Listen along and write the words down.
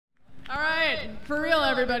For real,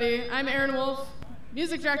 everybody. I'm Erin Wolf,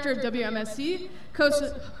 music director of WMSC,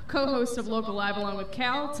 co-host of Local Live along with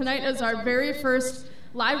Cal. Tonight is our very first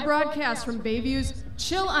live broadcast from Bayview's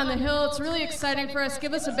Chill on the Hill. It's really exciting for us.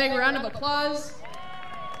 Give us a big round of applause.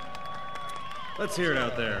 Let's hear it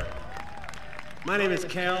out there. My name is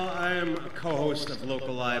Cal. I am a co-host of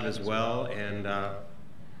Local Live as well, and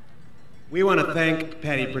we want to thank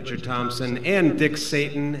Patty Pritchard-Thompson and Dick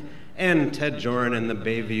Satan and Ted Joran and the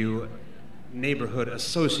Bayview Neighborhood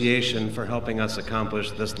Association for helping us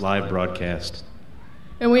accomplish this live broadcast.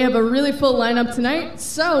 And we have a really full lineup tonight,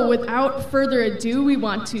 so without further ado, we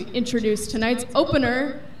want to introduce tonight's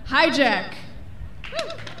opener, Hijack.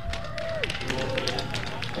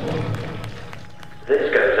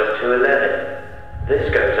 This goes up to 11.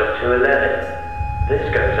 This goes up to 11.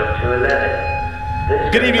 This goes up to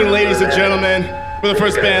 11. Good evening, ladies and gentlemen. We're the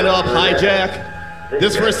first band up, Hijack.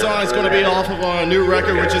 This first song is going to be off of our new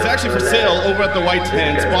record, which is actually for sale over at the White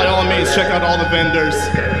Tent. By all means, check out all the vendors.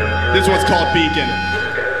 This one's called Beacon.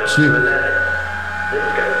 Cheers. This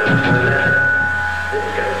goes up to 11. This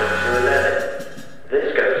goes up to 11.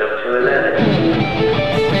 This goes up to 11.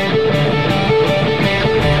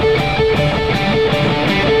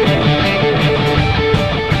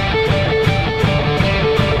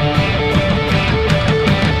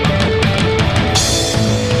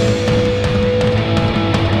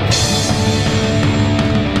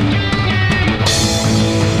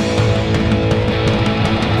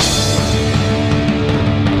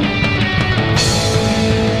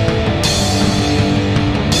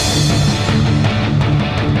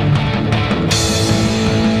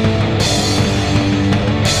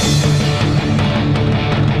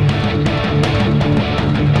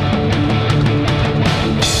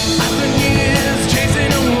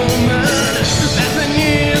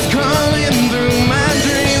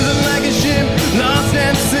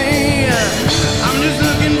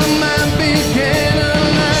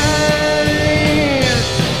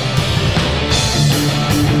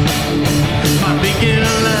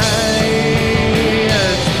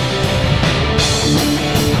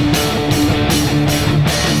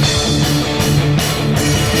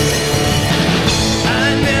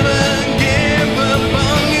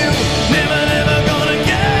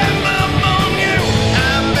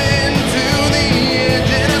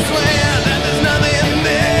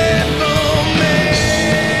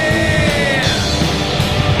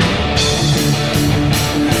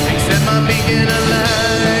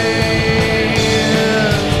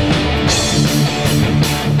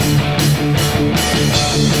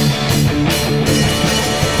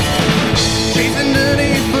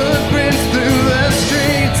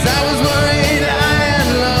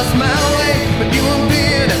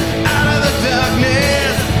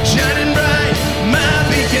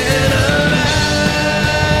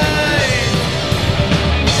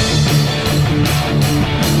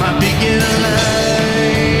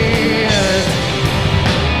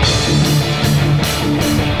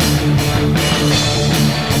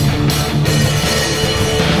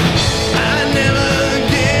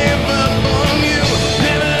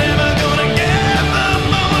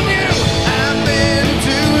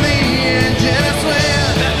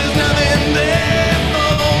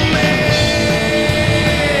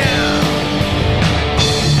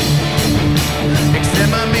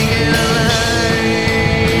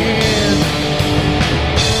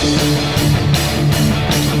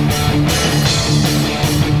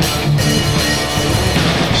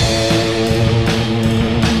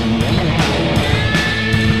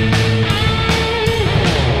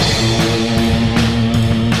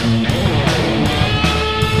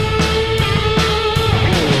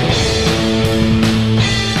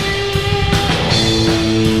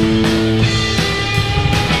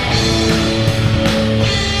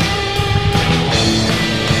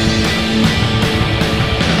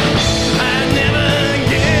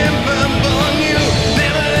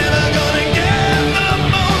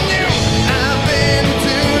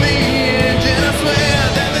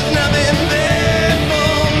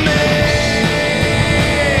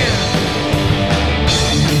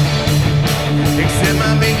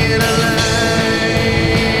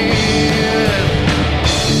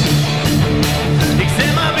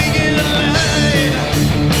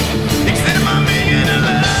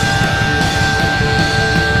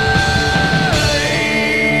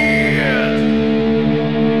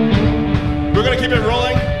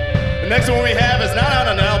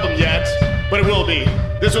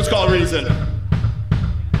 This one's called Reason.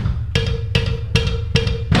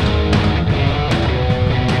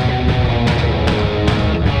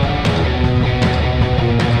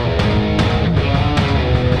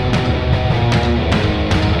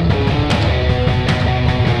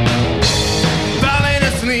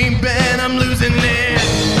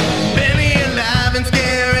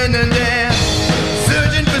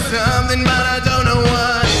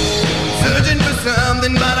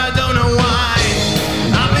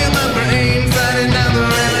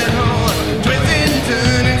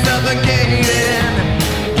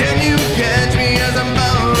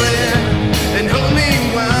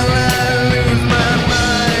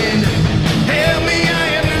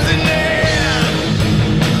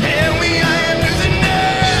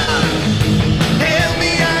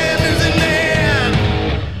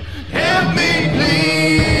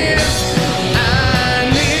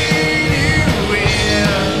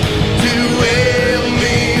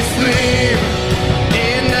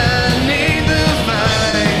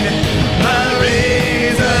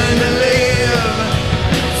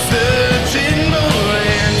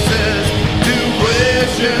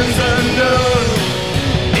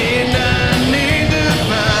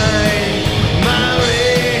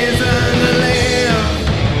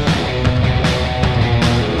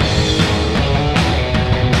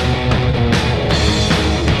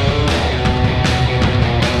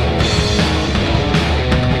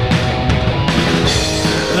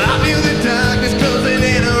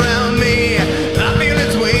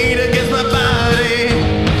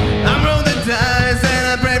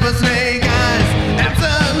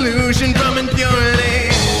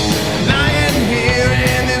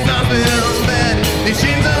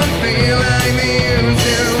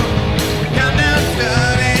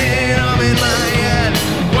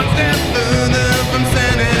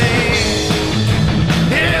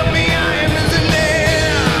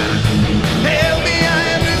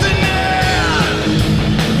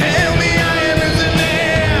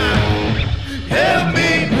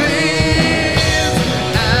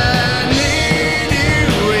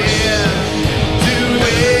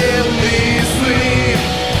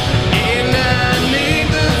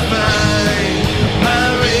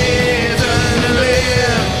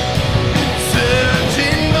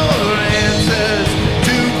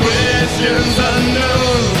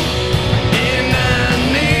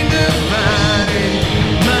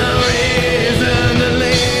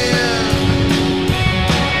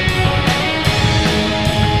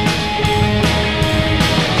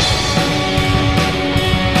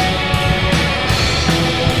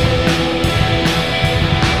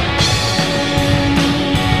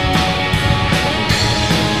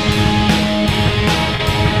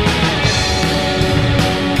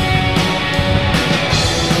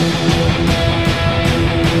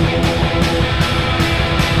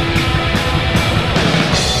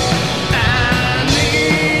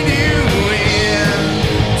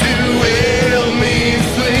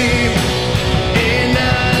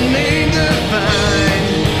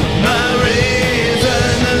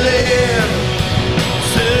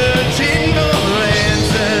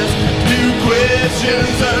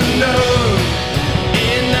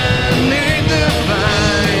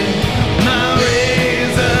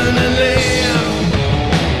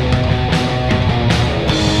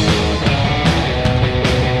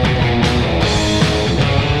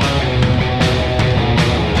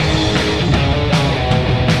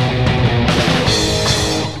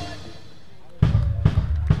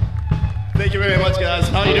 guys.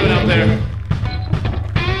 How you doing out there?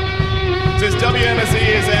 Since WMSE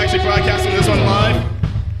is actually broadcasting this one live,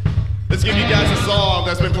 let's give you guys a song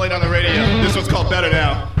that's been played on the radio. This one's called Better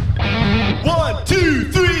Now. 1,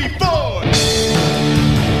 2, 3, 4.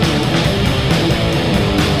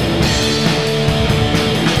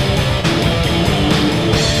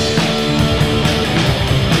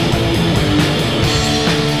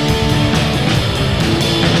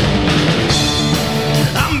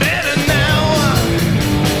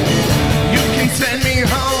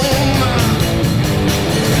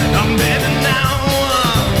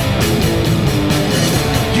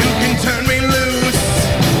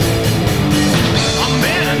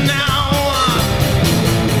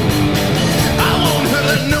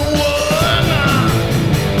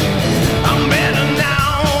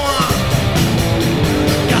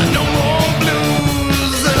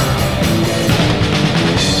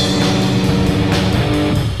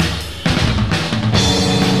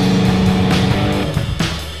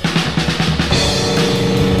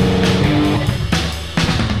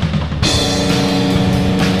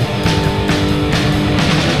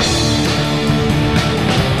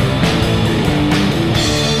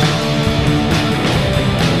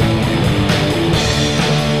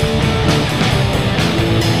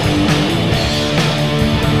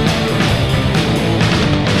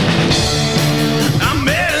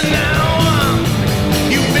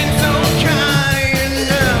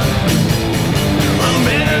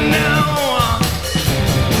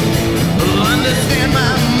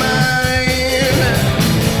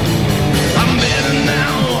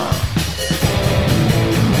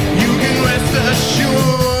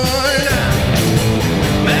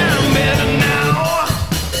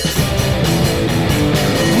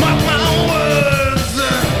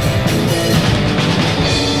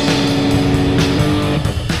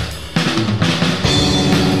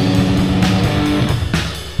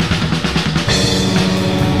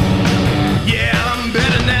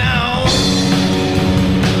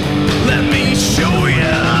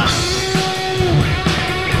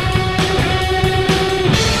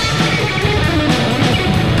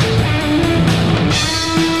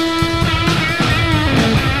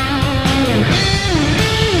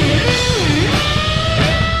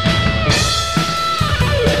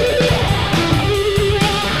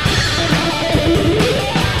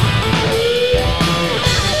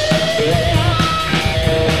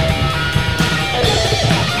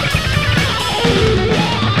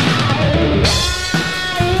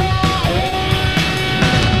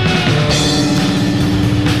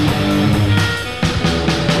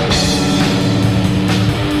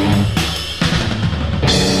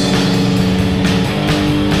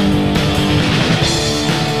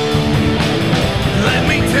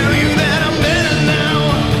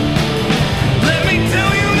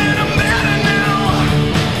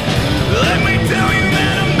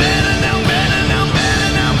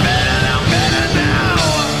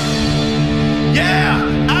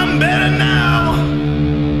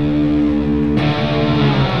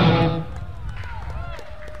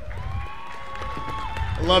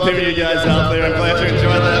 Love hearing you guys out there. I'm glad you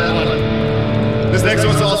enjoyed that one. This next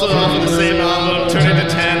one's also off of the same album, Turn It to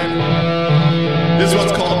 10. This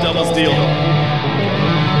one's called Devil's Deal.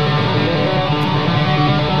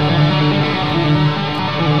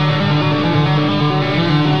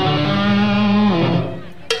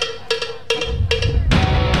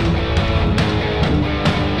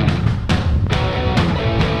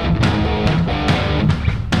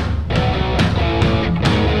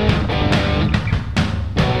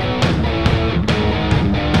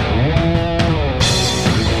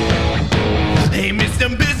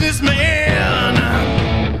 Businessman,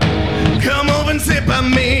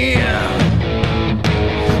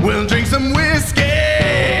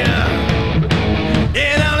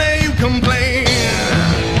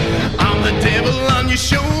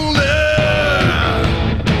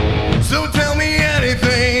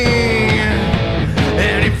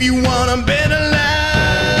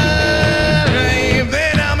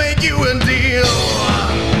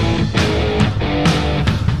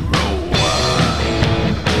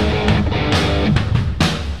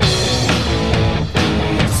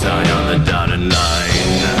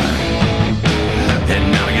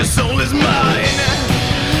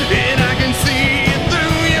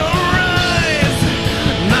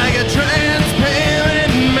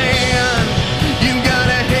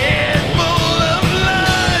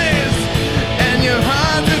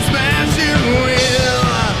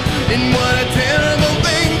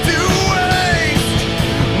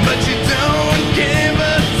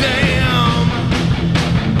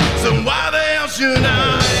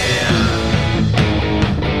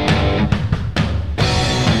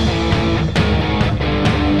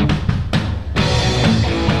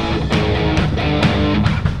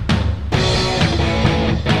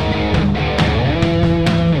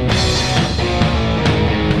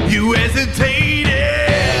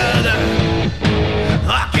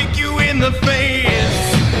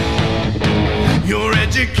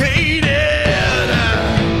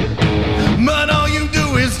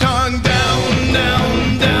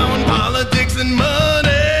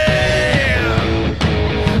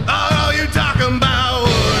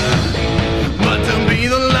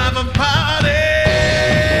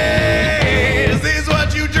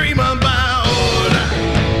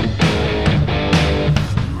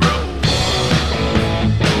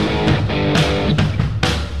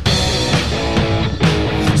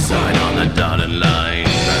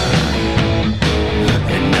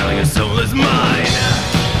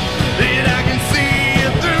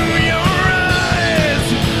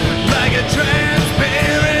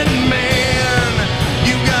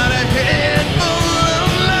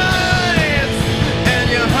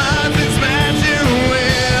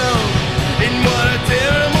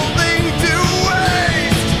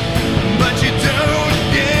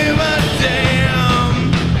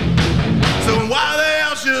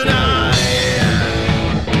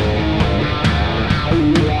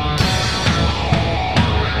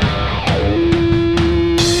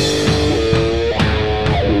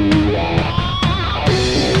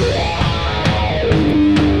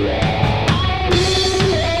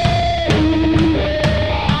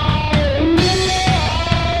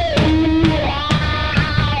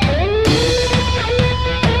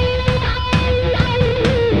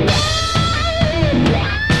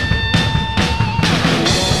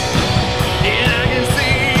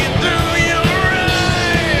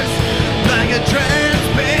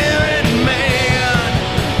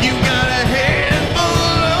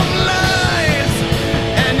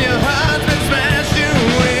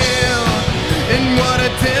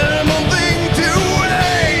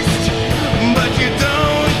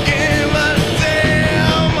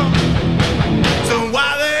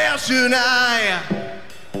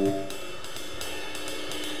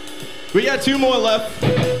 We got 2 more left.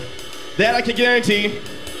 That I can guarantee.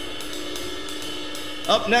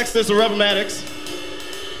 Up next is the Rebelmatics.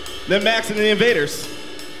 Then Max and the Invaders.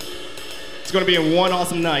 It's gonna be a one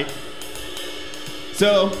awesome night.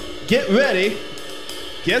 So get ready,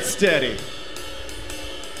 get steady.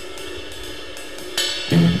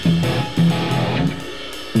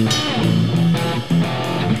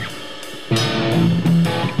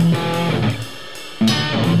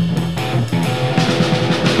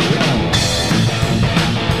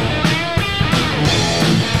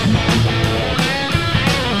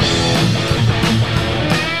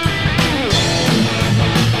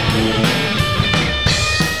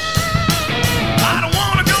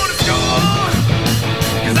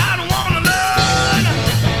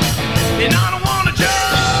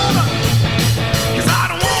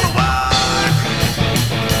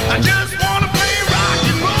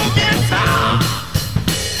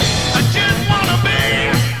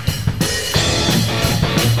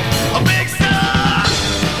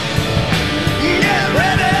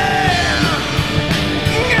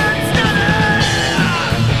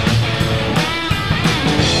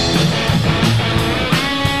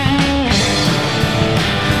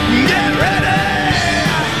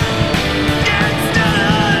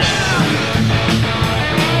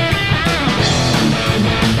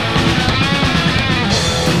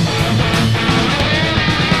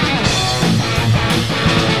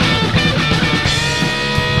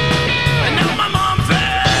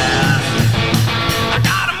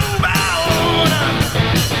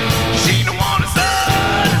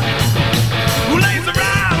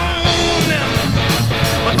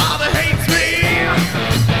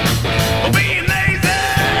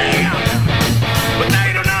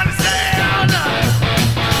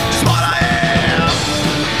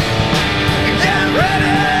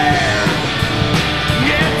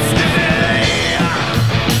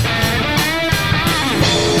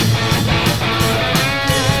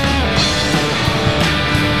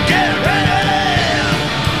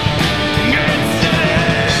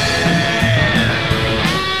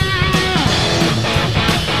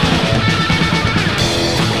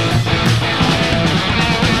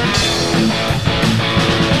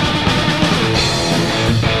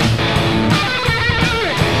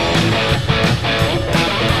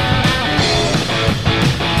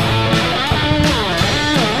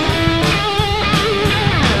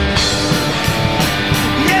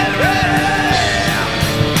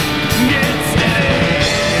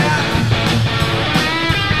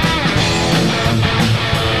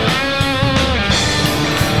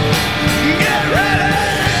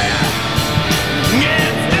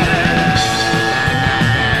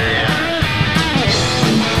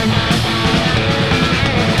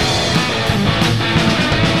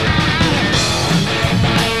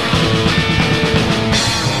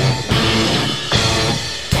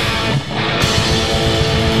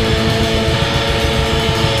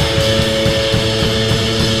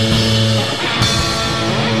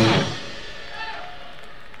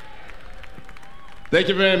 Thank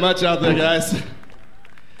you very much out there, guys.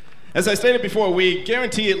 As I stated before, we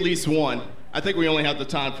guarantee at least one. I think we only have the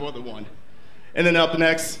time for the one. And then up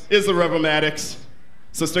next is the Rebelmatics.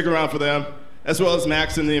 So stick around for them, as well as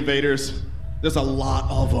Max and the Invaders. There's a lot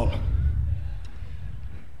of them.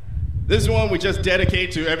 This one we just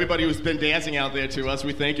dedicate to everybody who's been dancing out there to us.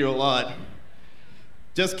 We thank you a lot.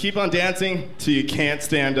 Just keep on dancing till you can't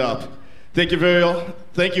stand up. Thank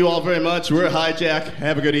you all very much. We're Hijack.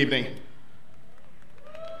 Have a good evening.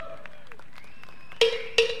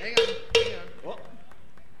 Hang on. Oh.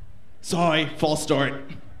 Sorry, false start.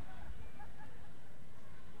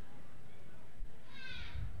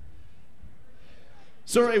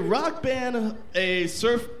 So a rock band, a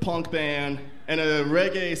surf punk band, and a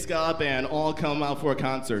reggae ska band all come out for a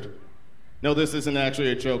concert. No, this isn't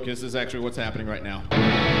actually a joke. This is actually what's happening right now.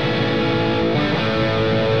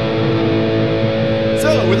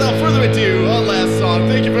 So, without further ado, our last song.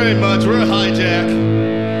 Thank you very much. We're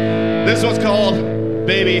Hijack. This one's called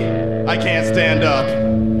Baby, I Can't Stand Up.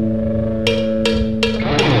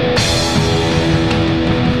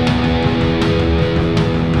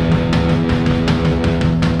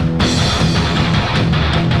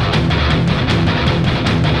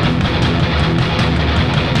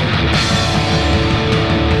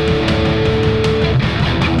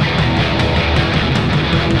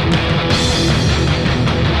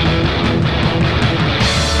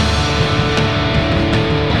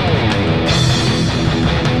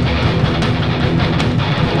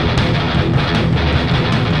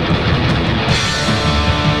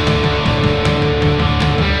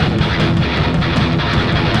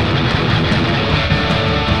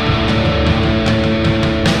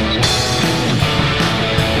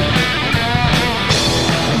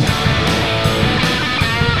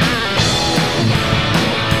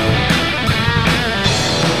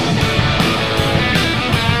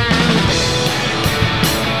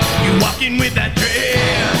 walking with that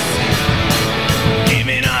dress,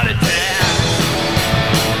 giving all the test.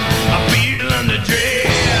 I feel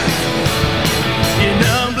underdressed, you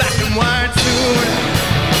know, black and white suit.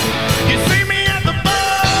 You see me at the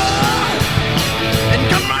bar and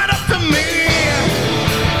come right up to me.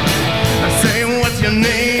 I say, what's your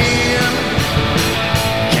name?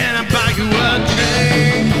 Can I buy you a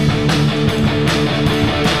drink?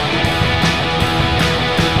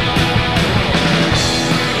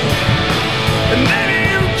 And maybe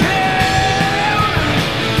you can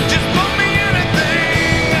just put me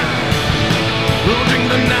anything. We'll drink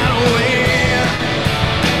the night away.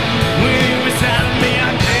 When you're beside me,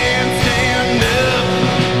 I can't stand up.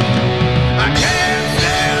 I can't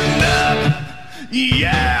stand up.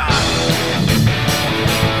 Yeah.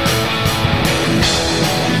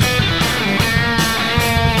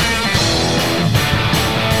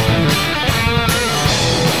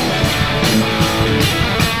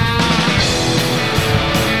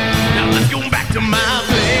 Now let's go back to my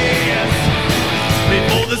place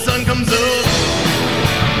before the sun comes up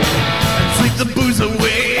and sweep the booze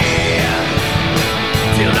away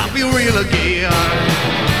till I feel real again.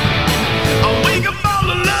 I'll wake up all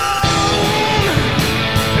alone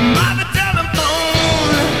and by the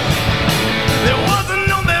telephone there wasn't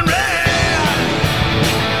no that red.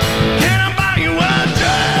 Can I buy you a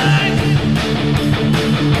drink?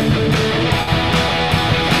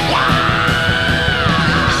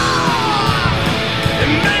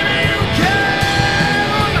 And maybe you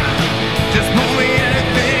can just pull me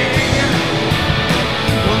anything.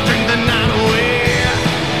 We'll drink the night away.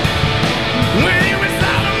 When you're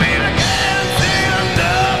beside of me, I can't stand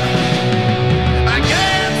up. I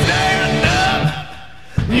can't stand up.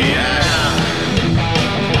 Yeah.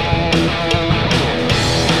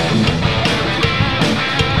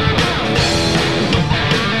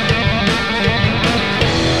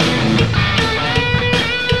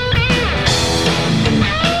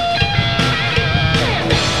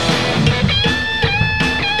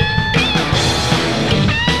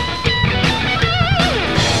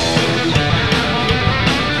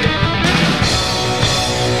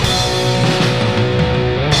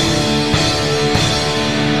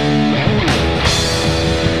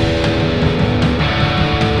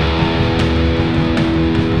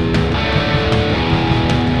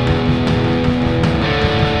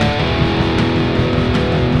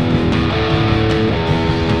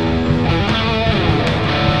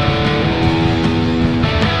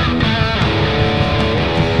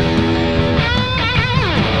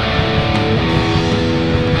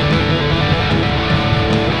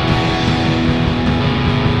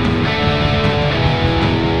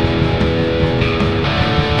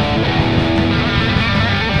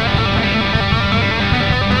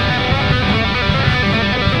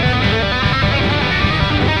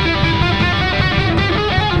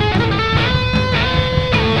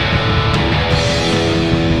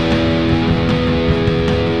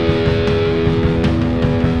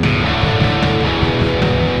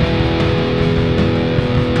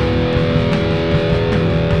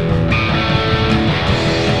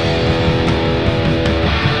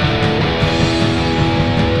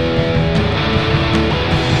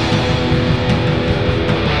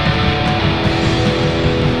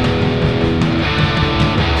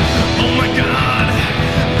 Oh my God,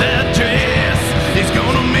 that dress is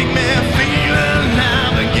gonna make me feel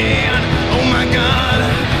alive again. Oh my God,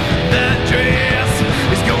 that dress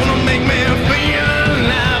is gonna make me feel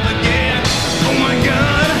alive again. Oh my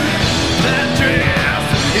God, that dress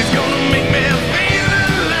is gonna make me feel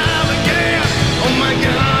alive again. Oh my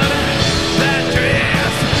God, that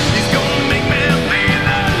dress is gonna make me feel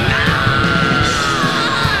alive.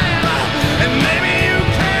 And maybe you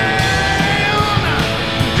can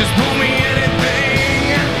just pull me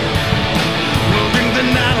anything. We'll drink the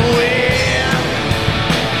night away.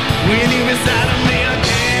 When you're beside of me, I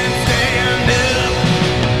can't stand up.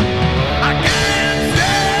 I can't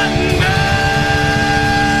stand up.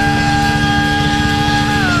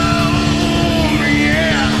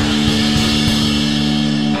 Yeah.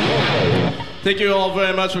 Thank you all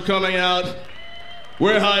very much for coming out.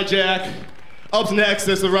 We're Hijack. Up next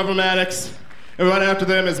is the Rubbermatics. And right after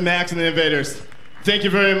them is Max and the Invaders. Thank you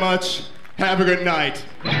very much. Have a good night.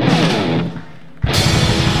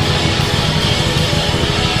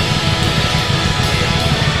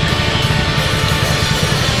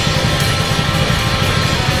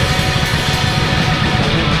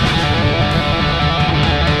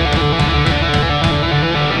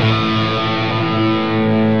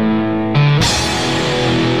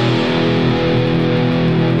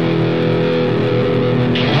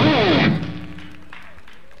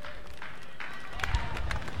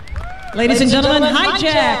 Ladies and gentlemen,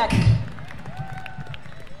 Hijack.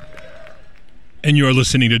 And you're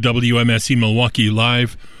listening to WMSE Milwaukee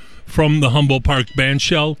live from the Humboldt Park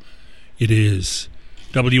Bandshell. It is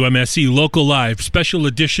WMSE Local Live Special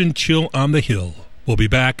Edition Chill on the Hill. We'll be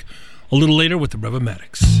back a little later with the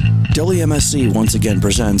Revomatics. WMSC once again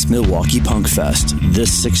presents Milwaukee Punk Fest.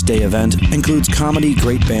 This 6-day event includes comedy,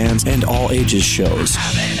 great bands, and all ages shows.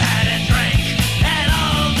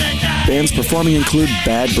 Bands performing include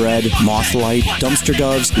Bad Bread, Mothlight, Dumpster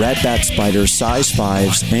Doves, Ratbat Spider, Size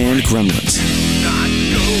 5s, and Gremlins.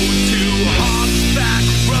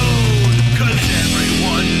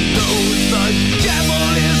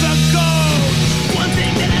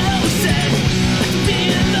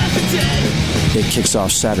 It kicks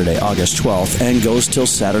off Saturday, August 12th and goes till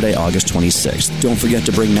Saturday, August 26th. Don't forget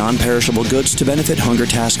to bring non-perishable goods to benefit Hunger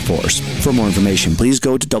Task Force. For more information, please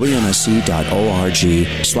go to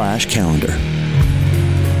wmsc.org/calendar.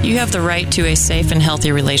 You have the right to a safe and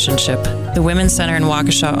healthy relationship. The Women's Center in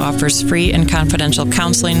Waukesha offers free and confidential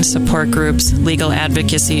counseling, support groups, legal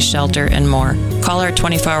advocacy, shelter, and more. Call our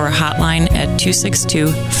 24-hour hotline at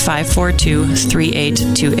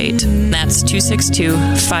 262-542-3828. That's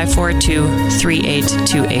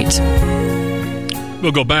 262-542-3828.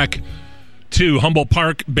 We'll go back to Humboldt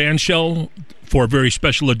Park Bandshell for a very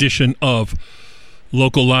special edition of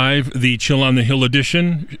Local Live, the Chill on the Hill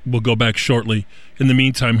edition. We'll go back shortly. In the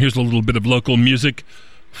meantime, here's a little bit of local music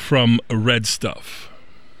from Red Stuff.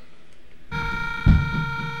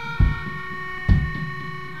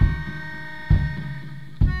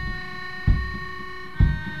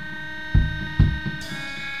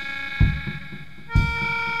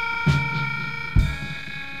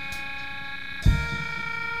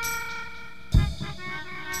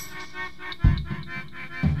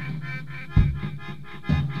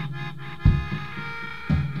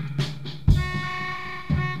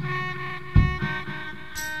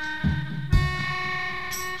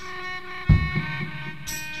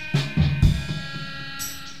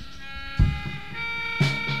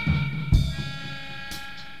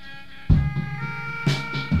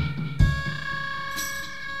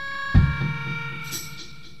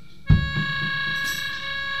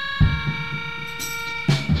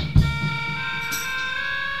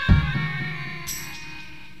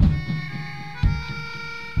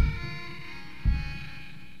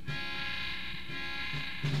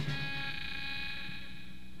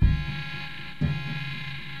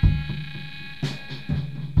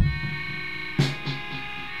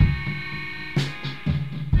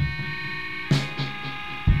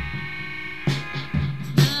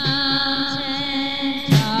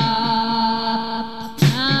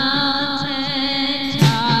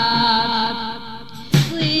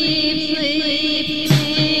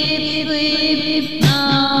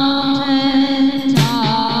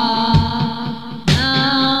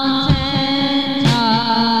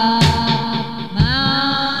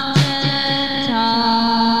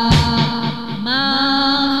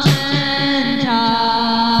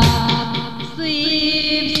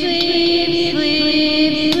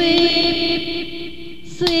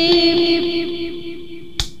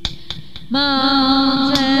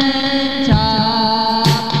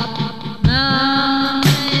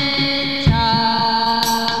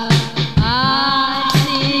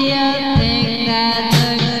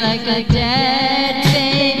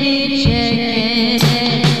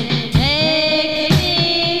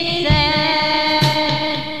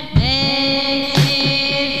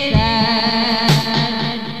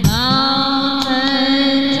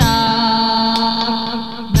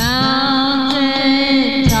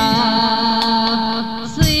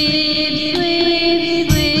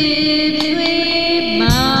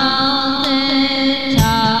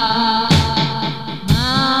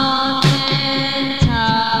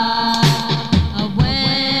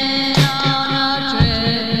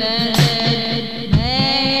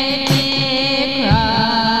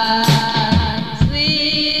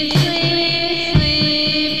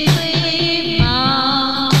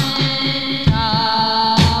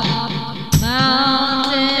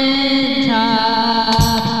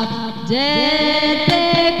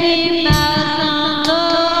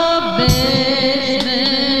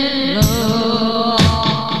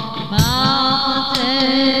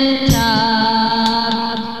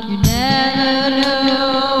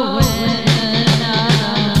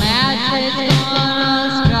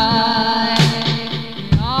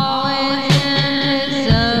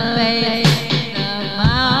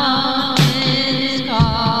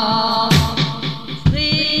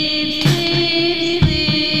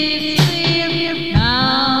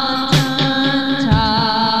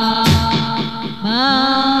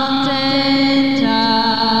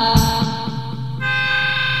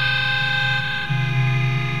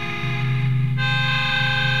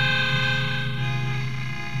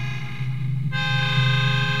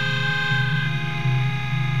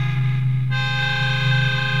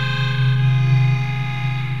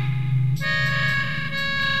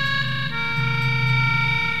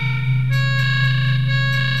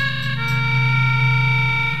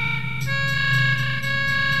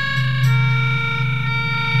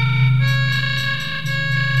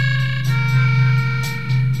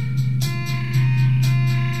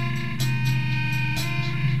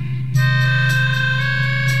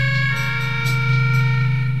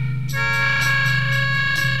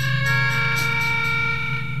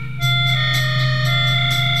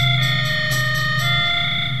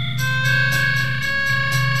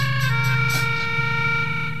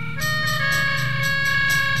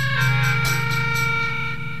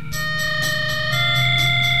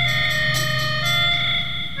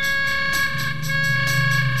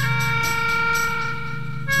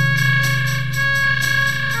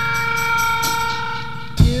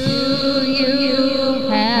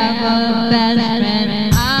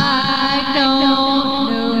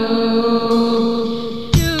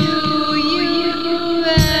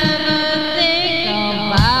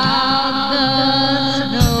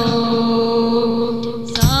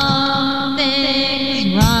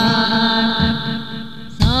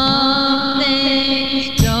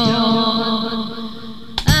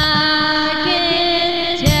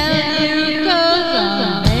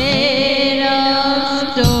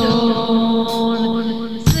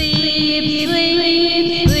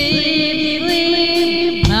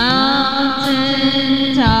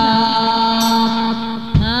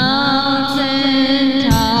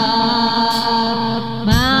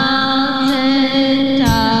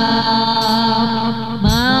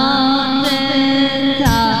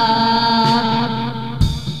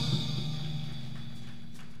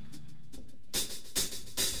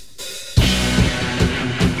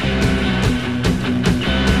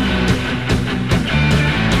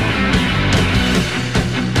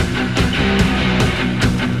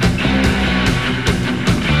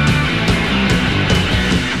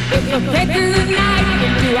 through the night,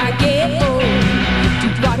 when do I get old to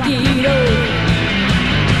rock it old?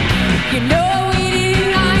 You know I waited in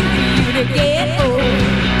line for you to get old.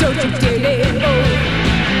 Don't you dare let go.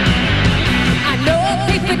 I know I'll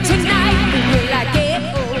pay for tonight, but will I get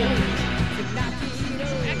old?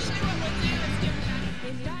 Actually, what we'll do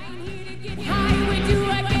is give it high, when do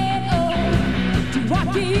I get old to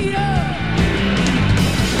rock it up?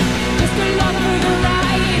 Just along for the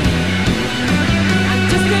ride. I'm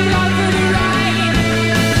just along for the ride.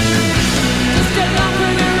 Just along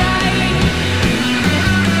for the ride.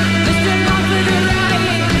 Just along for the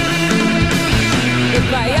ride. If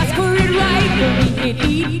I ask for it right, then we can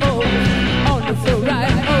eat on the floor right.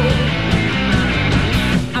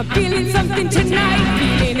 I'm feeling something tonight,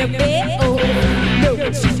 feeling a bit no,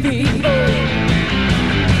 she's big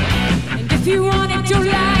And if you want it, you'll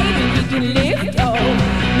lie, then we can lift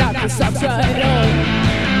knock the socks right off.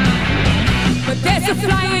 But there's a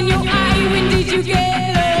fly in your eye, when did you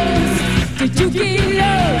get lost? Did you get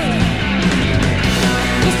lost?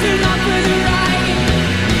 Just along for the ride.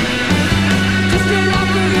 Just along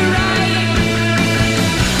for the ride.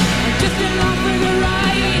 I'm just along for the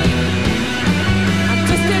ride. I'm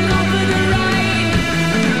just along for the ride.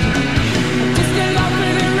 I'm just along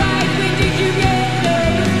for the ride. When did you get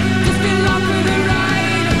lost? Just along for the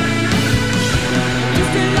ride.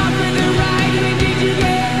 Just along for the ride. When did you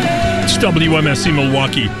get lost? It's WMSC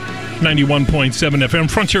Milwaukee, 91.7 FM.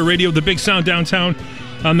 Frontier Radio, the big sound downtown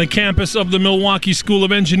on the campus of the Milwaukee School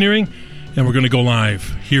of Engineering. And we're going to go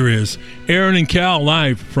live. Here is Aaron and Cal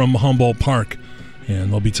live from Humboldt Park.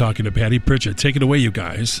 And they'll be talking to Patty Pritchett. Take it away, you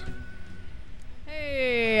guys.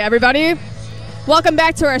 Hey, everybody. Welcome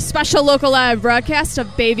back to our special local live broadcast of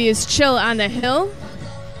Bayview's Chill on the Hill.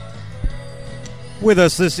 With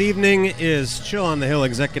us this evening is Chill on the Hill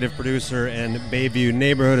executive producer and Bayview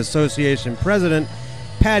Neighborhood Association president,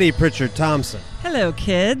 Patty Pritchett Thompson. Hello,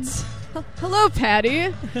 kids. Hello,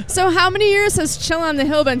 Patty. So how many years has Chill on the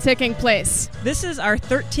Hill been taking place? This is our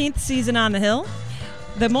 13th season on the Hill.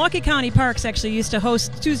 The Milwaukee County Parks actually used to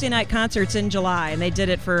host Tuesday night concerts in July, and they did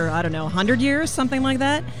it for, 100 years, something like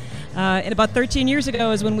that. And about 13 years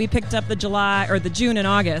ago is when we picked up the June and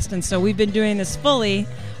August, and so we've been doing this fully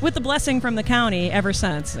with the blessing from the county ever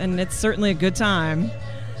since, and it's certainly a good time.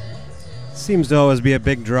 Seems to always be a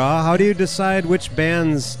big draw. How do you decide which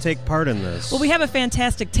bands take part in this? Well, we have a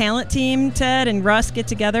fantastic talent team. Ted and Russ get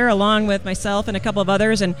together along with myself and a couple of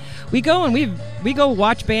others, and we go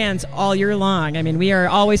watch bands all year long. I mean, we are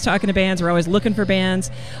always talking to bands. We're always looking for bands.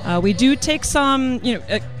 We do take some,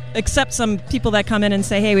 accept some people that come in and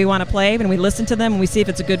say, hey, we want to play, and we listen to them and we see if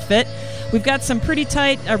it's a good fit. We've got some pretty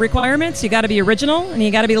tight requirements. You got to be original and you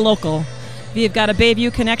got to be local. If you've got a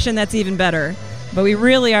Bayview connection, that's even better. But we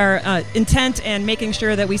really are intent and making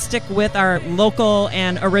sure that we stick with our local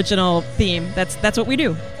and original theme. That's what we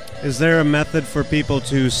do. Is there a method for people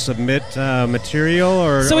to submit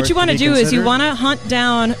material? So what you want to do is you want to hunt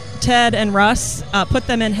down Ted and Russ, put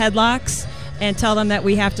them in headlocks, and tell them that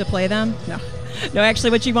we have to play them. No, actually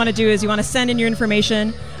what you want to do is you want to send in your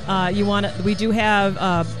information. We do have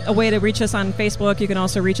a way to reach us on Facebook. You can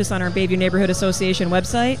also reach us on our Bayview Neighborhood Association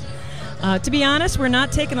website. To be honest, we're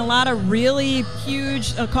not taking a lot of really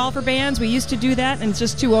huge call for bands. We used to do that, and it's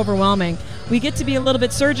just too overwhelming. We get to be a little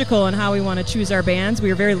bit surgical in how we want to choose our bands.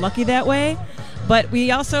 We are very lucky that way. But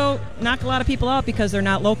we also knock a lot of people out because they're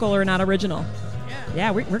not local or not original.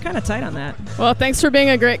 Yeah, we're kind of tight on that. Well, thanks for being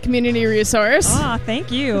a great community resource. Oh,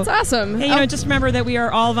 thank you. That's awesome. Hey, just remember that we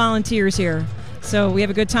are all volunteers here. So we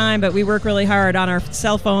have a good time, but we work really hard on our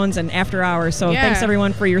cell phones and after hours. So thanks,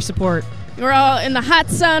 everyone, for your support. We're all in the hot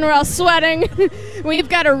sun. We're all sweating. We've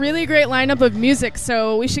got a really great lineup of music,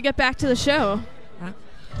 so we should get back to the show. All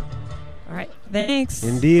right. Thanks.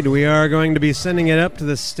 Indeed, we are going to be sending it up to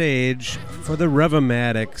the stage for the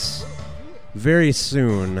Revomatics very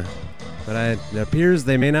soon. But it appears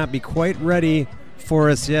they may not be quite ready for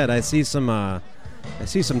us yet. I see some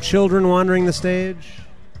children wandering the stage,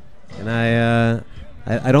 and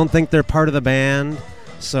I don't think they're part of the band.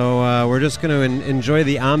 So we're just going to enjoy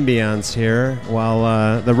the ambiance here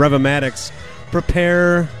while the Revomatics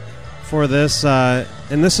prepare for this.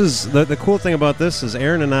 And this is the cool thing about this is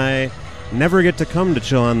Aaron and I never get to come to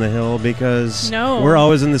Chill on the Hill because we're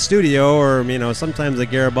always in the studio or sometimes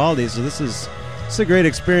at Garibaldi. So this is a great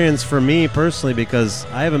experience for me personally because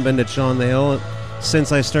I haven't been to Chill on the Hill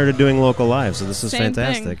since I started doing local live. So this is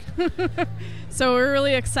fantastic. So we're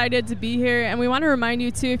really excited to be here, and we want to remind you,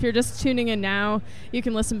 too, if you're just tuning in now, you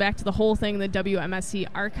can listen back to the whole thing in the WMSC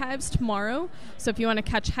archives tomorrow. So if you want to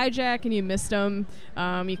catch Hijack and you missed them,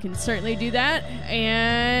 you can certainly do that.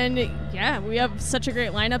 And, yeah, we have such a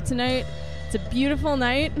great lineup tonight. It's a beautiful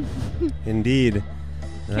night. Indeed.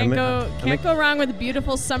 Can't go wrong with a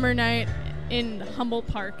beautiful summer night in Humboldt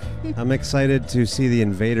Park. I'm excited to see the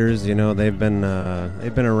Invaders. You know, they've been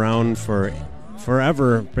around for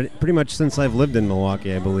forever, pretty much since I've lived in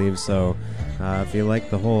Milwaukee, I believe. So if you like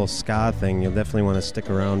the whole ska thing, you'll definitely want to stick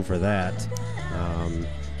around for that.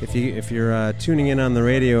 If you're tuning in on the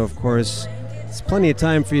radio, of course, it's plenty of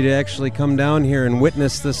time for you to actually come down here and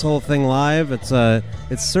witness this whole thing live.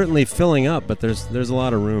 It's certainly filling up, but there's a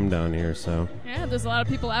lot of room down here. So yeah, there's a lot of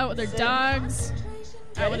people out with their dogs,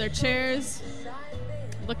 out with their chairs,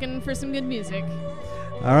 looking for some good music.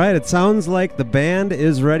 All right, it sounds like the band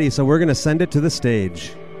is ready, so we're going to send it to the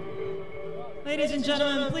stage. Ladies and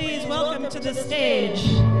gentlemen, please welcome to the stage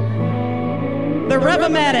the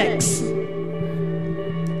Revomatics.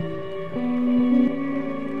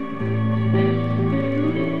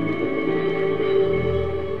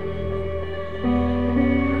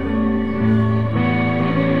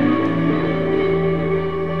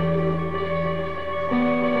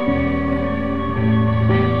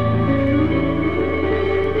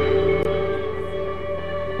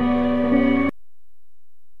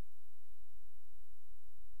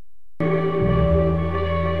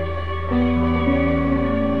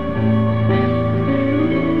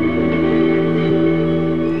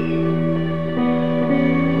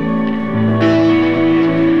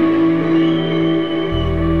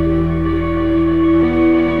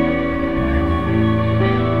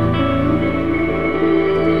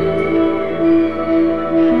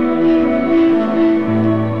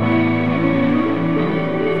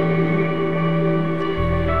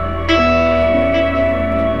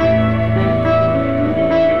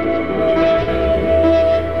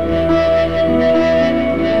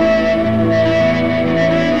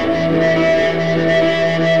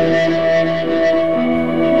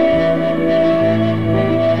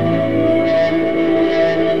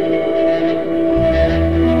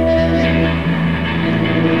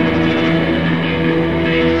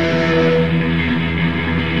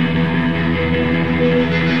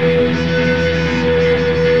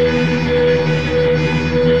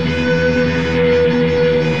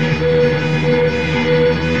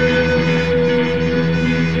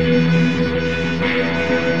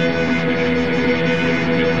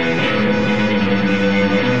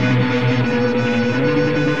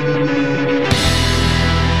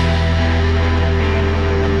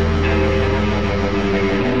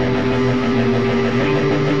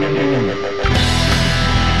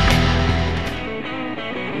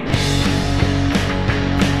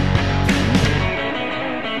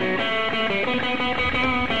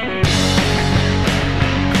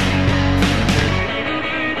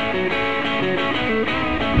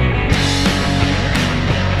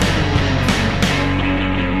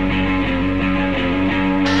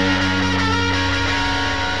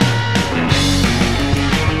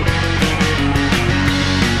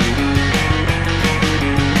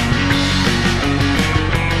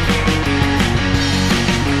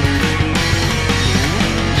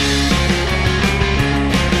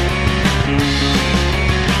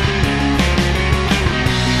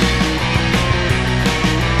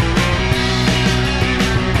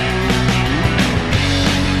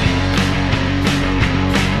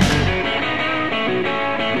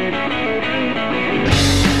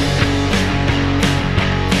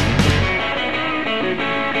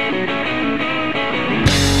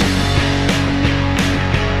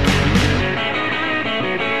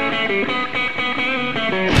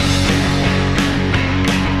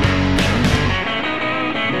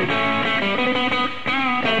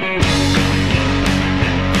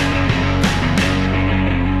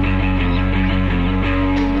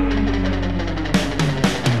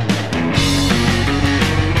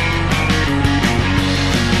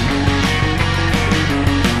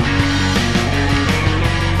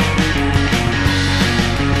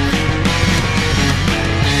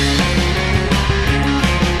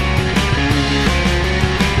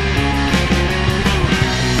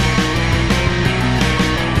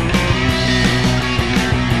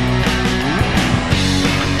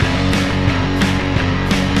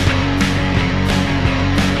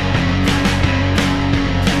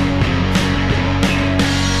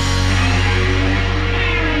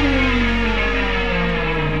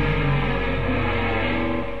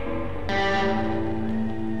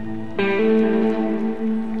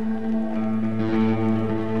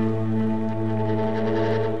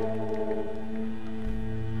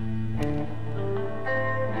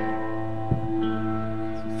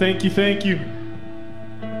 Thank you.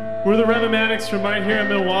 We're the Revomatics from right here in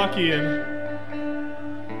Milwaukee, and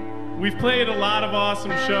we've played a lot of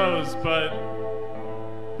awesome shows, but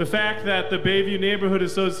The fact that the Bayview Neighborhood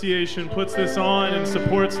Association puts this on and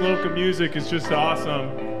supports local music is just awesome.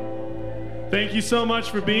 Thank you so much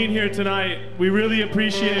for being here tonight. We really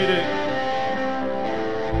appreciate it.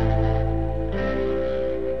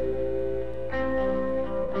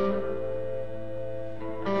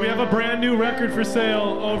 We have a brand new record for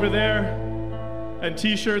sale over there, and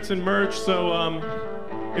t-shirts and merch, so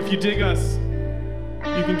if you dig us,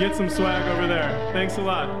 you can get some swag over there. Thanks a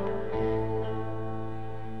lot.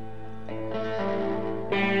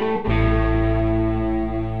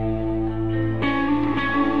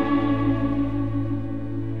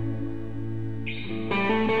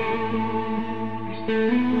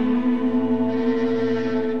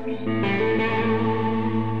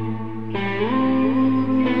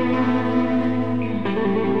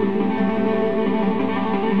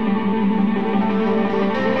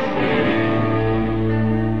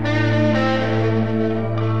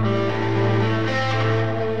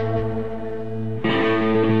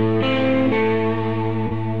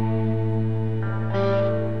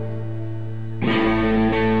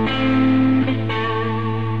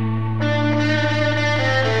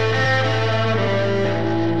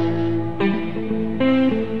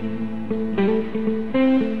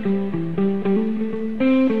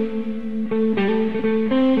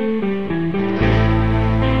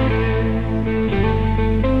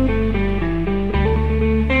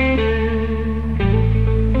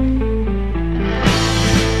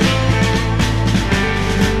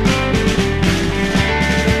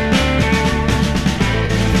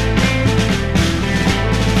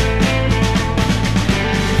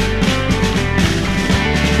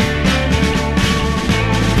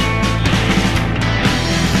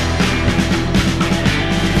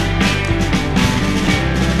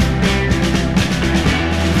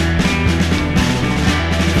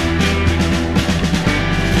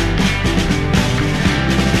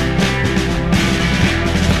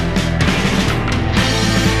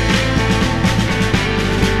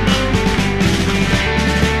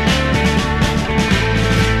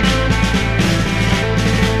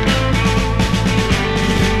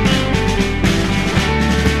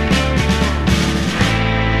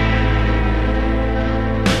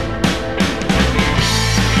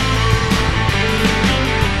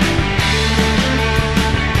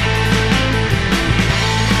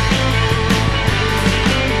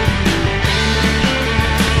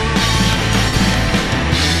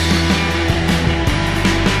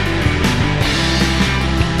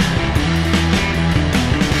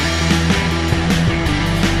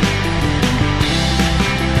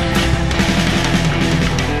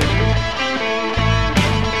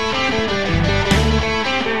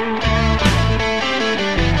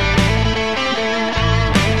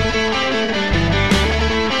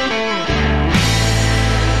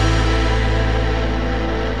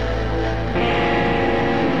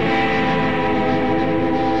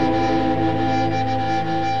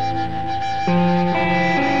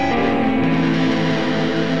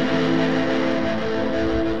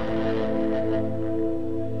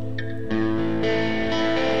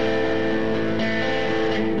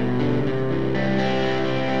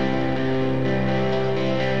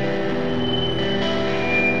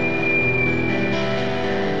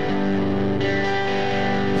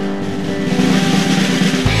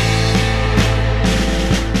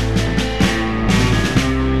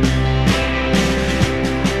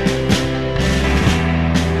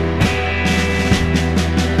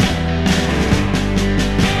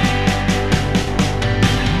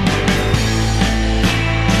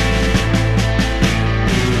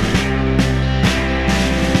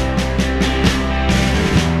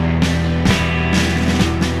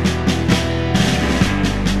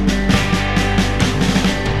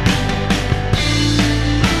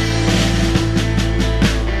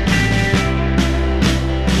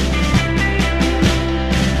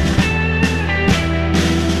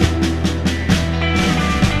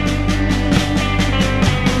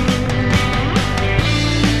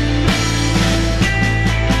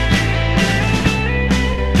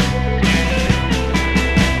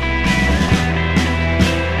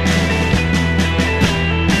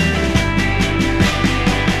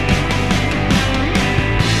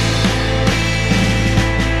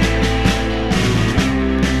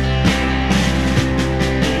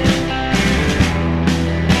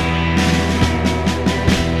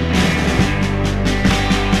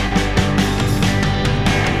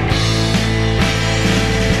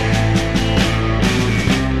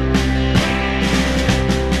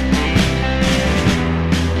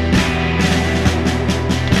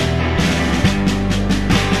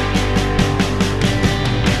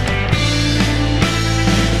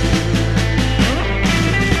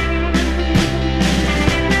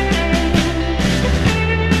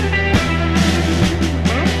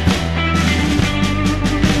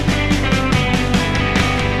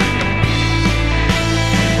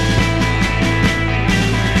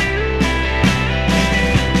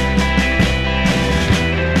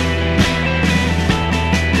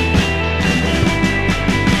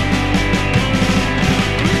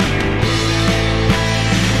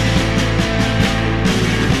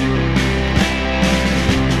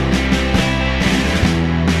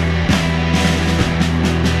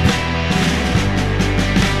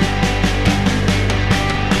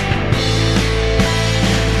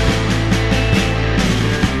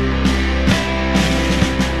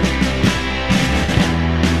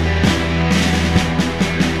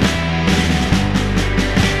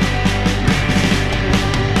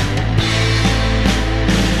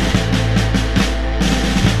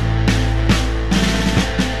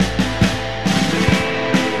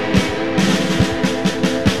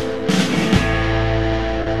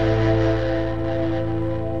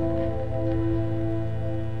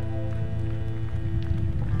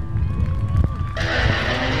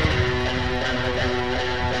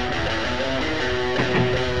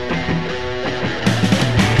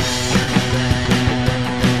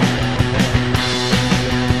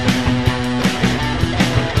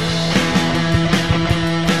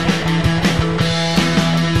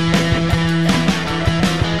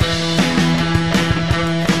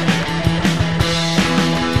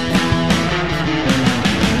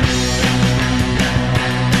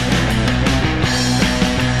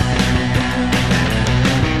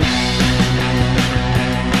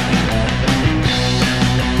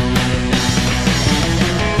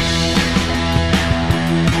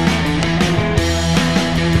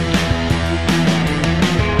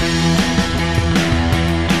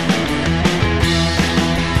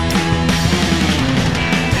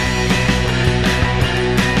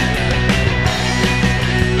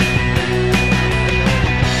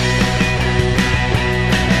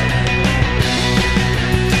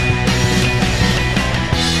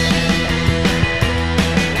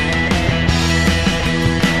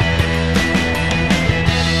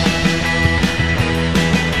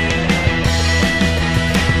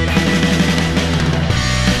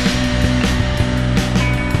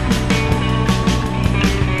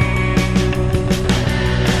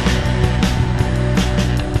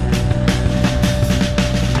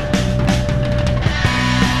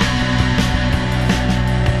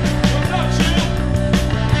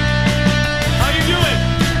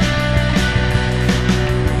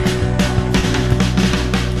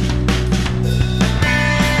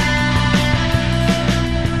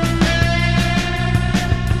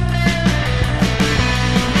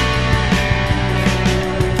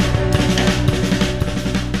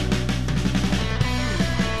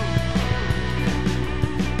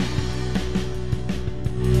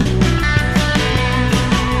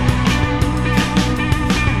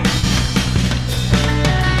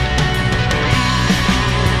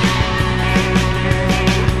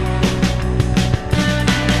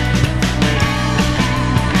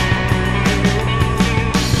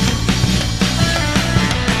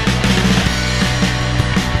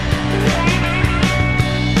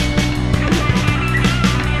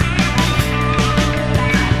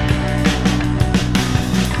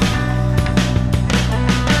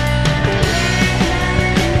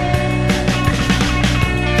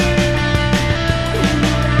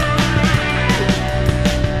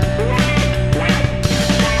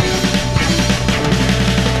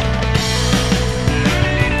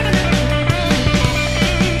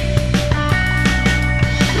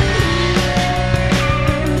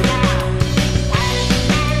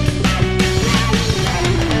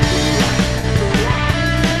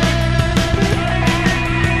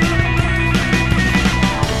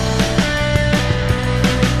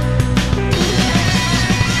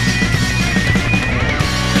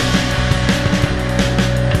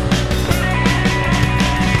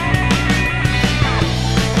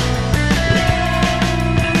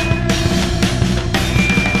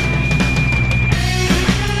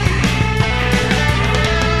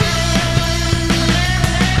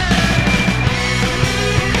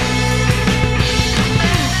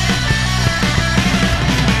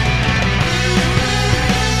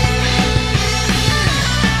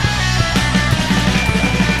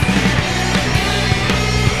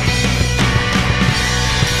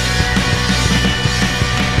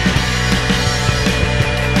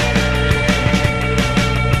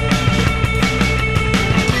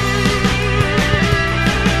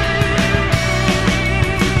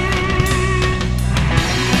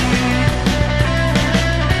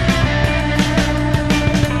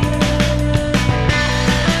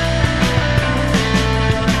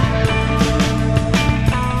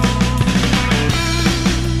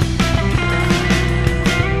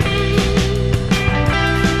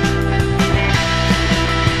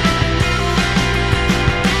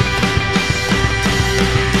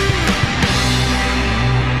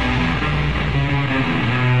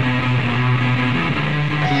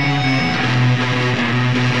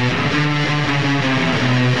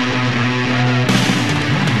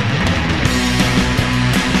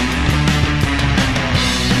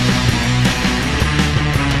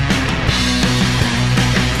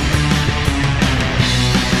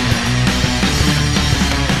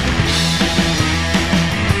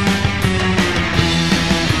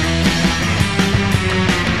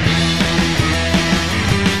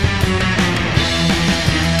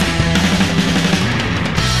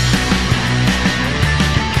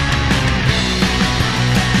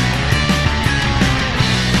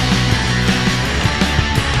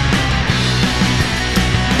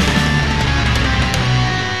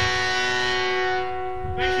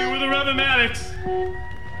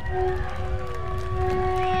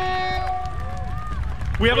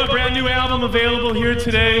 We have a brand new album available here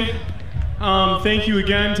today. Thank you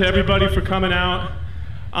again to everybody for coming out.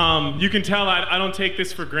 You can tell I don't take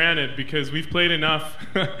this for granted because we've played enough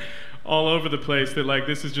all over the place that like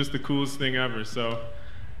this is just the coolest thing ever. So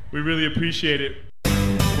we really appreciate it.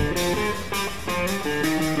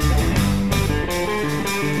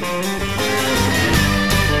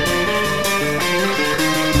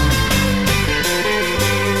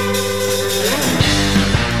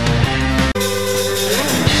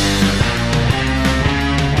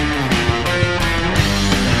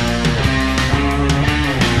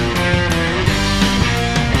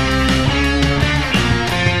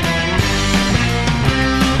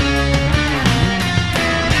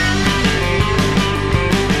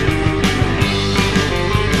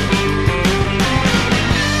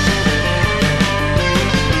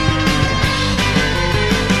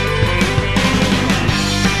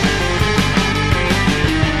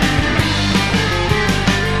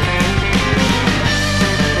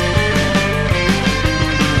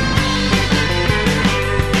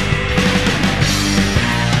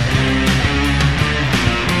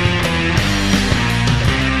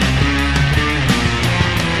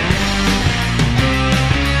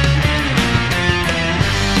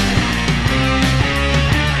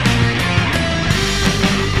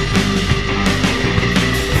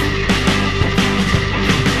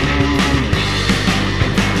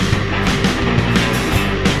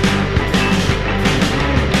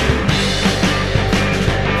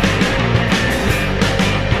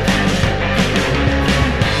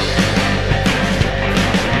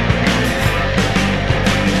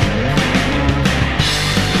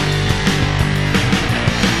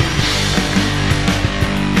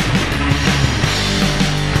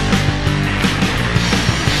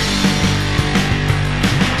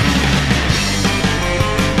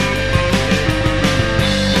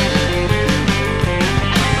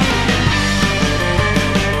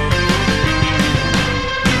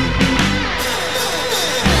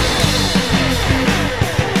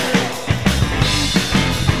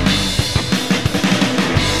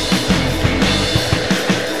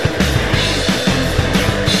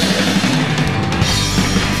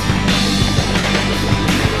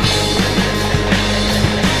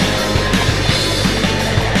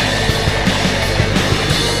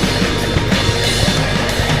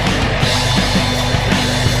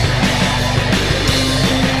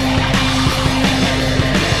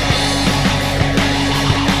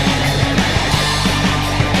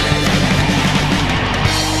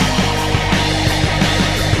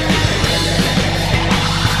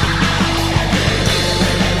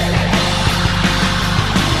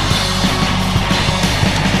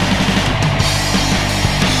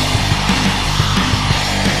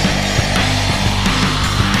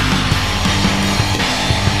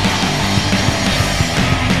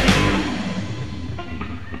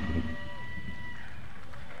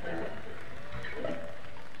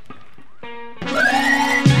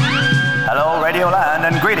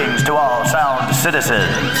 Greetings to all sound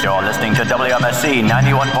citizens. You're listening to WMSC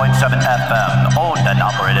 91.7 FM, owned and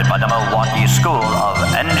operated by the Milwaukee School of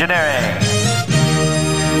Engineering.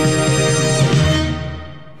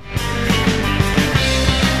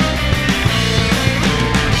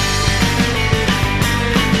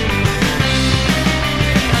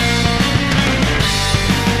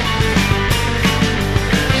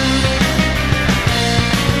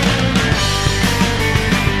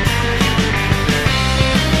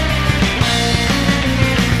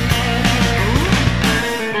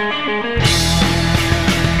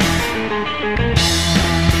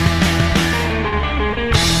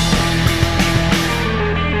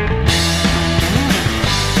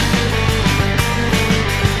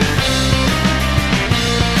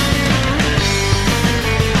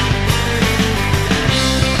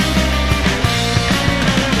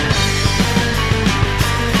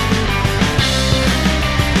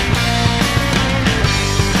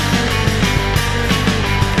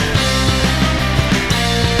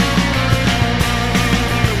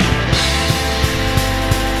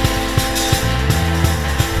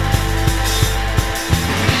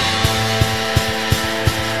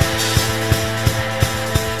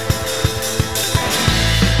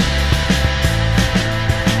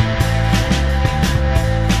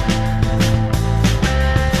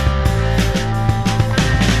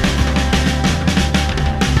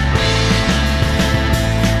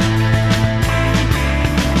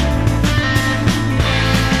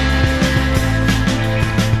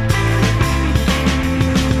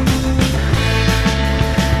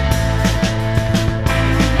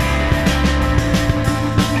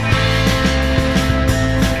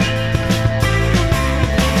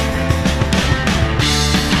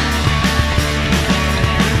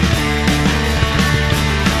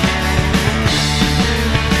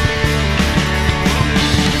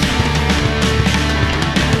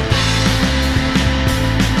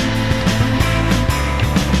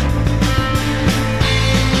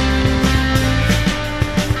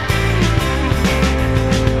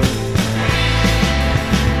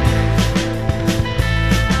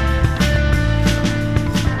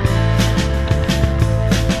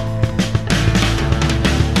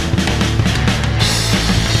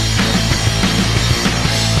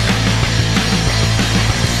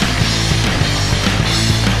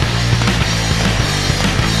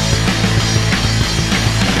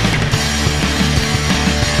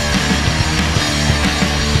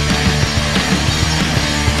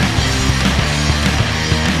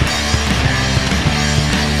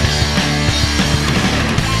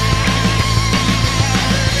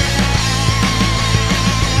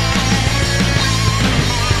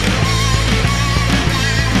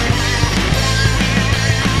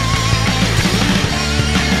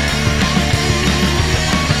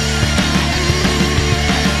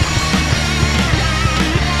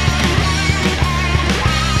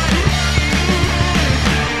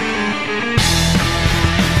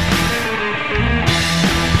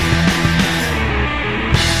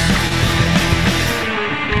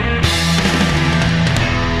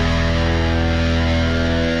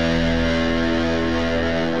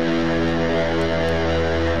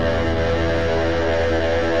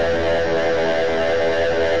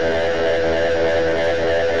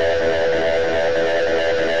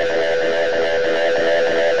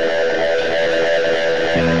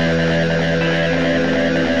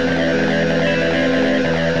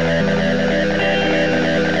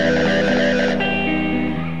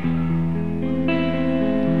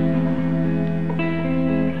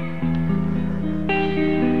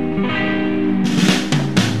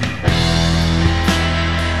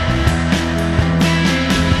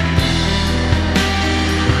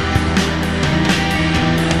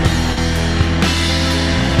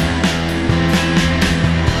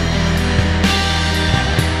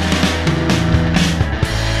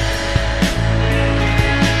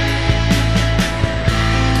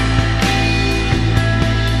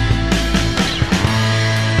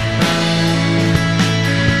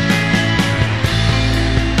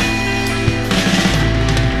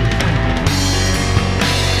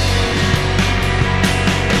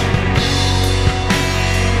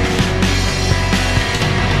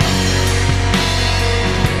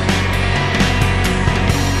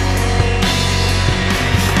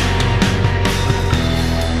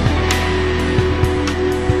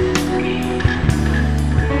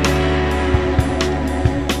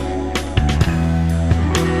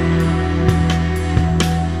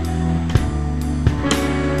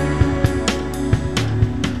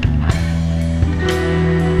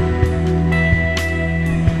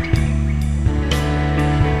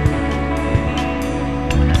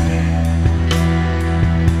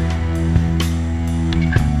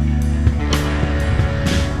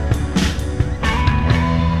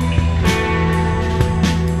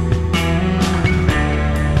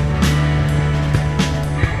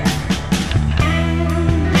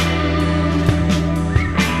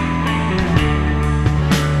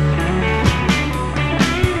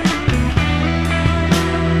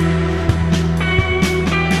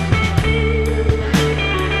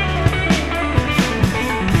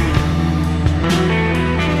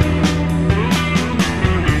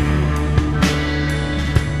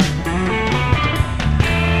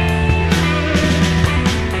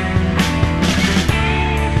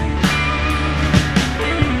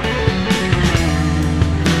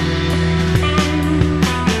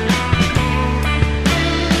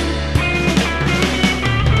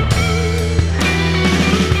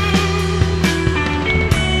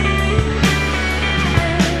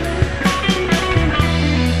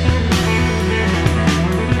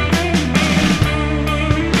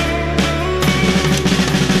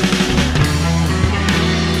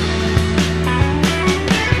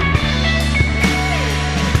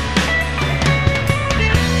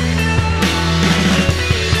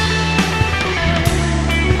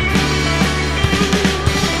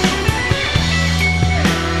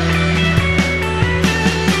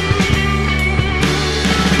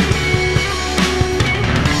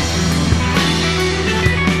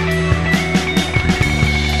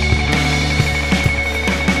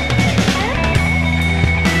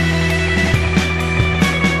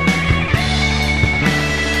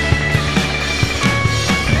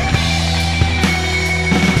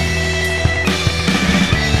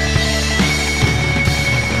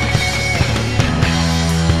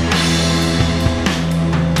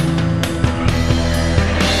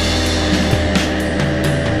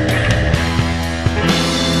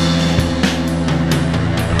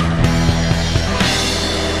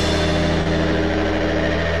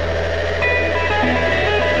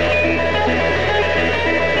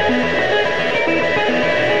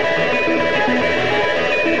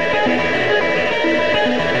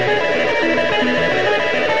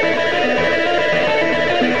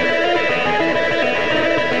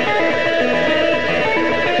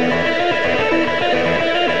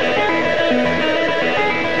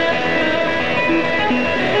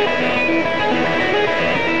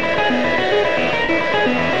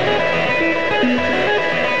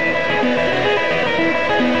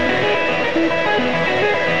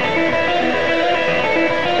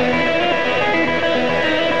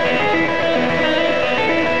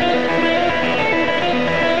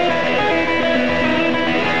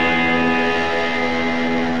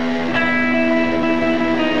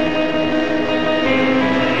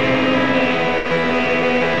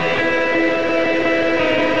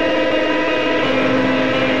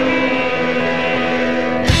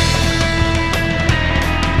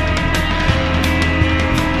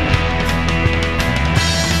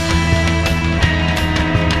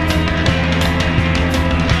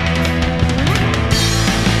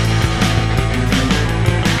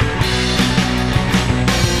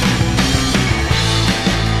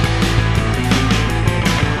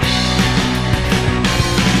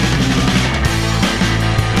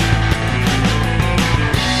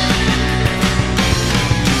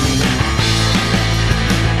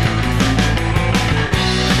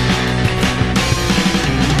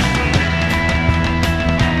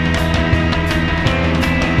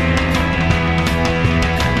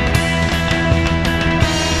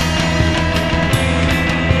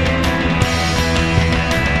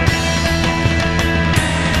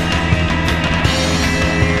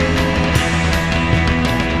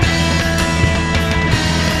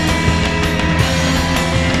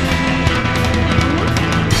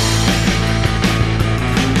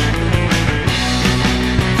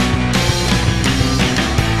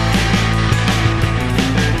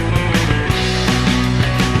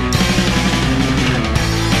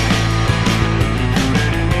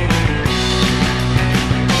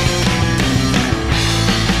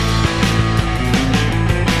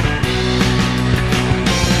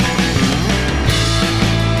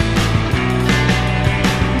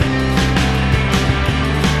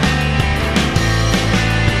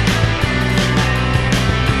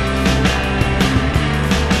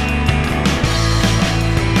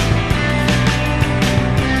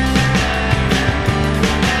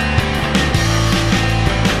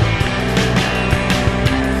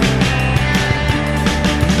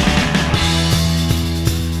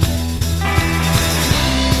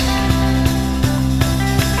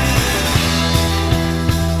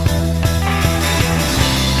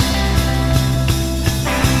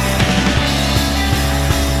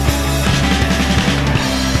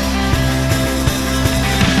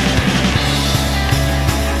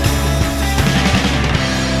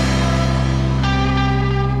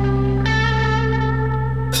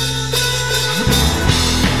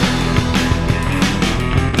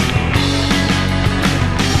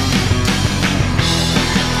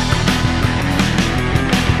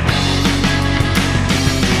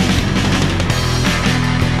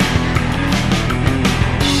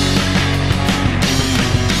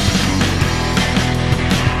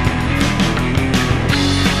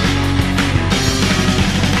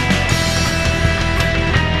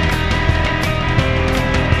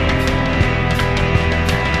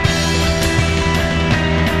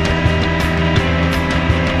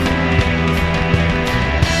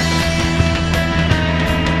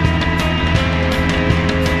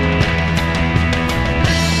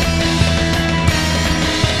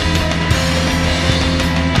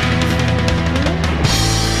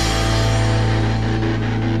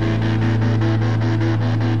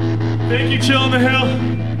 Chill on the Hill.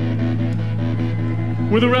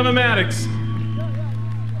 We're the Revomatics.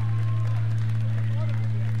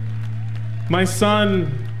 My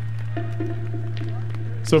son.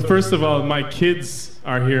 So first of all, my kids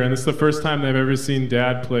are here, and this is the first time they've ever seen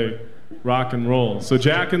Dad play rock and roll. So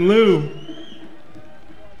Jack and Lou,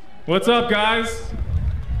 what's up, guys?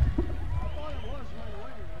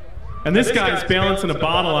 And this guy's balancing a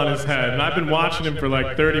bottle on his head, and I've been watching him for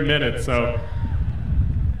like 30 minutes, so.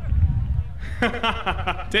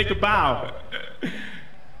 Take a bow.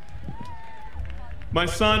 My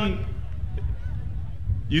son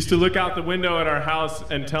used to look out the window at our house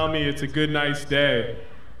and tell me it's a good, nice day.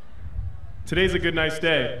 Today's a good, nice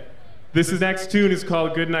day. This next tune is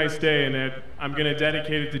called Good Nice Day, and I'm going to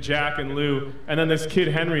dedicate it to Jack and Lou, and then this kid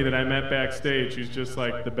Henry that I met backstage, who's just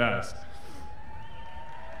like the best.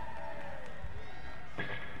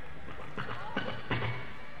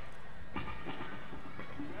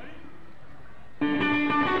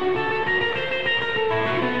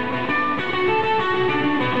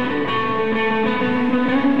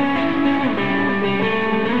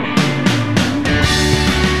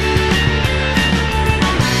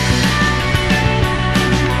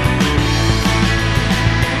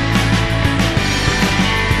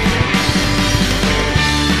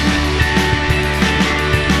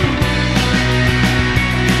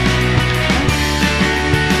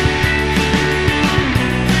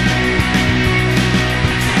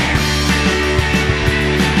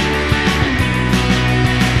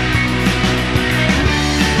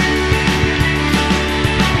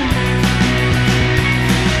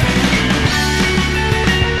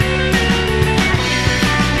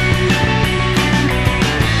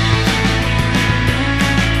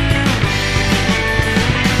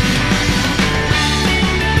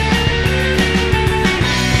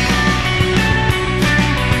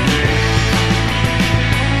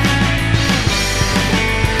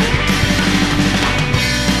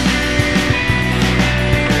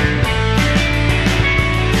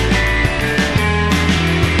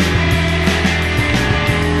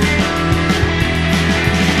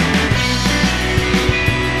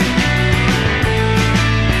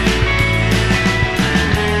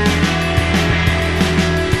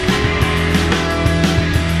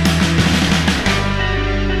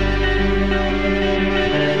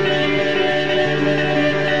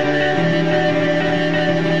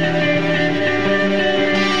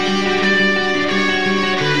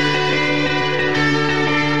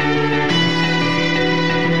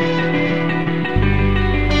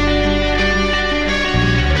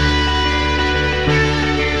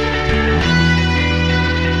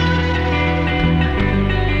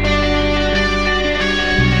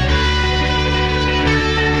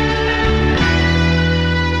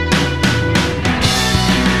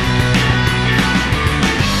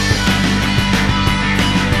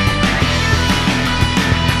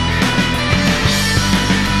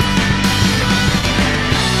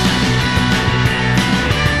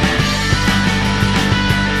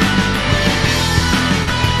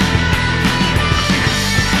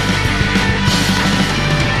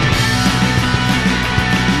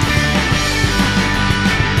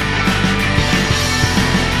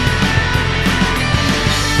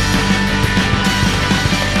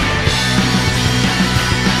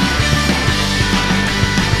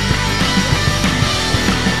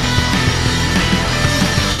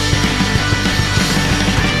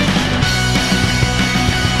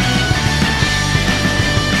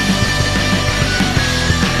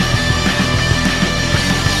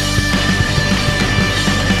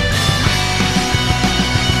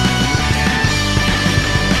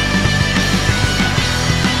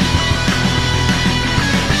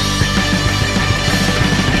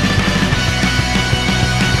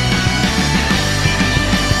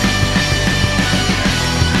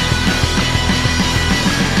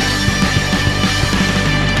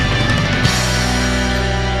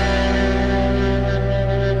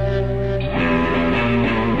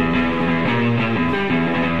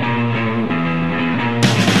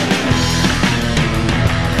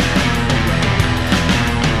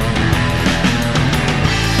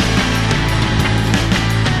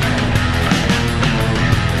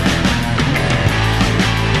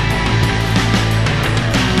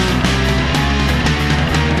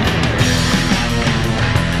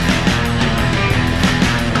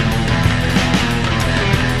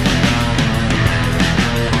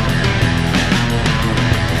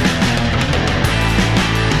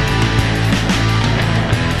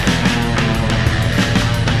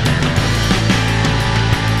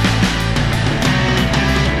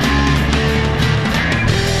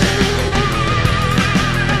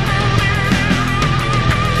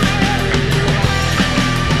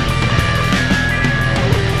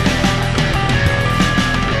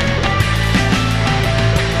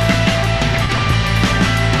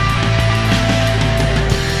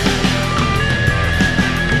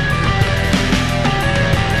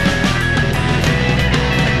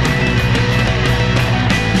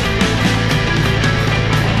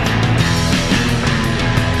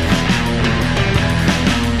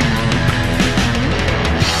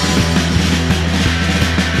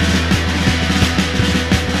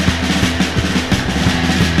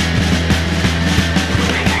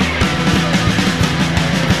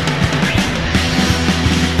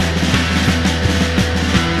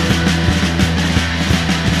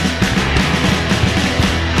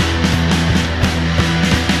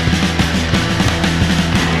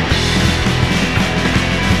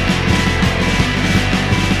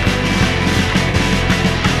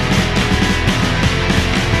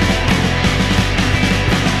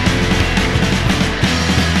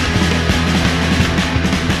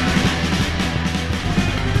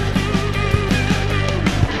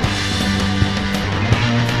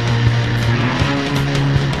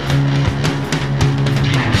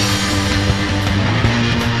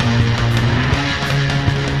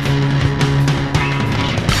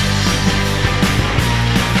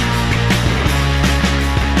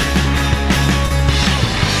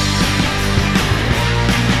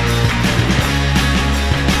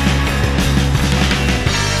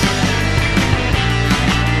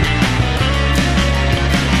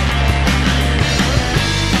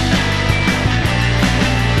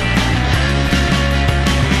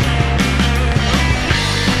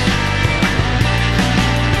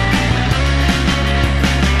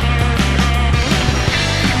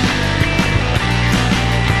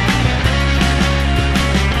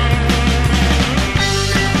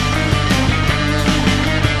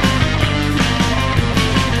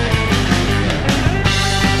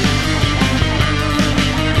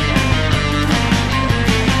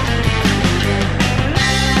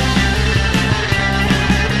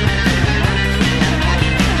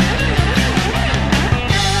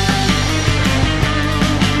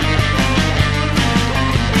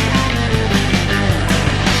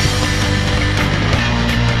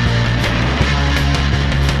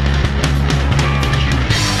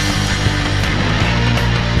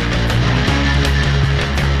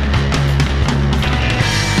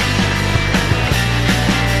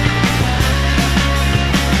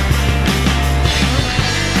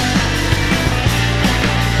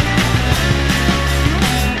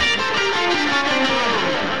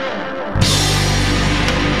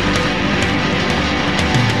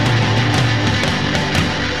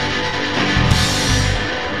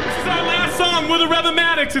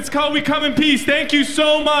 performance. It's called We Come in Peace. Thank you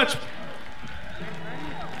so much.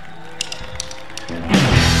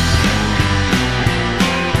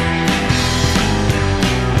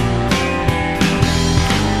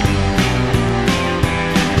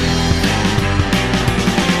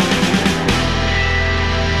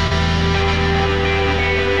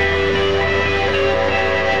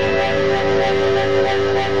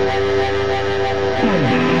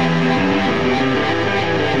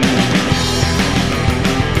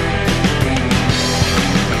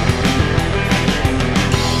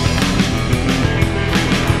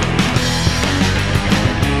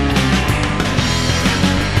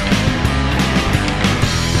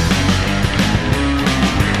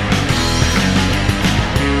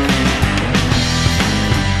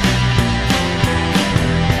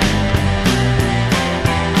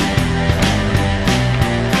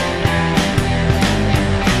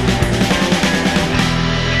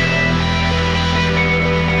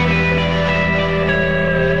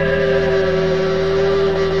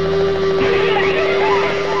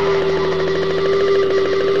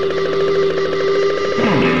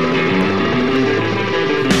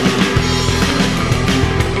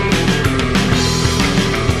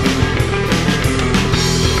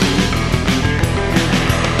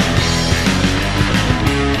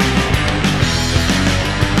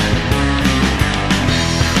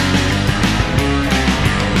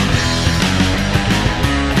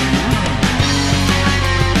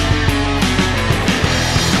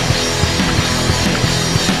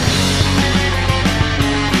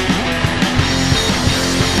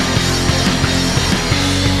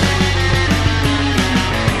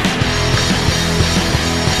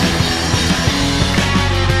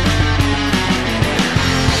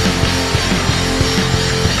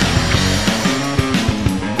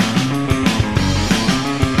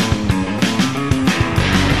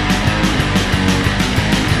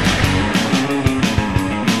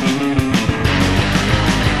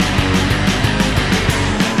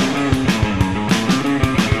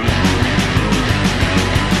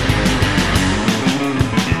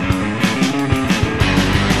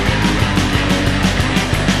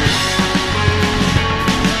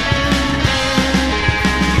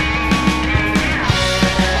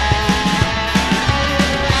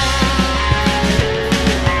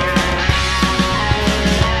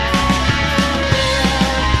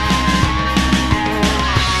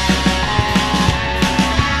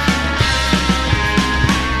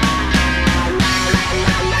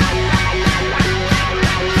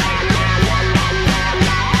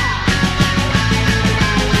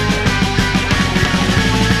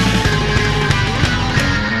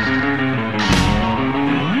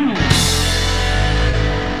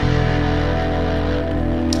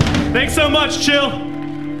 Thanks so much, Chill.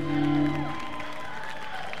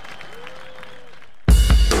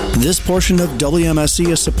 This portion of WMSC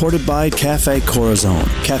is supported by Cafe Corazon.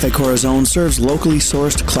 Cafe Corazon serves locally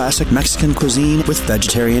sourced classic Mexican cuisine with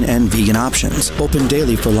vegetarian and vegan options. Open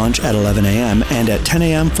daily for lunch at 11 a.m. and at 10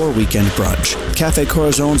 a.m. for weekend brunch. Cafe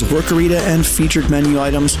Corazon's workerita and featured menu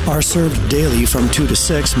items are served daily from 2 to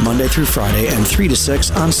 6 Monday through Friday and 3 to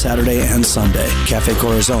 6 on Saturday and Sunday. Cafe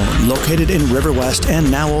Corazon, located in River West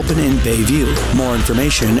and now open in Bayview. More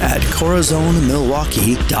information at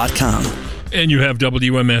corazonmilwaukee.com. And you have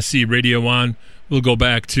WMSC Radio on. We'll go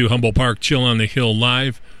back to Humboldt Park Chill on the Hill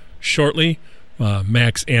live shortly.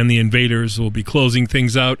 Max and the Invaders will be closing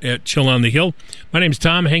things out at Chill on the Hill. My name's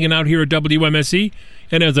Tom, hanging out here at WMSC.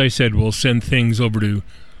 And as I said, we'll send things over to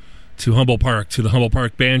Humboldt Park, to the Humboldt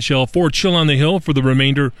Park Bandshell for Chill on the Hill for the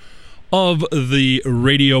remainder of the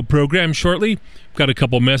radio program shortly. We've got a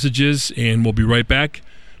couple messages, and we'll be right back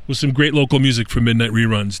with some great local music for Midnight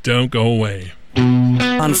Reruns. Don't go away.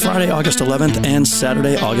 On Friday, August 11th and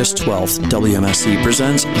Saturday, August 12th, WMSC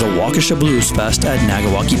presents the Waukesha Blues Fest at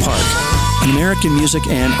Nagawaki Park, an American music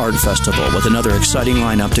and art festival with another exciting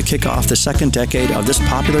lineup to kick off the second decade of this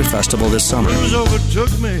popular festival this summer. Blues overtook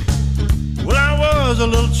me when I was a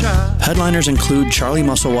little child. Headliners include Charlie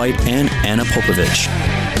Musselwhite and Anna Popovich.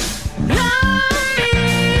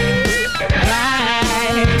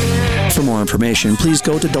 For more information, please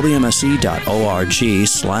go to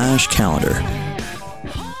wmsc.org/calendar.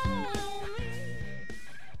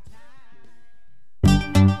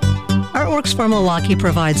 Artworks for Milwaukee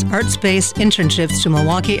provides art space internships to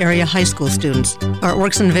Milwaukee area high school students.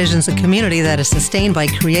 Artworks envisions a community that is sustained by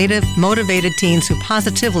creative, motivated teens who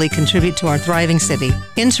positively contribute to our thriving city.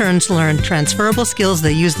 Interns learn transferable skills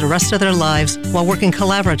they use the rest of their lives while working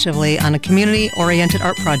collaboratively on a community-oriented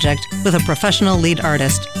art project with a professional lead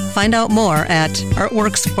artist. Find out more at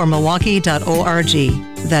artworksformilwaukee.org.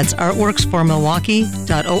 That's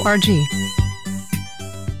artworksformilwaukee.org.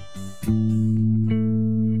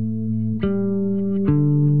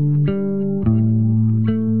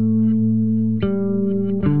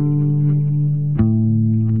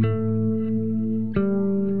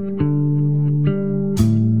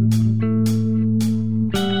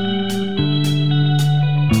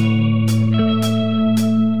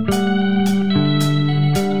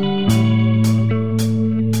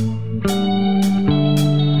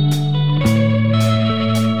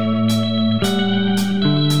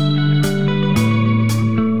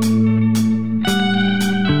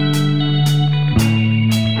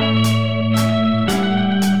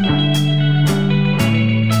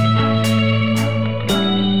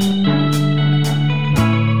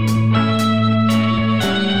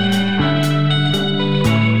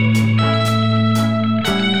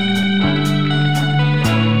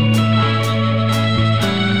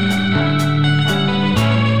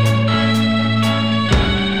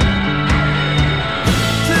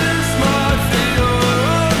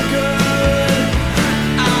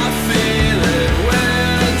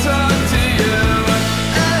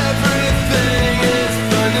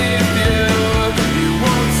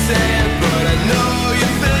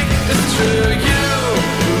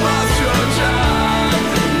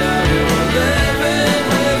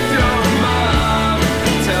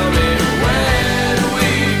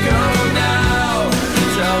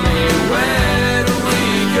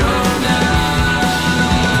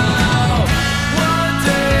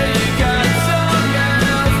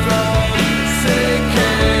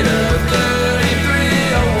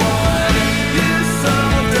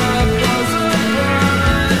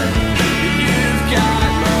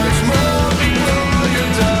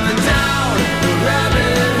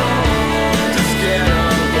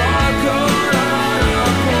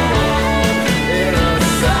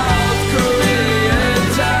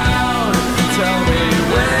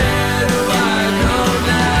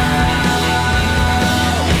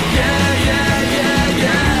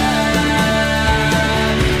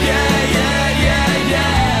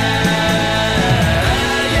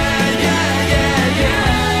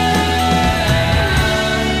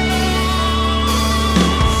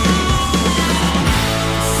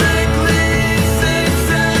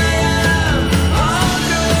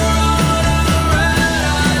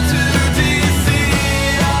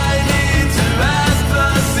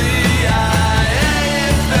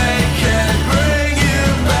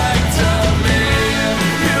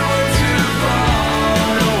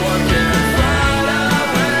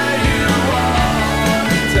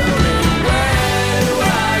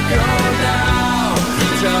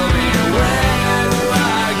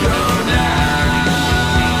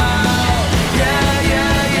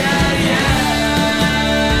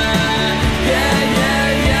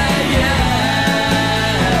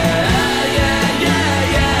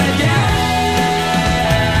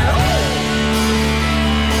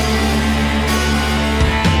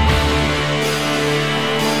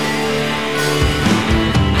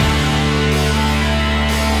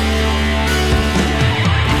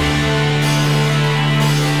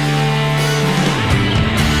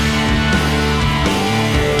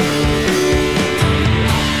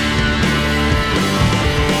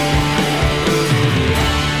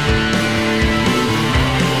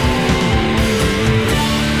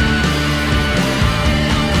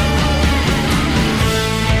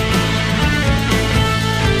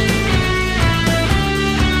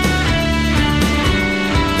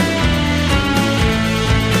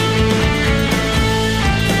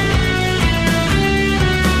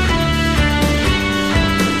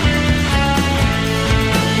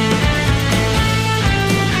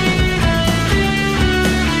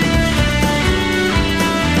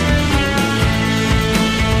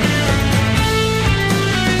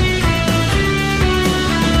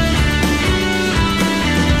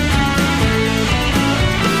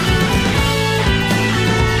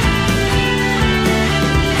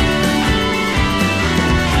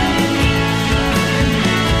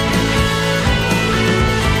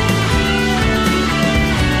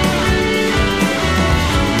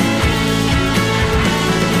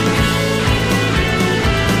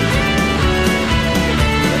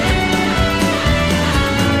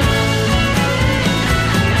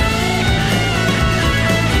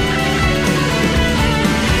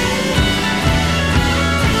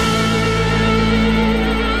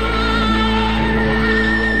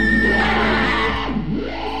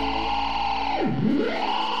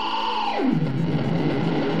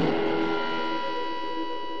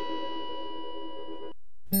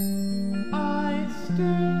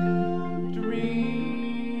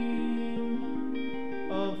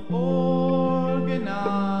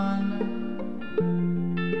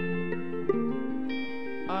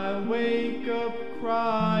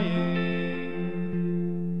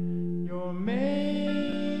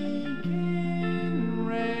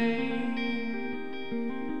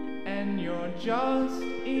 you're just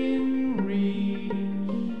in reach.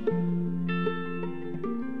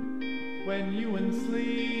 When you in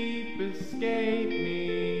sleep escape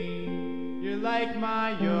me, you're like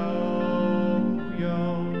my yo-yo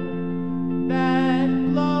that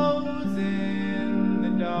glows in the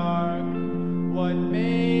dark. What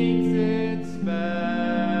makes it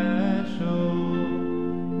special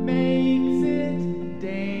makes it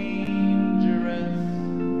dangerous.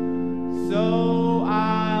 So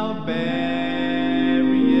I'll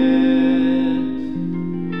bury it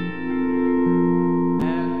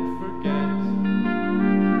and forget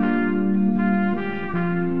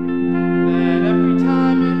that every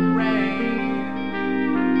time it rains,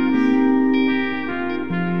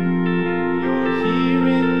 you're here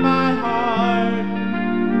in my heart,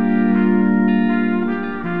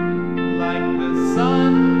 like the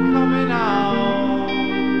sun coming out,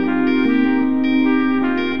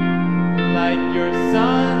 like your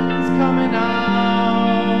sun's coming out.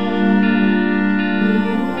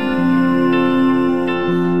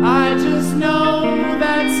 I just know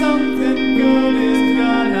that something good is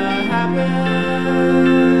gonna happen.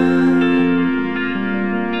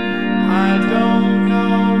 I don't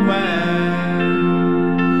know when,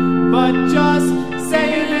 but just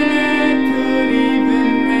saying it could even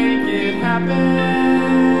make it happen.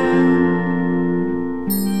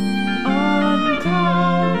 On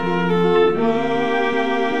top of the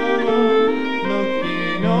world,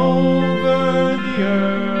 looking over the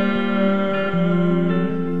earth,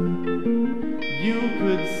 you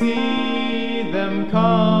could see them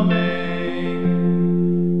coming.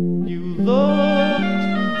 You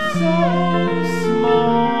looked so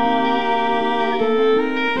small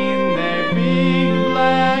in their big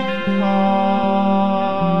black car.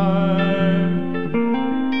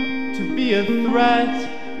 To be a threat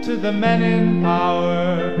to the men in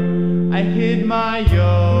power, I hid my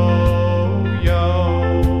yo-yo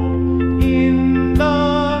in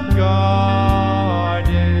the garden.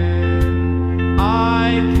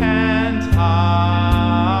 I can't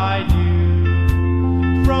hide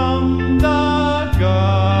you from the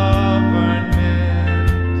government.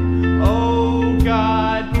 Oh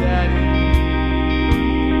God, Daddy,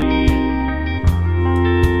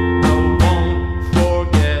 I won't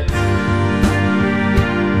forget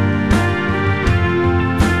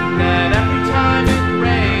that every time it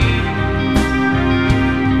rains,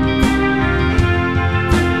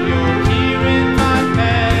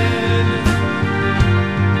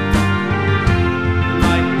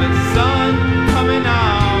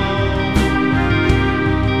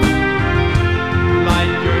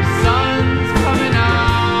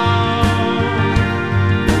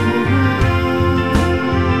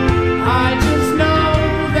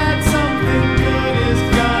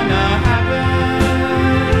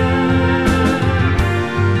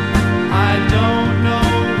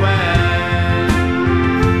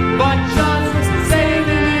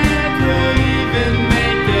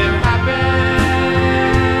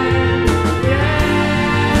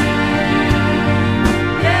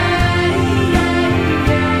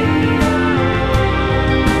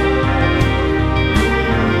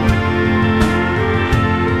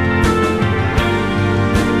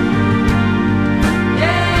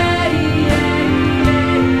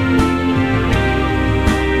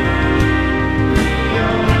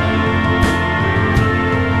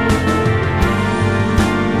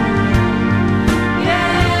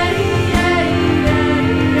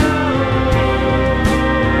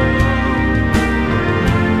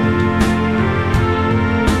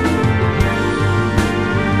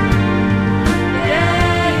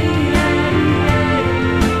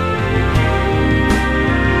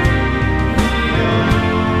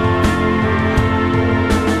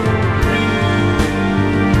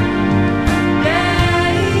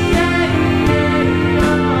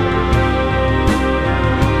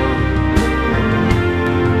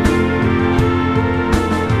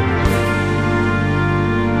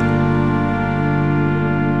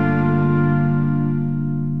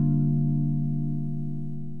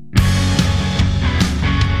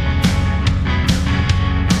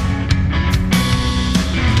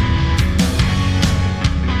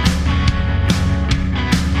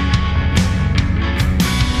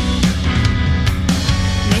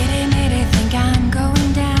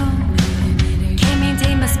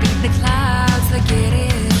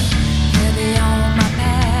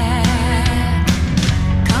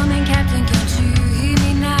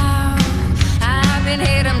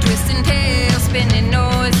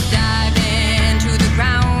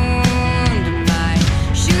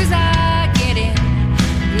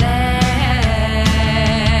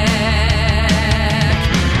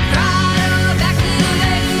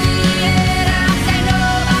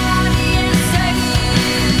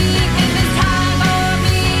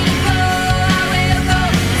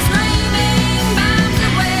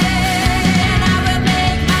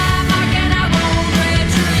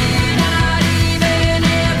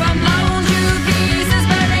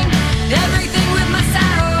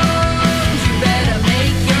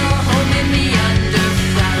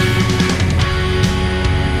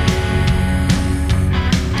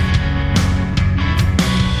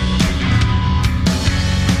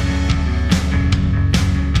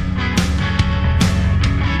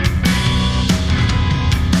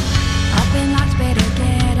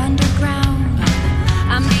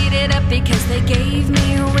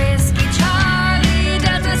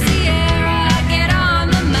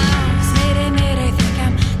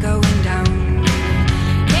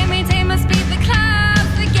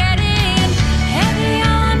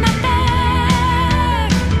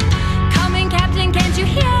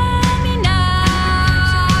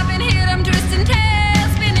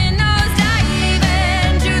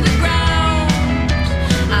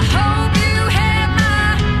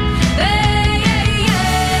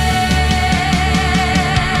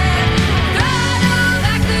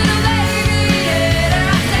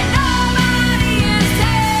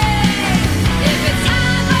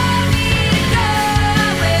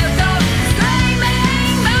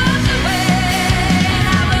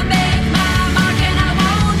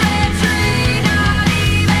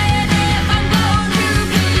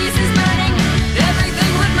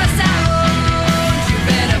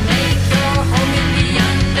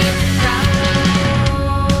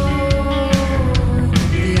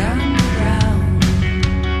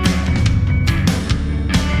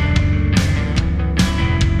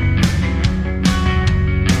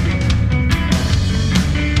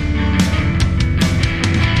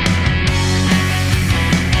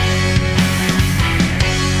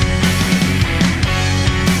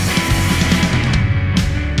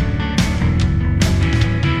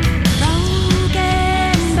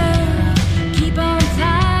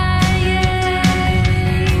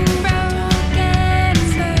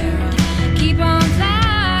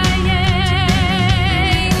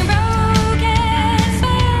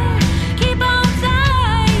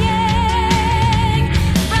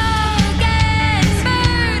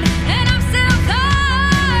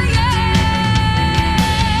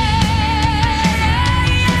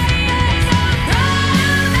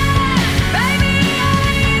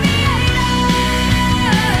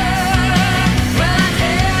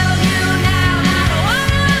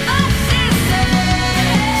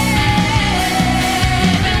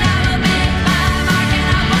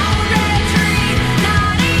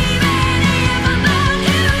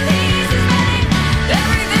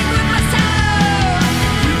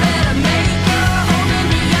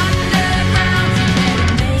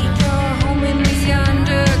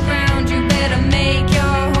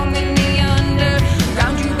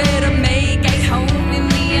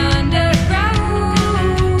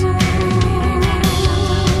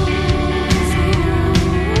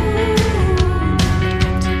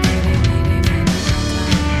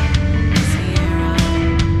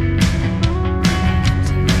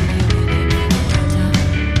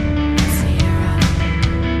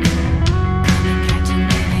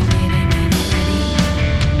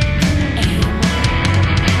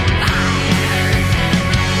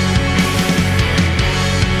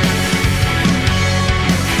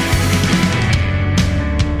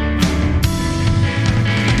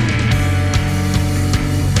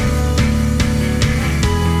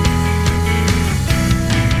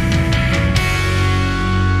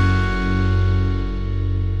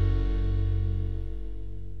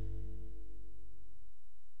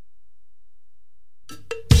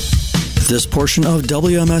 This portion of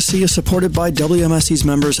WMSC is supported by WMSC's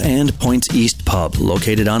members and Points East Pub,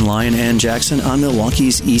 located on Lyon and Jackson on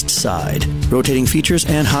Milwaukee's east side. Rotating features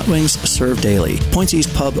and hot wings served daily. Points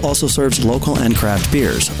East Pub also serves local and craft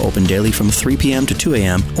beers, open daily from 3 p.m. to 2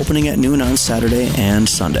 a.m., opening at noon on Saturday and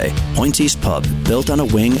Sunday. Points East Pub, built on a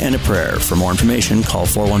wing and a prayer. For more information, call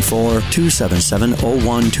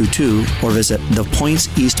 414-277-0122 or visit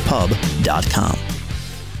thepointseastpub.com.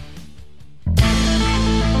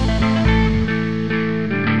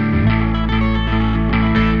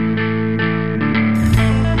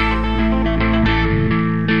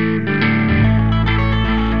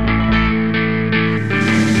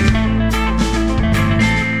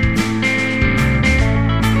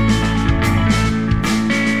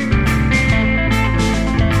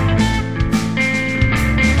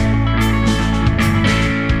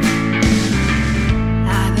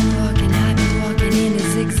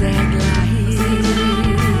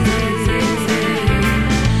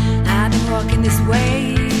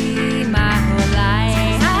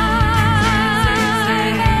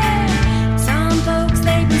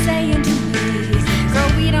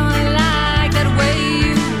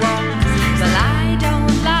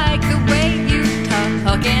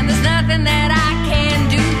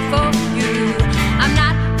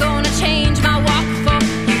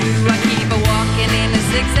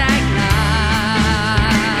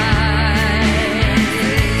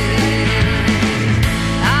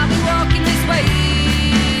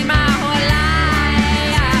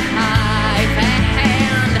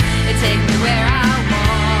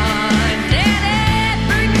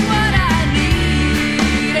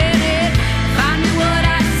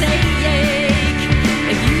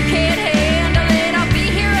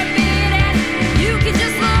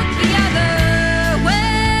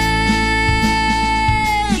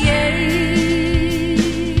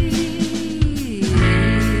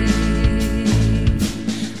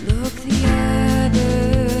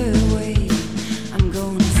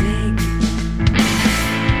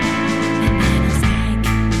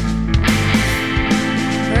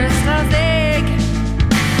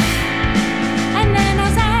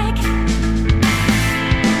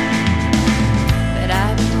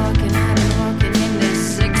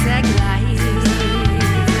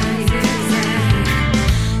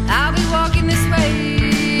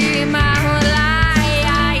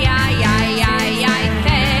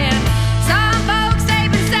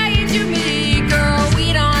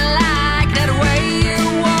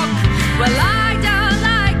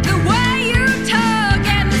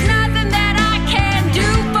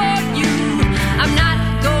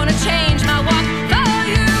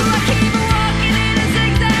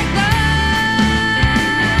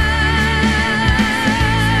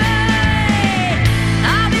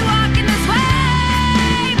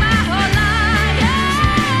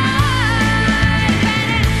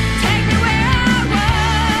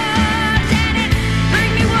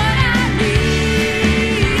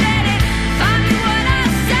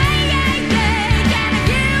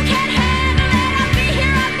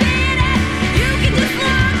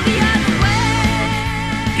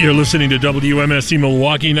 You're listening to WMSC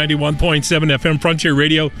Milwaukee 91.7 FM Frontier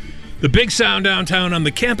Radio, the big sound downtown on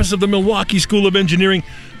the campus of the Milwaukee School of Engineering.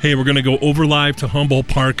 Hey, we're going to go over live to Humboldt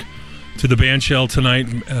Park to the band shell tonight.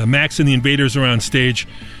 Max and the Invaders are on stage,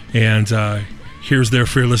 and here's their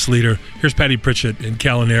fearless leader. Here's Patty Pritchett, and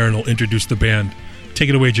Cal and Aaron will introduce the band. Take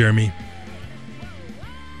it away, Jeremy.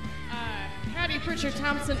 Pritchard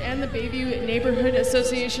Thompson and the Bayview Neighborhood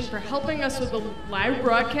Association for helping us with the live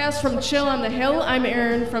broadcast from Chill on the Hill. I'm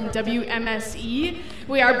Erin from WMSE.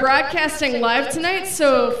 We are broadcasting live tonight,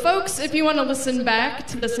 so folks, if you want to listen back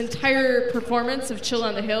to this entire performance of Chill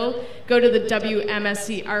on the Hill, go to the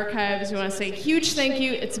WMSE archives. We want to say a huge thank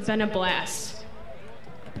you. It's been a blast.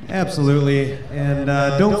 Absolutely. And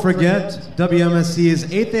don't forget, WMSC's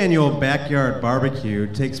 8th annual Backyard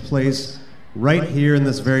Barbecue takes place right here in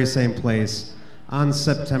this very same place on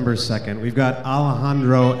September 2nd. We've got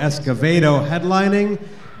Alejandro Escovedo headlining,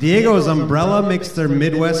 Diego's Umbrella makes their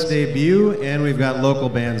Midwest debut, and we've got local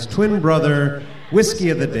bands Twin Brother, Whiskey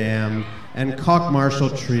of the Dam, and Caulk Marshall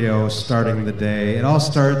Trio starting the day. It all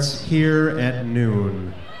starts here at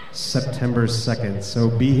noon, September 2nd, so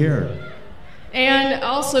be here. And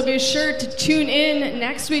also be sure to tune in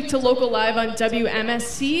next week to Local Live on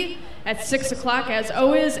WMSC at 6 o'clock as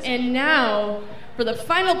always. And now, for the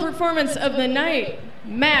final performance of the night,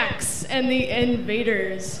 Max and the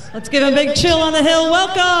Invaders. Let's give a big Chill on the Hill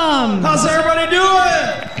welcome. How's everybody doing?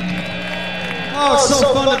 Oh, it's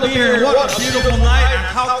so fun to be here. What a beautiful night. And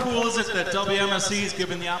how cool is it that WMSC is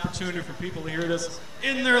giving the opportunity for people to hear this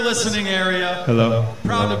in their listening area. Hello.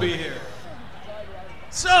 Proud to be here.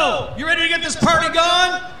 So, you ready to get this party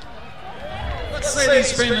going? Let's say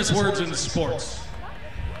these famous words in sports.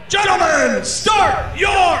 Gentlemen, start your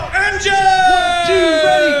engine! 1, 2,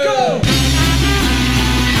 ready, go!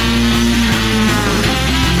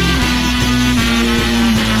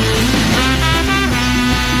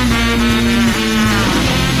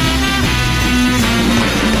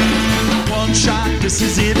 One shot, this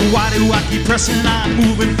is it. Why do I keep pressing on?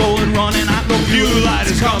 Moving forward, running. I know fuel light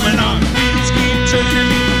is coming on. Wheels keep turning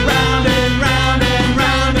me round and round and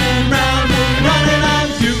round and round and running on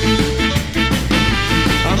fumes.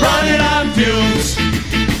 I'm running on fumes.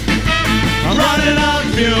 I'm running on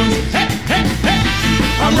fumes. Hey, hey, hey.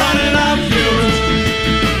 I'm running on fumes.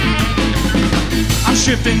 I'm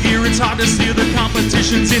shifting gear, it's hard to steer. The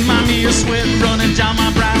competition's in my mirror. Sweat running down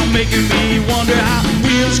my brow, making me wonder how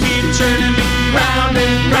wheels keep turning me round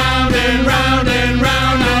and round and round and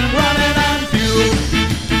round. I'm running on fumes.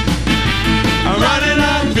 I'm running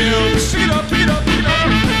on fumes. Pick it up, pick it up, pick it up.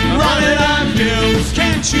 I'm running on fumes.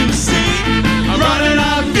 Can't you see? I'm running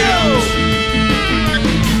on fumes.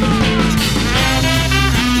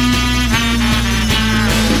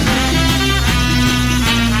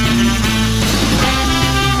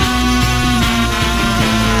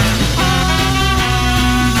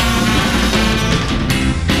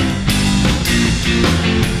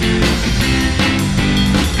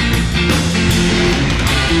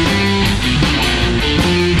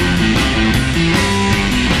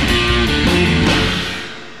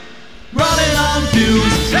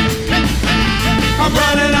 I'm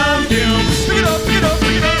running on fumes. Pick it up, pick it up,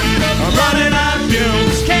 pick it up, pick it up. I'm running on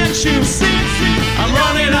fumes. Can't you see? I'm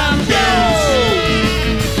running on fumes.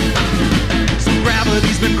 So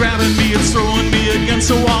gravity's been grabbing me, it's throwing me against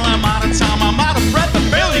the wall. I'm out of time, I'm out of breath, I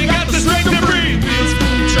barely got the strength to breathe. Wheels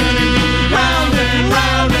turning me round and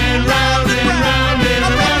round and round and round and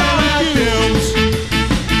round on fumes.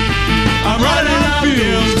 I'm running on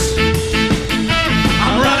fumes.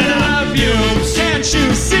 I'm running on fumes. Can't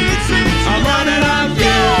you see? I'm running on fumes.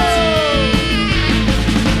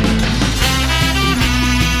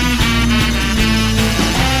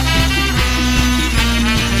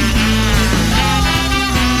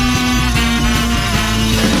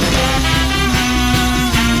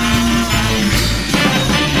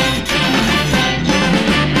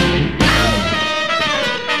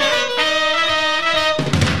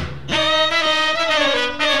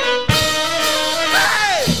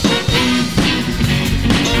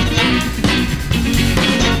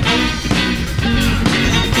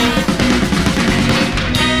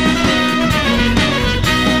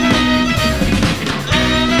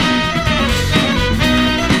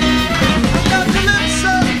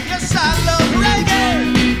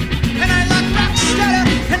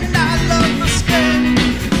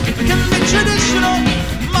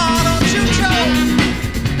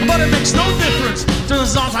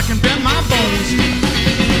 I can bend my bones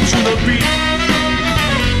to the beat.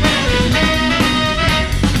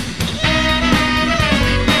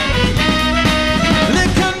 It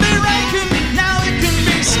can be raking, now it can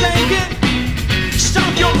be skanking.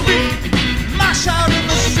 Stomp your feet, mash out in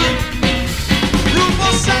the street.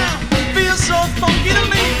 Ruthless sound feels so funky to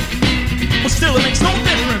me, but still it makes no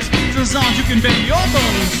difference. As long as you can bend your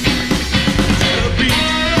bones to the beat.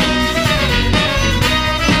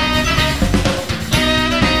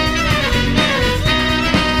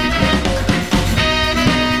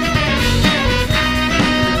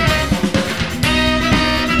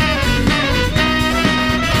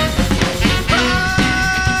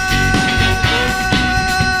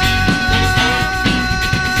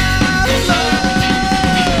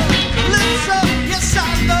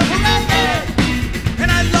 And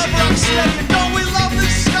I love rock steady, and don't we love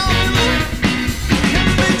this style music?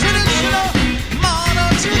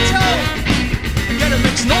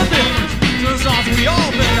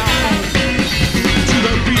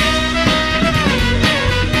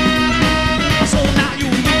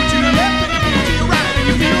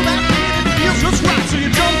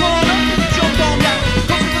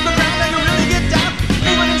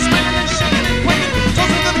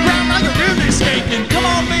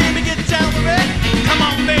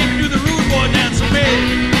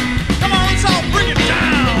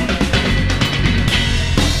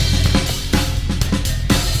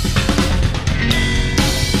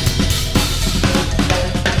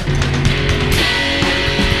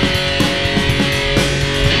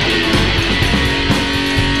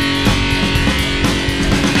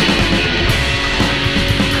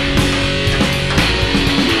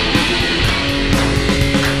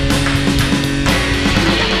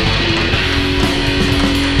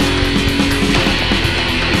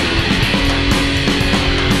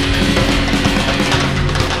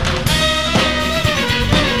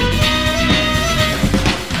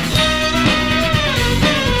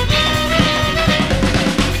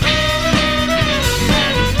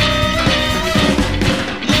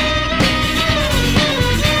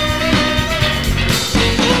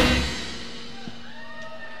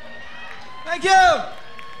 Thank you.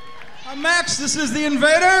 I'm Max. This is the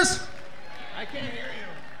Invaders. I can't hear you.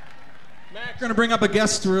 We're going to bring up a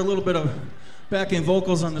guest for a little bit of backing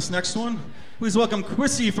vocals on this next one. Please welcome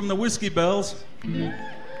Chrissy from the Whiskey Bells. The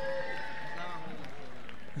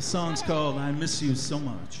song's called I Miss You So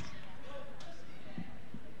Much.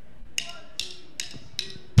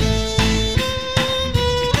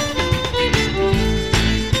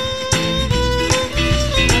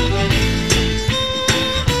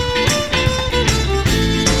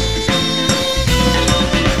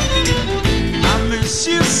 I miss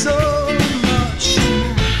you so much.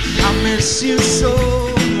 I miss you so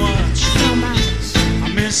much.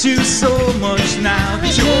 I miss you so much now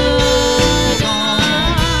that you're gone.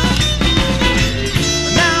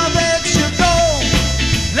 Now that you're gone,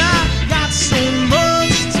 I've got so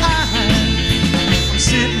much time. I'm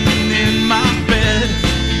sitting in my bed,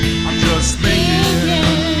 I'm just thinking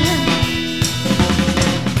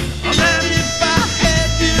that if I had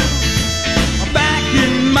you back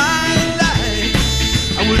in my life,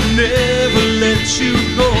 I would never let you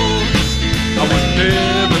go. I would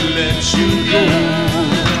never let you go.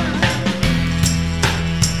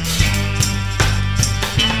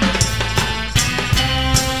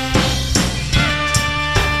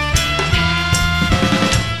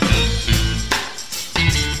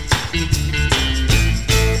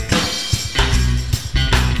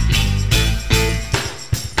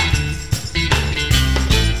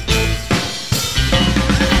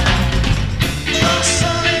 The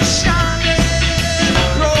sun is shining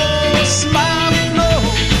across my floor,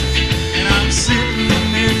 and I'm sitting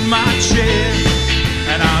in my chair,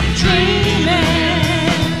 and I'm dreaming.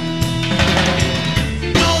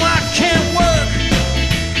 No, I can't work.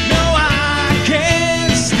 No, I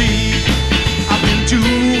can't sleep. I've been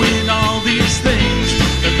doing all these things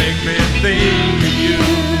that make me think of you.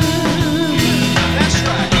 That's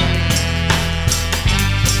right.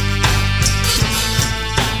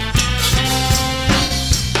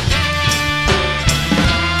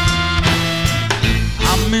 I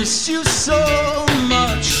miss you so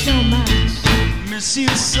much. So much. Miss you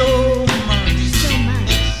so much. So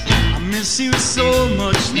much. I miss you so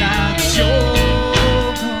much now that you're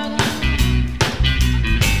gone.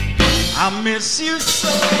 I miss you so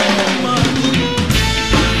much.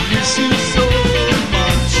 I miss you so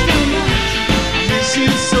much. I miss you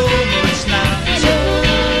so much now that you're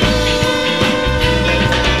gone.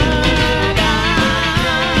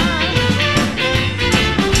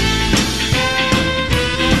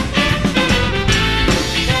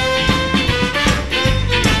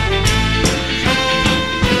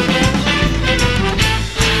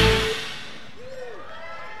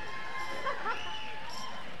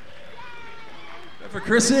 For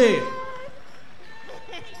Chrissy.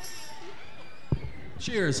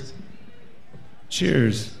 Cheers.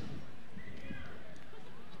 Cheers.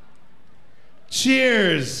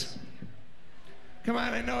 Cheers. Come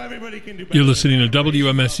on, I know everybody can do better. You're listening to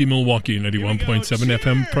WMSC Milwaukee 91.7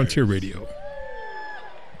 FM Frontier Radio.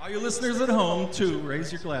 All you listeners at home, too,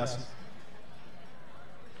 raise your glasses.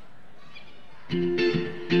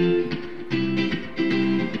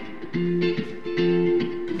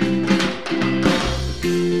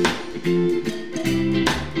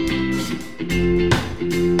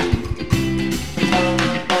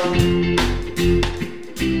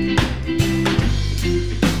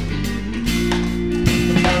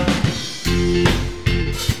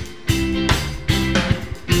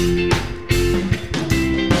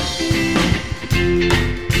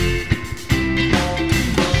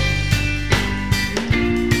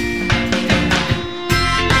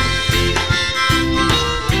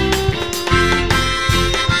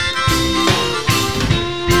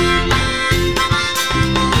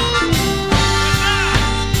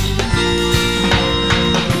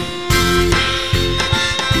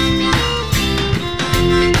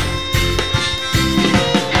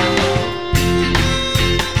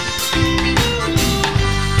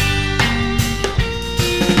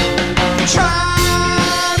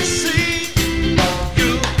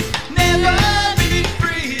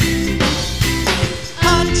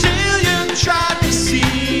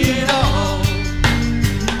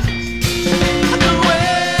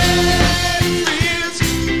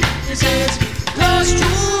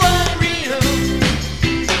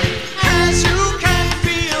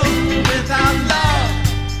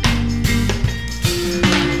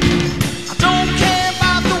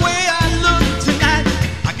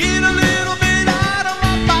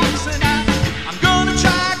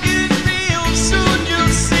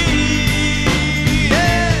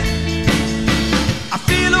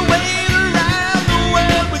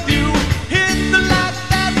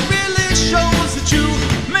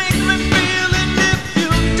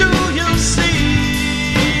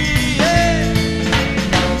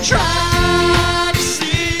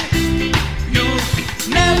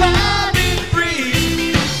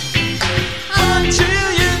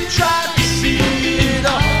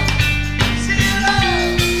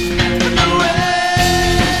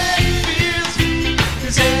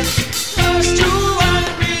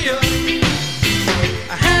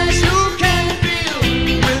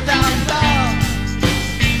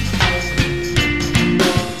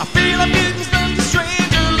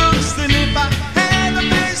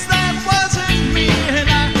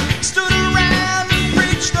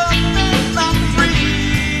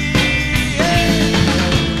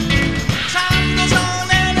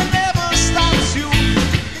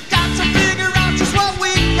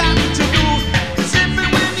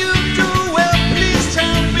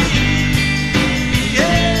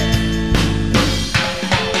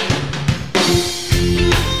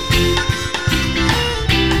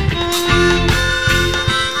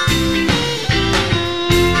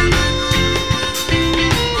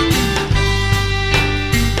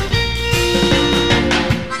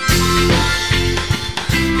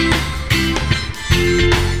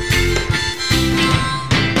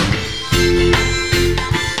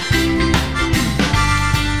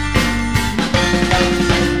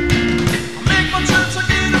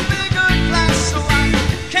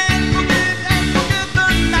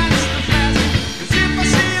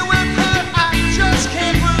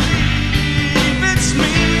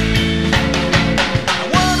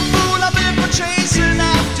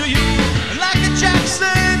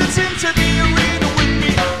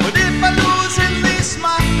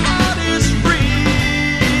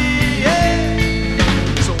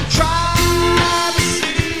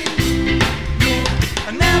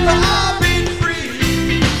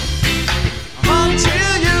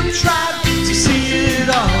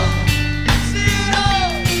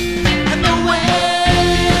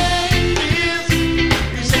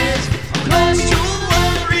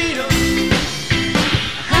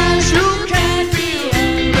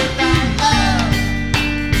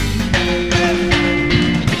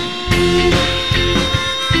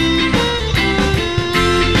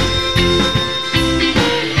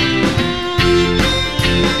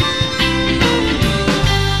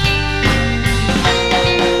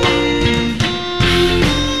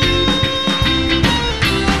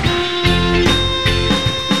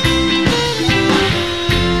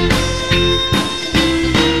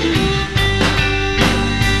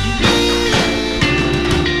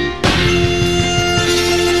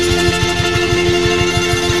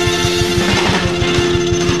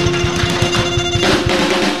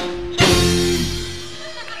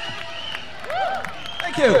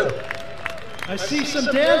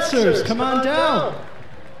 Dancers, come on down.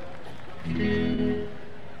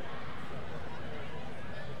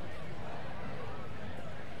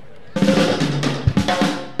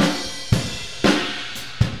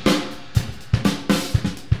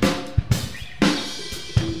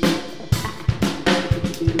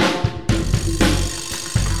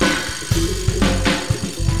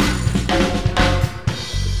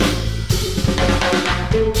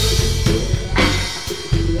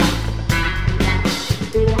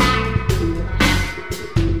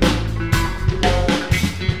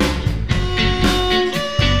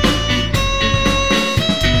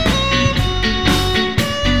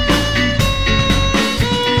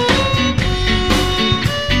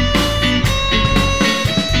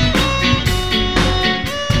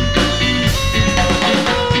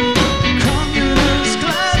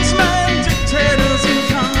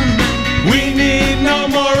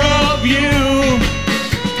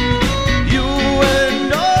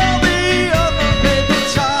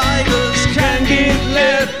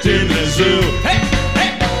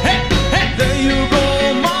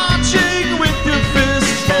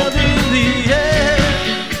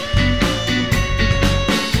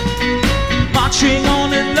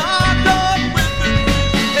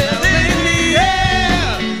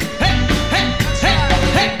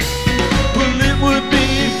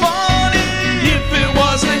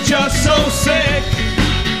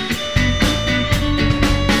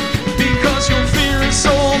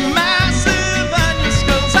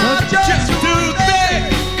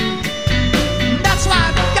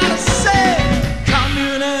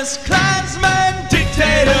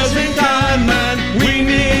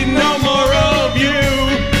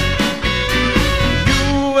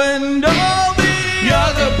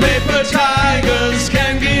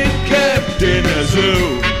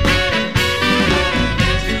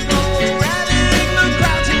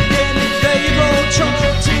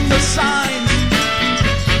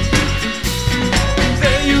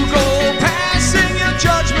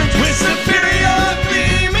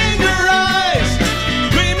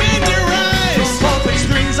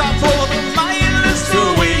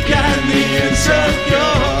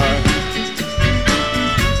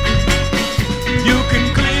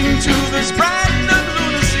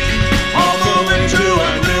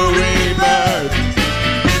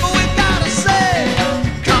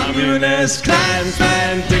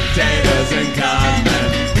 Klansmen, dictators and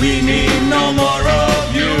conmen, we need no more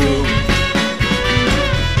of you.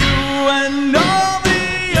 You and all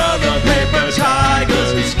the other paper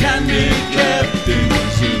tigers can be kept in the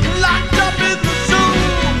zoo, locked up in the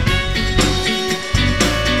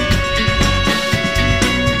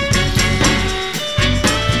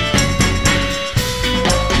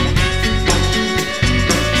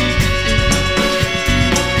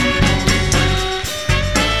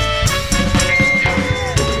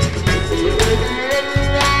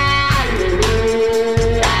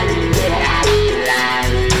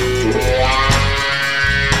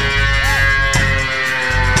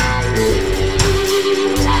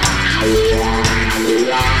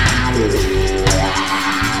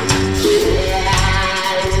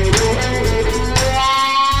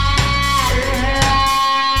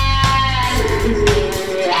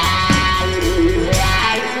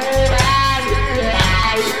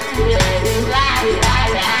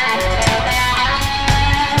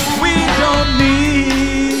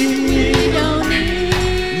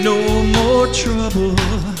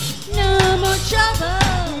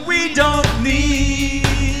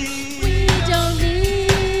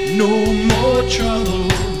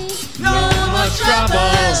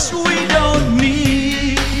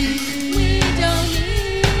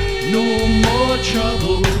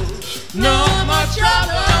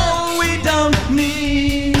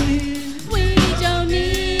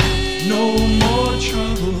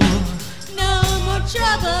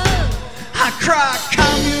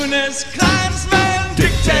communists, Klansmen,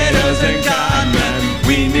 dictators and conmen,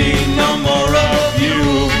 we need no more of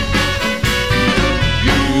you.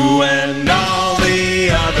 You and all the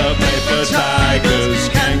other paper tigers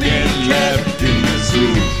can get left in the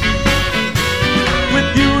zoo.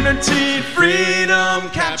 With unity, freedom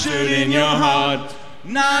captured in your heart,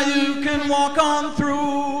 now you can walk on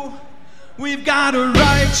through. We've got a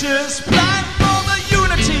righteous plan for the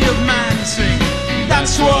unity of man, sing.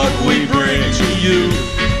 That's what we bring to you.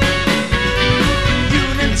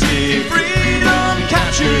 Unity, freedom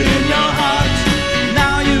captured in your heart.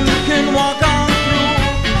 Now you can walk on through.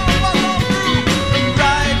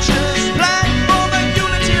 Righteous plan for the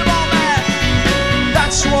unity of all man.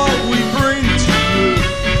 That's what we bring to you.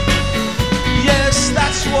 Yes,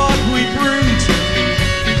 that's what we bring to you.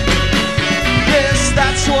 Yes,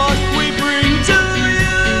 that's what we bring to you.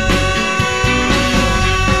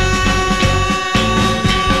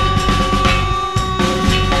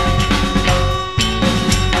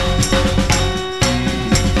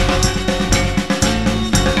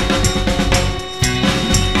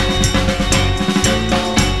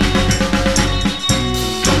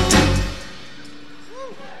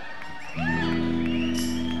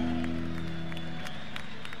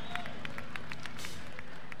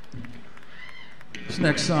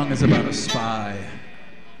 next song is about a spy.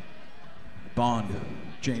 Bond,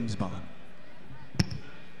 James Bond.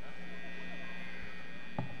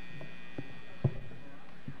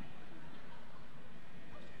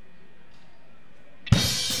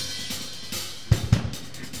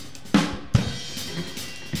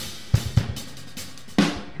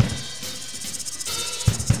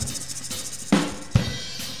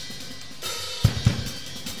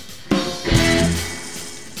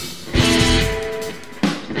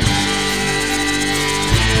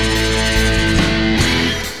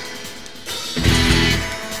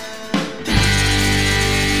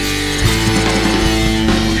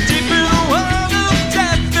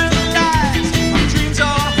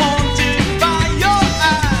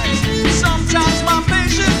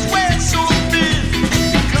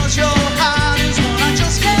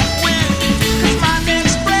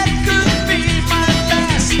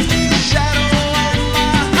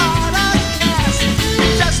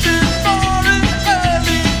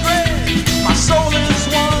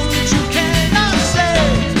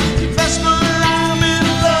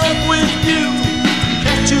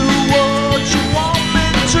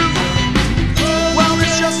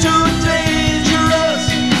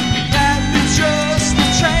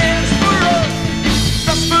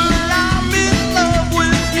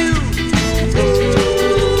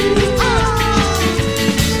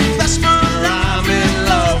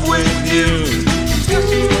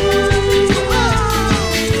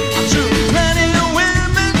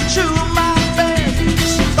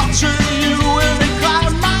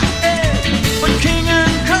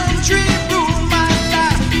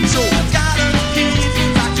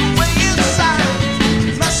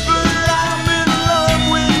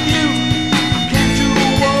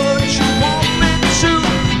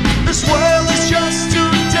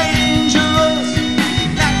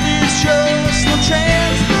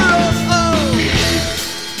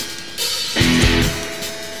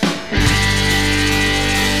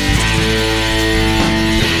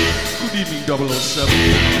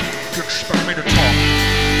 You expect me to talk?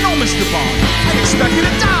 No, Mr. Bond. I expect you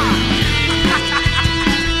to die.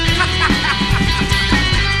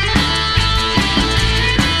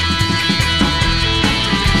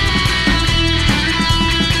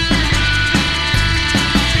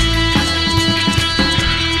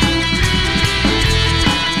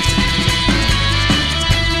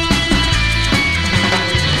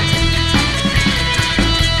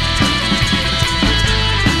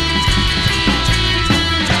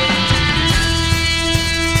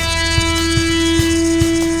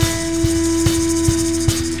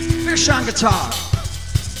 On guitar.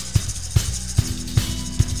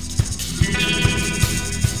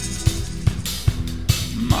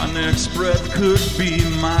 My next breath could be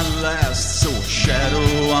my last, so a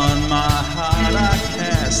shadow on my heart I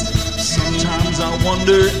cast. Sometimes I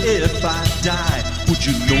wonder if I die, would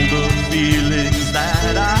you know the feelings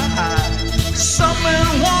that I hide? Some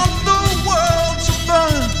men want the world to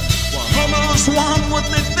burn, while others want what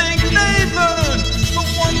they think they've earned. But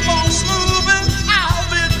one false move and I'll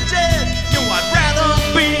be dead. Yo, I'd rather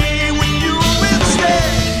be with you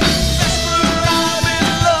instead. Desperate, I'm in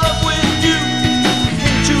love with you.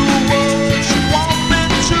 Can't do what you want me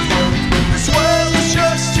to. This world is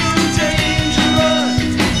just too dangerous.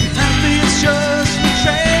 Life is just a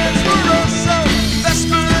chance for us. So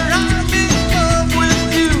desperate, I'm in love with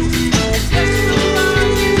you. Desperate,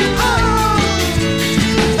 I'm in love.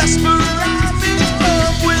 Desperate, I'm in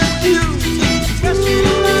love with you.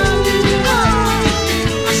 Desperate, I'm in love.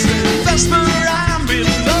 I said desperate, I'm in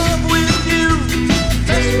love with you.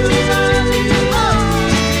 Desperate, I'm in love.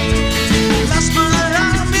 Desperate,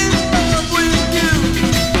 I'm in love with you.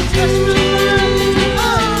 Desperate, I'm in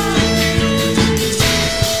love.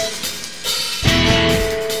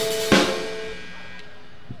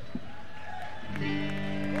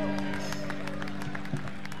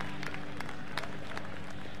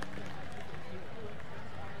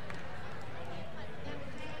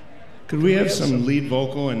 Could we have some lead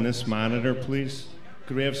vocal in this monitor, please?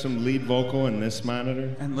 Could we have some lead vocal in this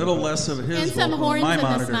monitor? And a little less of his And some vocal horns in my in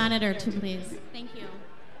monitor. this monitor, too, please. Thank you.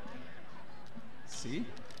 See?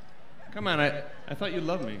 Come on, I thought you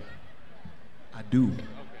loved me. I do. Desperate,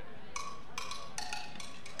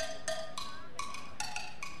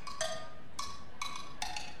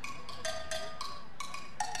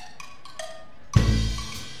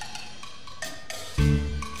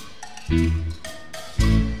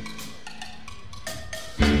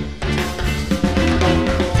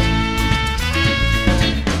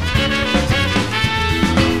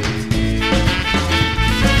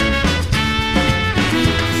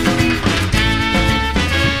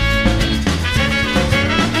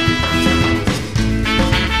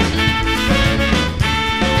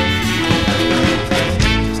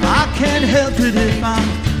 sheltered if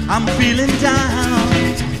I'm feeling down.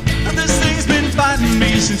 And this thing's been fighting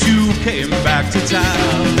me since you came back to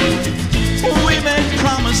town. We made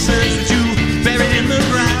promises that you buried in the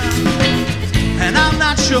ground, and I'm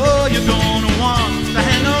not sure you're gonna want to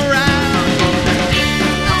hang around.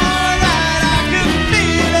 Alright, I can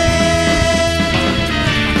feel it.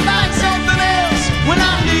 Find something else when I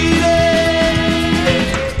need it.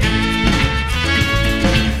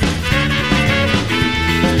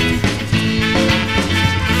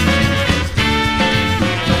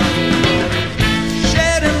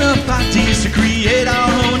 Shared enough ideas to create our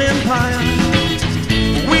own empire.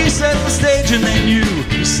 We set the stage and then you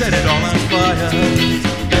set it all on fire.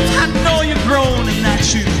 I know you're grown and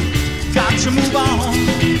that you got to move on,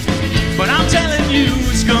 but I'm telling you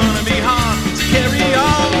it's gonna be hard to carry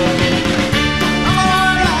on.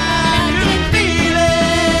 Alright, I can feel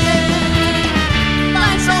it.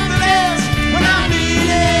 Find something else when I need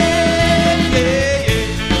it. Yeah, yeah.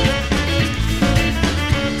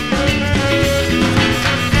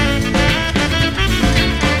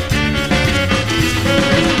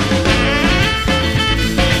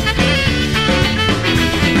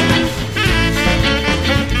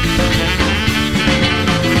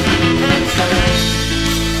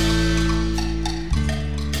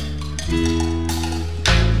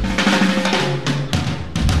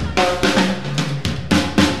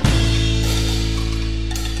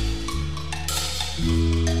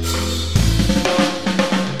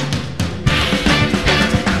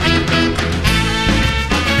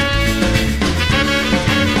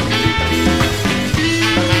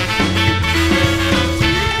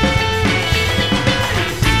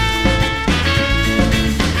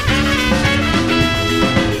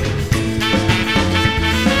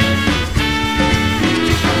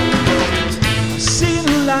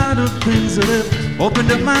 Things that have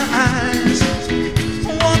opened up my eyes.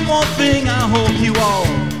 One more thing I hope you all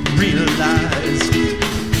realize.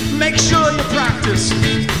 Make sure you practice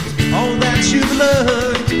all that you've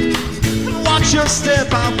learned, and watch your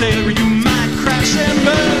step out there or you might crash and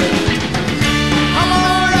burn. I'm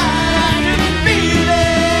alright, I can feel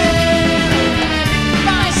it.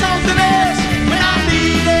 Find something else when I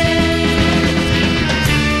need it.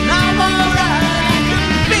 I'm alright, I can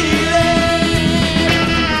feel it.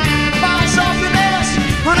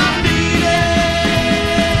 When I need it,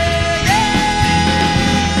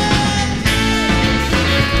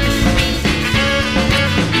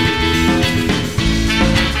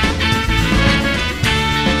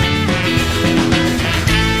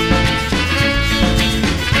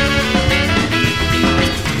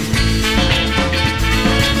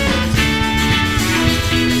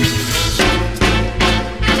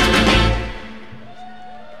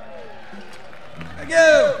 Thank you.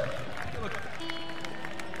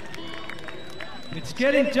 It's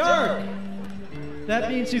getting dark. That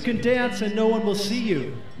means you can dance and no one will see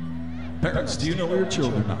you. Parents, do you know where your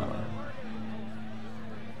children are?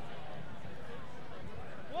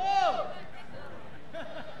 Whoa!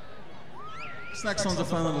 This next one's a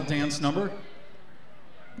fun little dance number.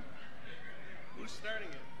 Who's starting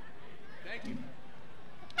it? Thank you.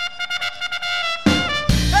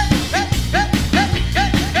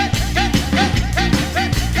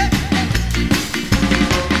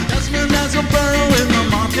 Desmond has a burrow in the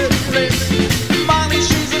marketplace. Molly,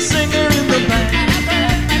 she's a singer in the band.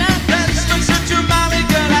 Desmond said to Molly,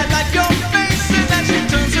 girl, I like your face. And then she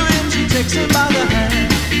turns to him, she takes him by the hand.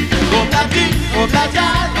 Oh, blacky, oh, black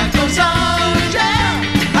guy, life goes on, yeah.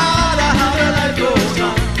 How the life goes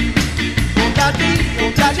on. Oh, blacky,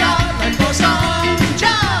 oh, black guy, life goes on,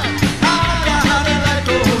 yeah. How the life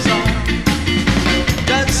goes on.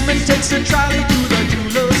 Desmond takes a trolley to the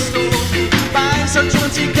jeweler store, buys a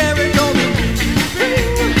 20-carat golden ring,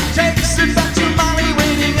 takes it back to Molly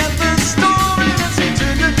waiting at the store, and as he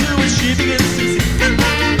turned her to her, she begins to sing.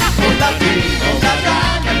 Oh, blacky, oh, black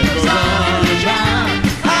guy, life goes on, yeah.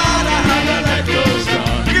 How the life goes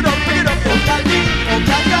on. Pick it up, oh, blacky, oh,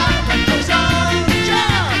 black guy, life goes on,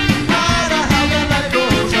 yeah. How the life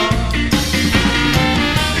goes on.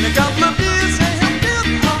 In a couple of years, they have built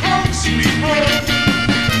a home, sweet home.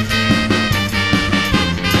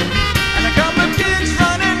 And a couple of kids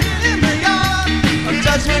running in the yard, a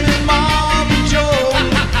Dutchman and Mom and Joe.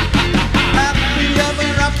 Happy ever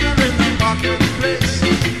after in the marketplace.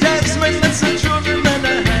 Desmond lets the children lend a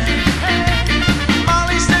hand.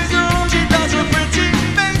 Molly stays home, she does her pretty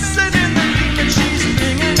face, and in the evening she's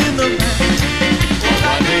singing in the band. Oh,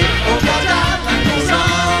 baby, oh, baby, life goes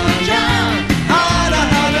on, yeah. How the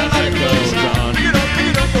life goes on. Pick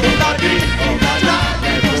it up, oh, baby, oh, baby,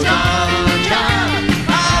 life goes on, yeah.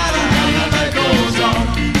 How the life goes on.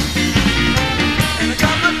 And a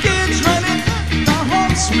couple of kids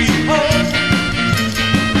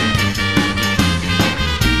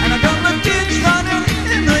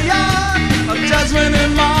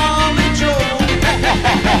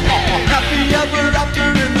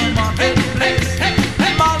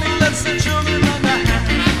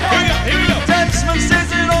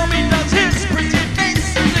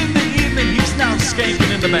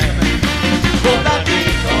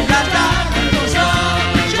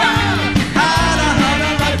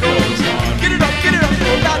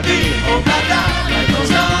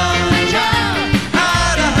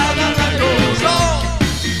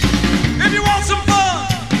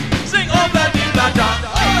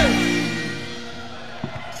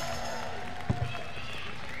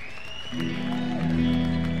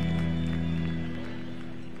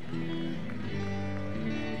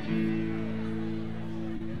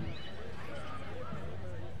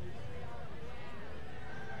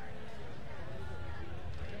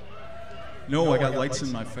No, I got lights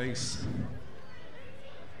in my face.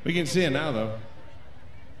 We can see it now, though.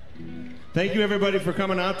 Thank you, everybody, for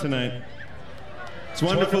coming out tonight. It's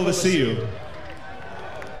wonderful to see you.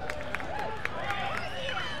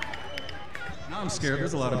 Now I'm scared.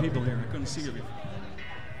 There's a lot of people here. I couldn't see you before.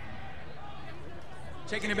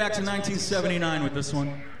 Taking it back to 1979 with this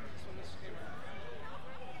one.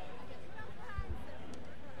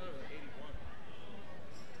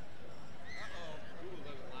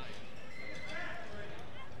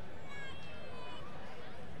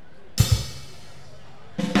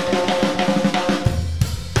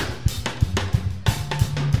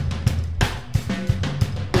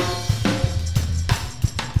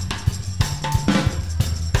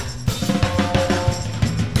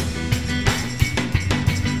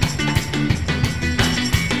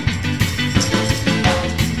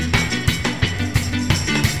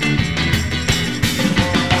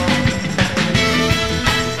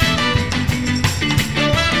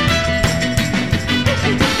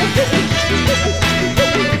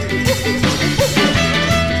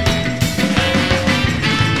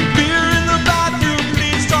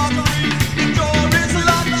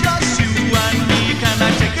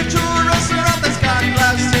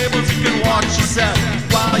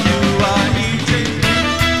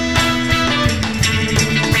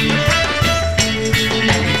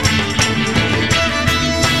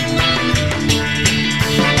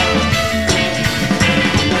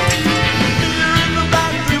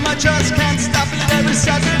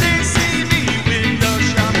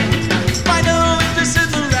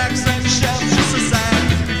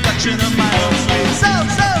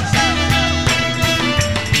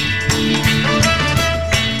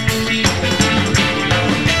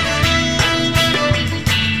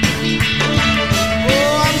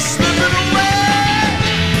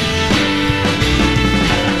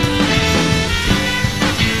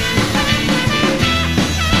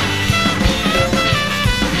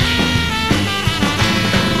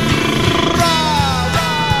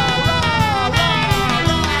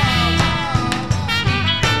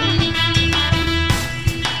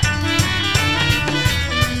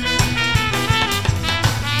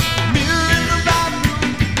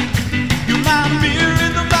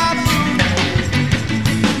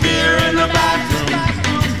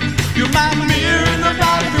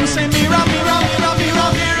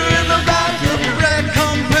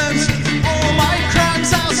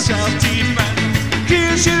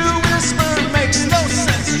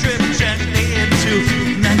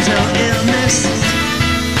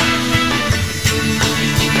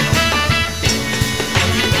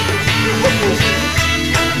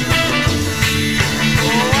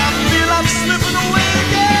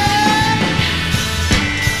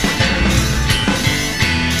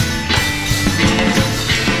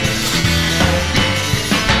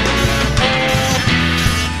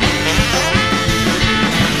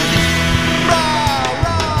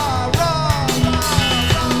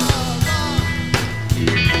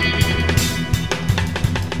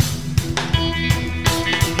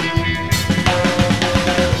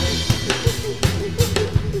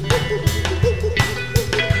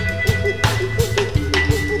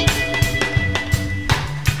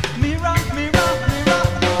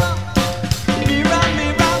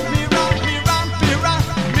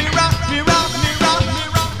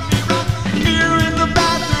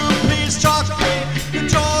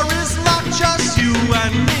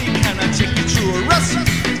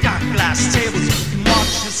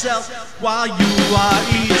 While you are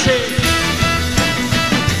eating.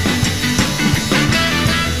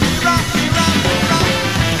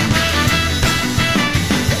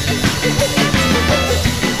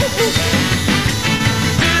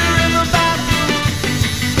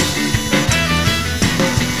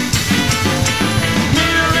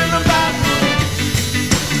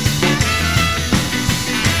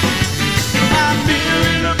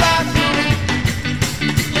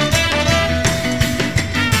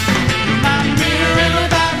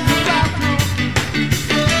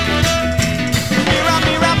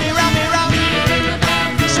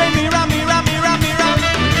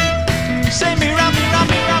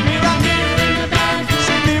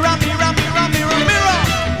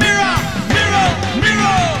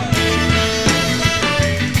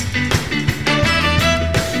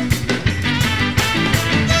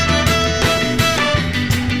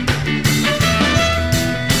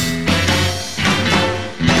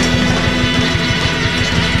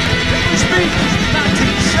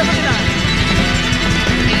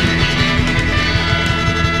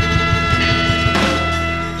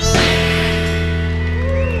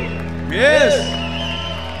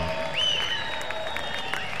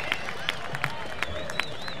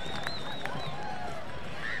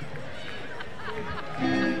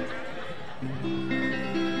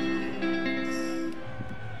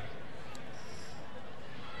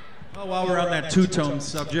 that two-tone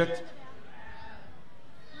subject.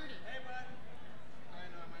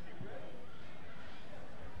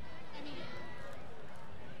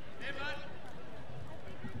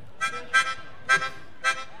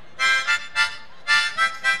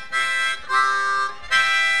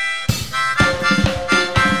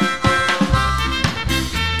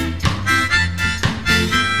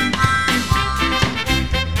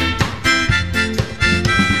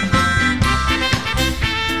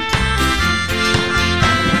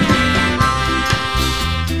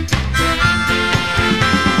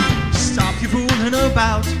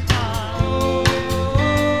 About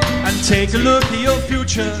and take a look at your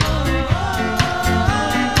future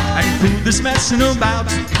and who this messing about,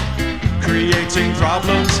 creating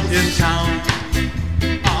problems in town.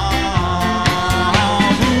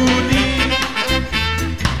 Rudy,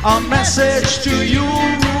 a message to you,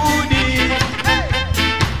 Rudy,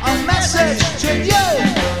 a message to you.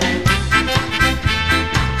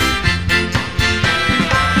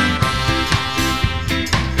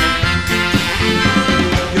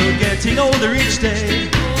 Getting older each day,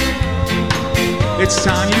 it's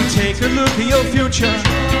time you take a look at your future,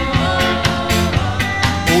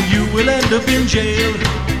 or you will end up in jail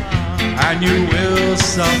and you will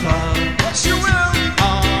suffer. Yes, you will.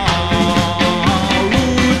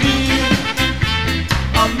 Rudy,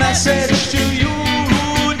 a message to you,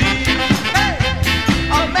 Rudy, hey,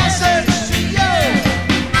 a message to you.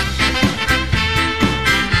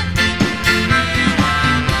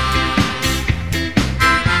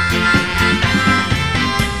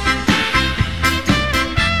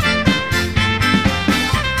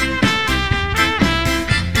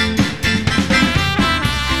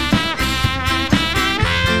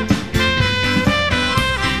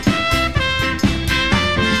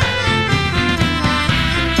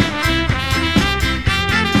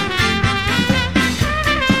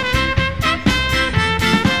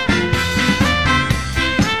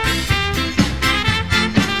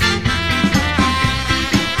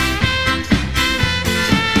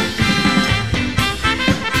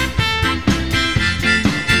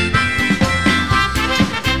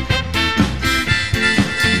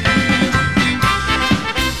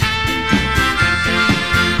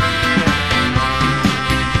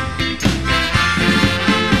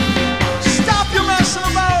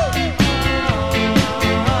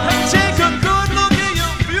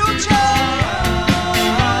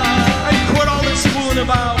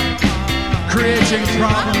 Creating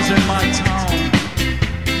problems in my town.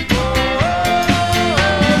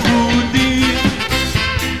 Rudy,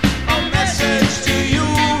 a message to you,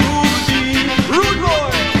 Rudy. Rude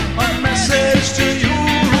boy, a message to you,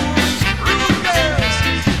 Rude girls,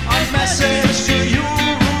 a message to you,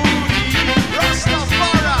 Rudy.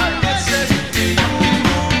 Rastafari, a message to you,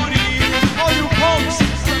 Rudy. All you punks,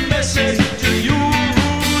 a message to you,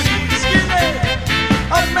 Rudy. Skinhead,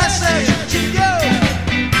 a message to you.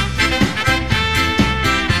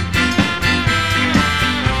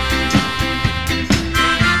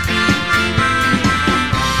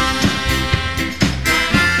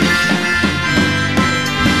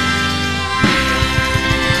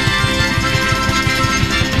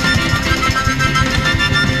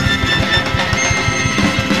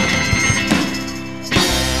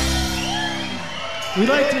 We'd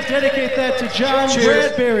like to dedicate that to John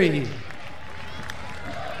Bradbury.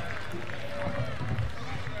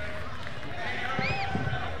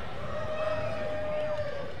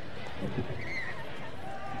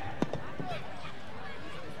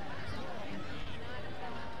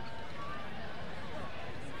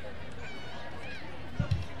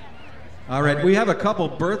 All right, we have a couple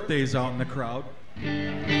birthdays out in the crowd.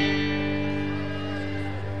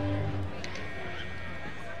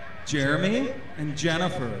 Jeremy and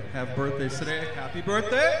Jennifer have birthdays today. Happy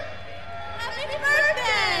birthday! Happy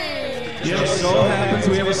birthday! Just so happens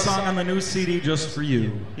we have a song on the new CD just for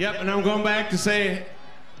you. Yep, and I'm going back to say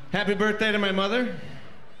happy birthday to my mother.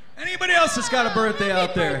 Anybody else that's got a birthday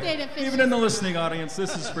out there, birthday to Fisher. even in the listening audience,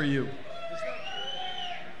 this is for you.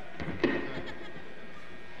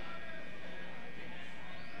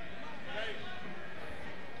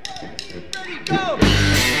 Ready, go!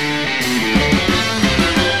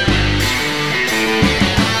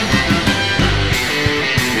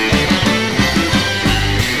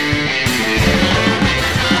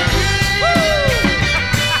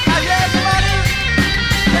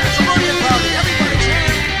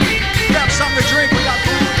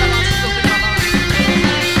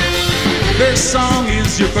 This song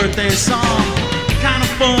is your birthday song. Kind of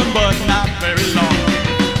fun, but not very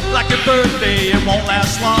long. Like your birthday, it won't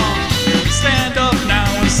last long. Stand up now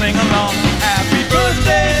and sing along. Happy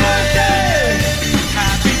birthday, birthday.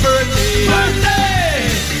 Happy birthday, birthday.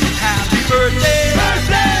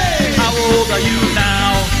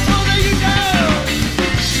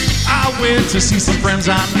 went to see some friends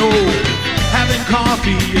I know, having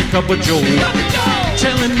coffee, a cup of joe,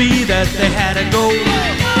 telling me that they had to go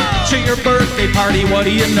to your birthday party. What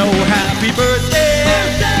do you know? Happy birthday,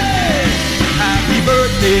 happy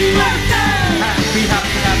birthday, happy,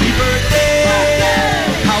 happy, happy birthday.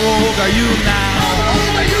 How old are you now? How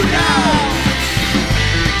old are you now?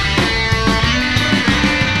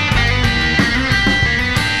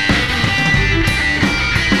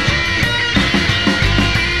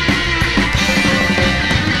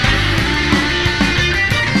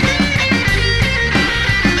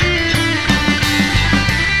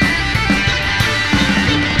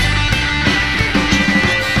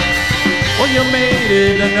 Well, you made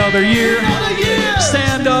it another year.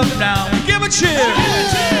 Stand up now and give a cheer.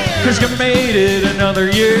 Cause you made it another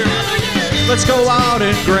year. Let's go out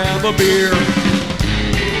and grab a beer.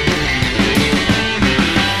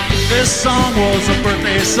 This song was a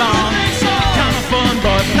birthday song. Kind of fun,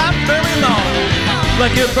 but not very long.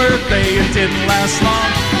 Like your birthday, it didn't last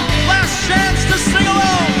long. Last chance to sing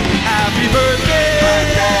along. Happy birthday.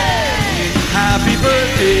 Happy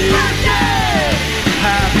birthday.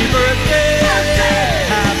 Happy birthday.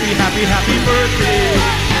 Happy, happy, happy birthday.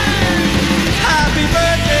 Happy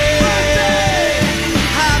birthday.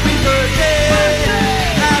 Happy birthday.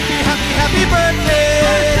 Happy, happy, happy birthday.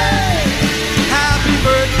 Happy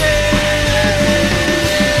birthday.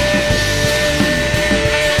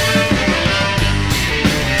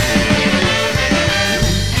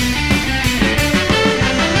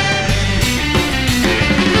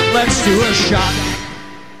 Let's do a shot.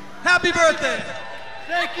 Happy birthday.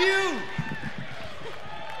 Thank you.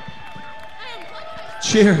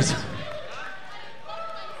 Cheers.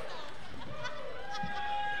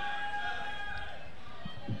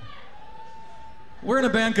 We're in a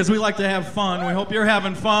band because we like to have fun. We hope you're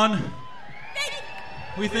having fun.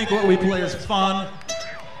 We think what we play is fun.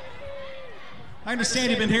 I understand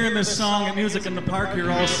you've been hearing this song at Music in the Park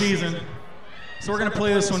here all season. So we're going to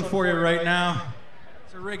play this one for you right now.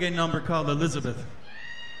 It's a reggae number called Elizabeth.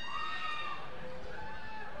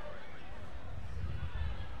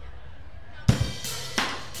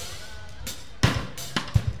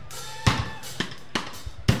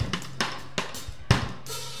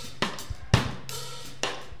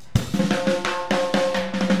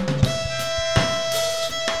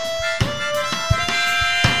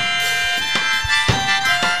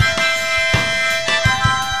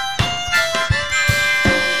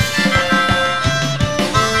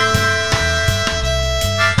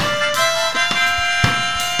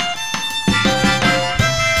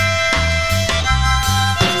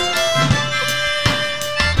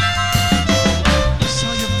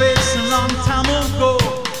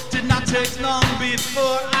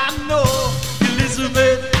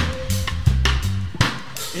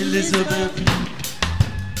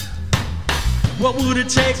 What would it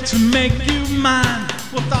take to make you mine?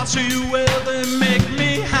 What thoughts are you ever make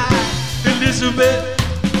me high? Elizabeth,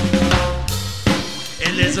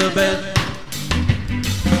 Elizabeth,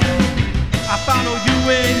 I follow you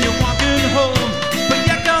when you're walking home, but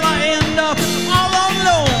you're gonna end up all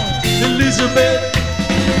alone. Elizabeth,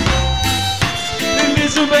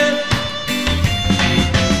 Elizabeth.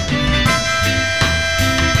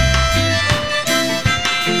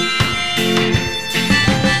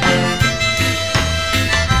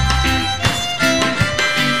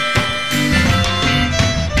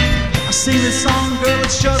 Sing this song, girl,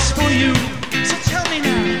 it's just for you. So tell me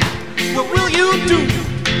now, what will you do?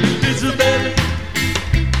 Elizabeth,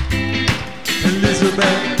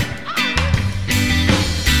 Elizabeth.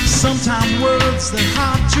 Sometimes words they're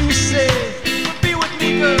hard to say, but be with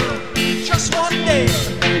me, girl, just one day.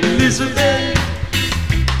 Elizabeth,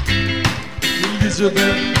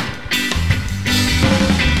 Elizabeth.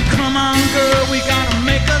 Come on, girl, we gotta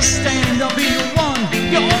make a stand. I'll be your one,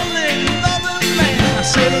 your only loving man. I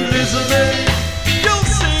said, Elizabeth, you'll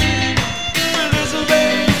see,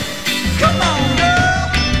 Elizabeth. Come on, girl.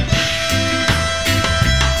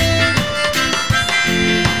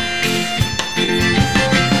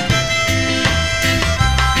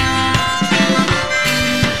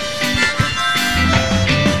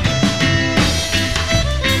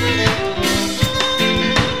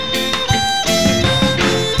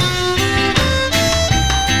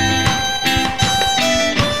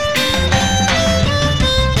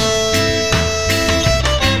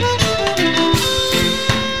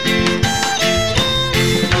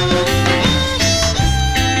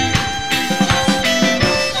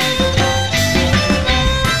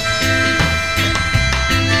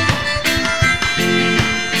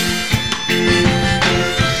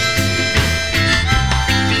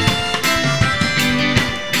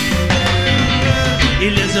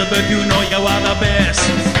 Elizabeth, you know you are the best.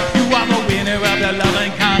 You are the winner of the loving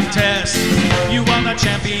contest. You are the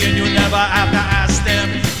champion, you never have to ask them.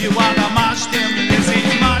 You are the march them, Lizzie,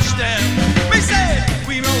 march them. We say,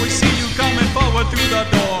 we always see you coming forward through the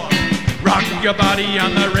door. Rock your body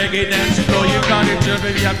on the reggae dance floor. You got it, you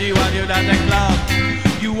have you at the club.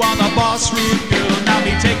 You are the boss rude girl, now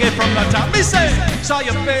me take it from the top. Me say, saw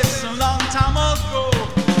your face a long time ago.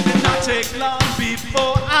 Did not take long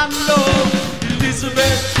before I know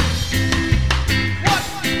Elizabeth. What?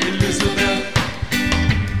 Elizabeth.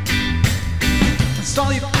 I saw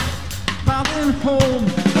you driving home.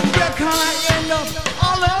 Where can I end up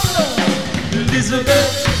all alone?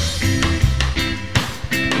 Elizabeth.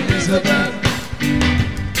 Elizabeth.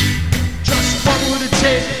 Just what would it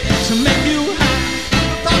take to make you happy?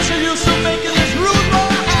 Thought you used to make this rude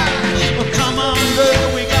boy high. Well, come on,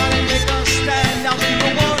 girl, we gotta make a stand. I'll be the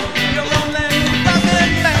one, your only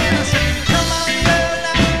fucking man. Come on, girl,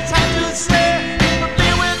 now it's time to say, be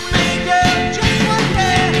with me, girl, just like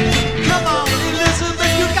that. Come on,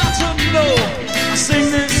 Elizabeth, you got to know. I sing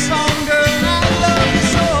this song, girl, I love you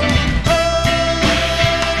so.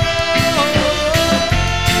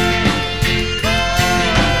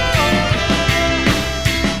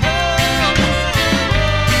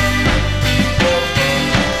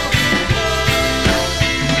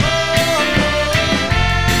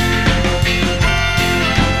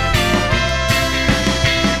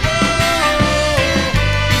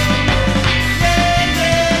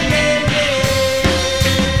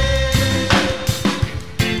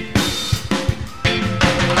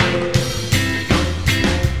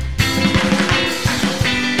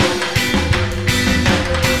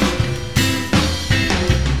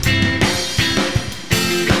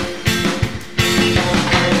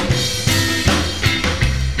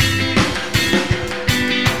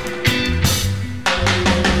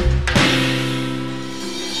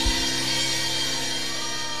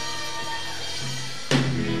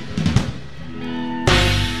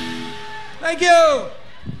 Thank you.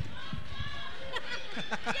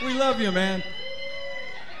 We love you, man.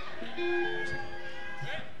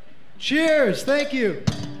 Cheers. Thank you.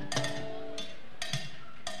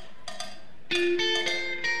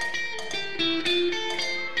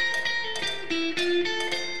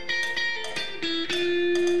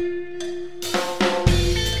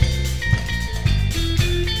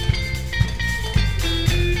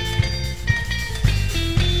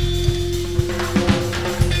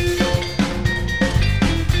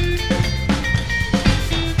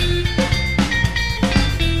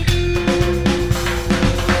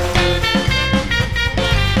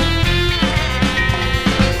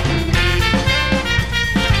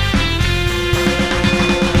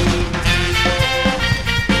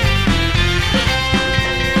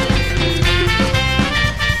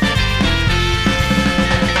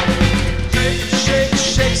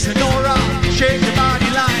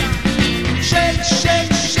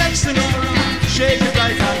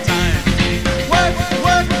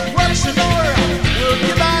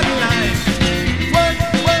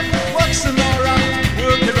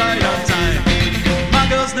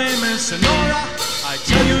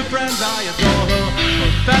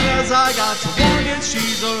 I got to warn you,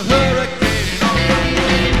 she's a hurricane.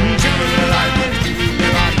 Jumping the lightning,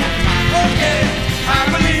 okay, I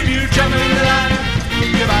believe you jumping the line.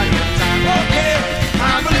 Give out your time, okay,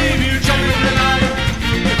 I believe you jumping the line.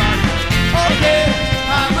 Give out your time, okay,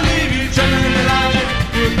 I believe you jumping the line.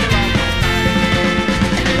 Give out your time.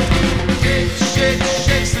 Shake, shake,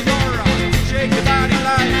 shake, Sonora, shake your body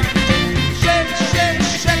line. Shake, shake,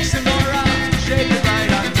 shake, Sonora, shake it right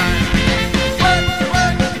on time.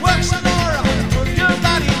 Work, Sonora, work your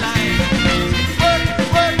body line.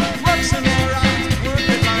 Work, Sonora, work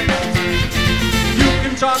it right on time. You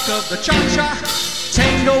can talk of the cha-cha,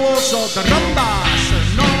 tango, also the rumba.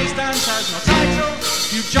 Sonora's dance has no title.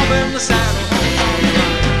 You jump in the saddle,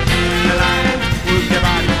 in the line, work your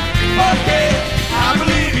body. Okay, I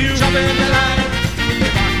believe you. Jump in the line, work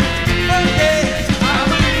your body. Okay, I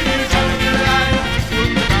believe you. Jump in the line,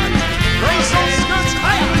 work your body. Raise those skirts,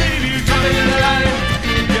 I believe you. Jump in the line,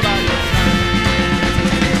 work your body.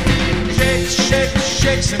 Shake, shake,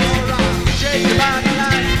 shake, Sonora, shake your body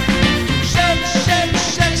line. Shake, shake,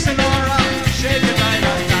 shake, Sonora, shake it right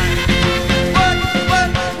on time.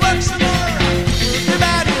 Work, Sonora, work your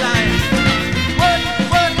body line.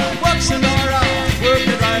 Work, Sonora, work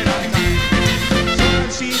it right on time.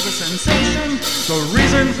 So she's a sensation, the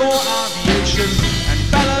reason for aviation. And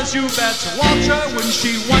fellas, you better watch her when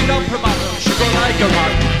she wind up her bottom. She'll go like a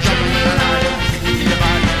rock, jumping in the line, work your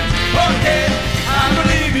body. Okay, I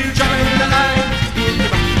believe you, jumping in the line, work your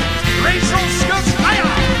body. Raise those skirts higher,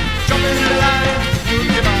 jumping in the line, work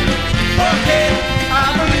your body.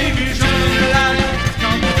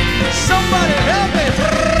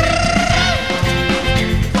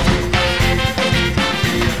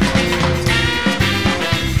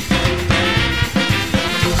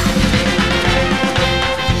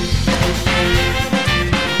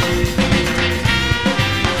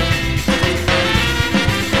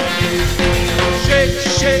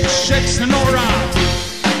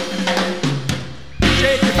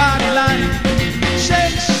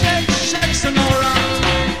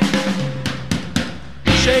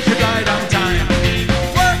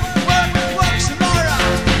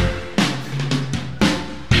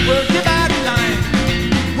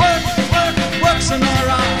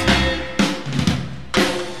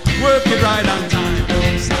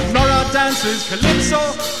 is calypso,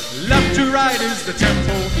 left to right is the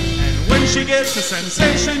tempo. And when she gets a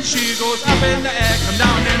sensation, she goes up in the air, come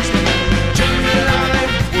down instrument. Jumping in the line,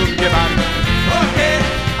 whoop de bop. Okay,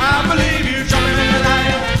 I believe you. Jumping in the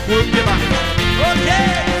line, whoop de bop. Okay,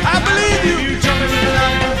 I believe you. Jumping in the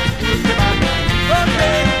line, whoop de bop.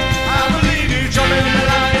 Okay, I believe you. Jumping in the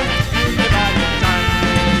line, whoop de bop.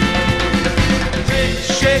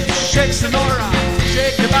 Shake, shake, Sonora,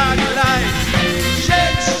 shake your body like.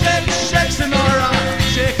 Shake, shake, shake, Sonora,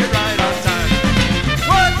 shake it right on time.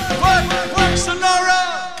 Work, Sonora.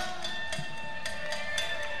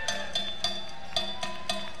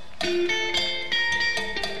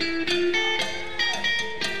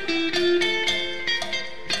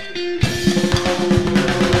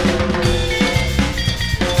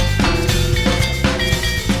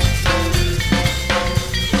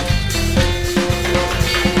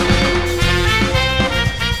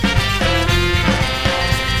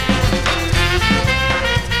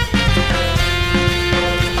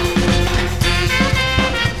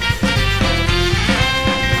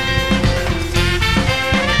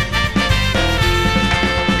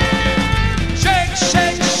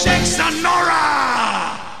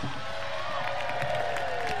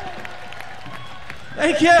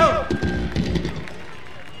 Thank you.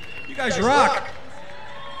 You guys rock.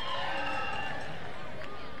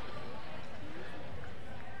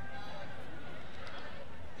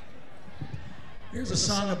 Here's a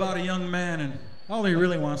song about a young man, and all he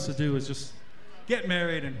really wants to do is just get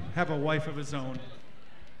married and have a wife of his own.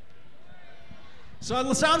 So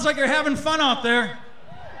it sounds like you're having fun out there.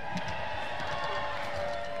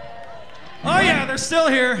 Oh yeah, they're still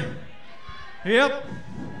here. Yep.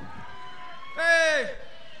 Hey!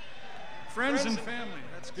 Friends and family,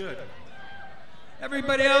 that's good.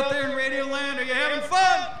 Everybody out there in Radio Land, are you having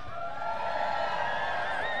fun?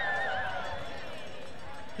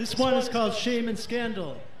 This one is called Shame and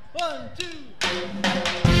Scandal. 1, 2.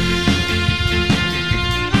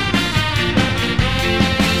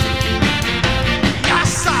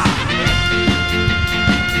 Yassa!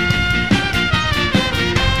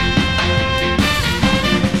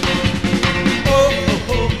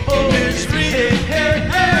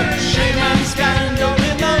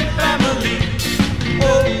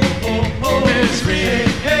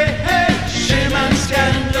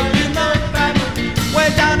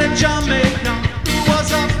 Jamaica, who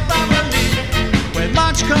was a family with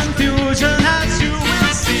much confusion, as you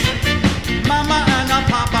will see. Mama and a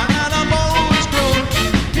papa and a boy who's grown.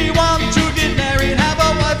 He wants to get married, have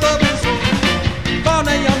a wife of his own. Born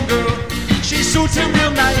a young girl, she suits him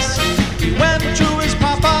real nice. He went to his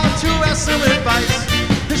papa to ask some advice.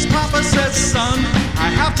 His papa said, son,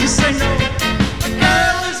 I have to say no. A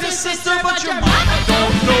girl is your sister, but your mama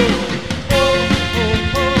don't know.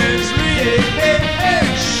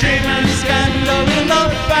 Shame and scandal in the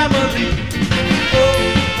family.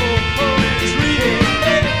 It's real.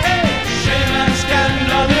 Shame and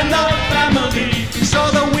scandal in the family. So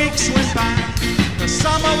the weeks went by, the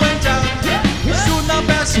summer went out. Soon the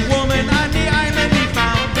best woman on the island he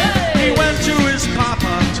found. He went to his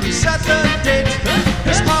papa to set the date.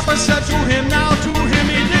 His papa said to him, now to him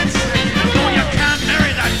he did say, no, you can't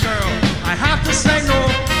marry that girl. I have to say no.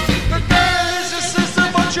 The girl is your sister,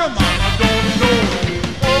 but your mama don't know.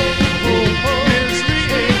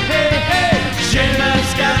 Shame and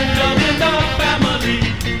scandal in the family.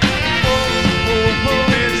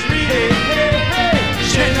 It's real.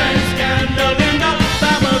 Shame and scandal in the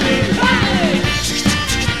family.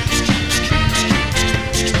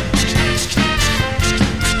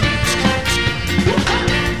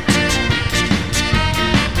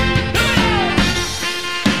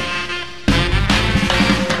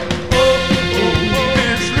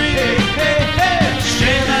 It's real.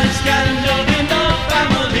 Shame and scandal in the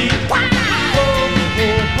family.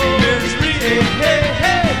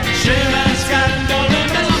 Shame and scandal in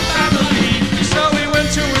the family. So he went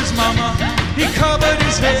to his mama, he covered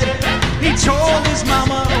his head. He told his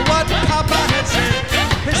mama what papa had said.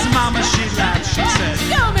 His mama, she laughed, she said,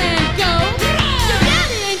 go man, go. Your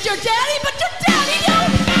daddy ain't your daddy, but your daddy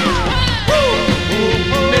don't know.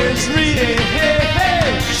 It's real.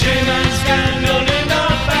 Shame and scandal in the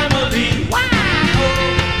family.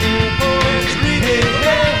 It's real.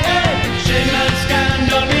 Shame and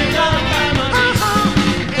scandal in the family.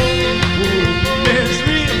 It's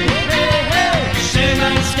real. Shame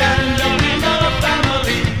and scandal in the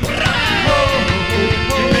family.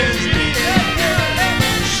 It's real.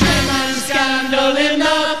 Shame and scandal in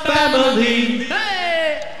the family.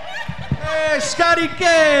 Hey, Scotty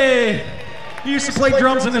Gay. He used to play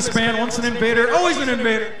drums in this band. Once an invader, always an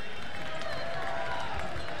invader.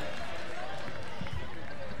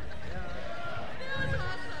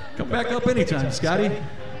 back up anytime, Scotty.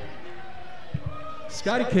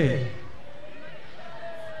 Scotty K.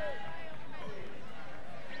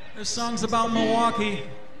 This song's about Milwaukee,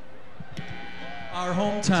 our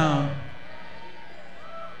hometown.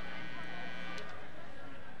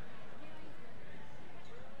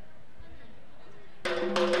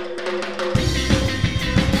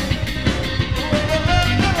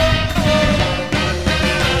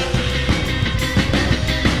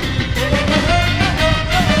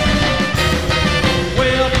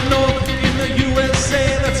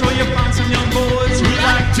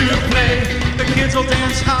 Kids will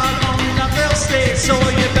dance hard on up they'll stay, so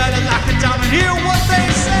you better lock it down and hear what they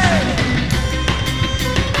say.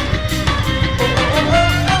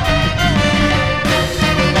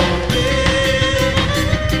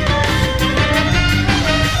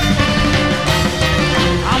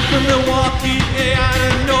 I'm from Milwaukee, yeah, I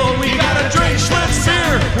didn't know we got a drink Schlitz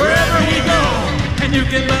here wherever we go. And you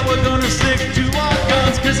can bet we're gonna stick to our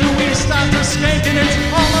guns, cause when we start to skanking it's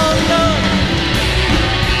all undone.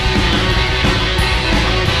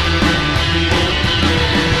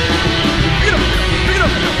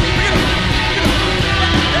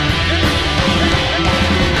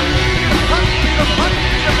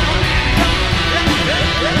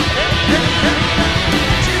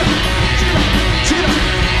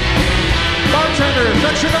 Bartender,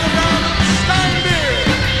 Dutch and Overground, Stein beer.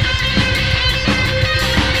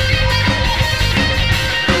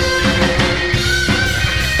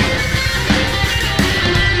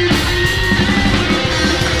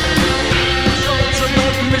 So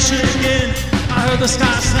North Michigan, I heard the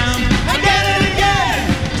sky sound again and again.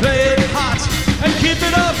 Play it hot and keep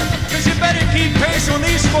it up, cause you better keep pace when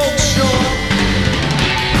these folks show up.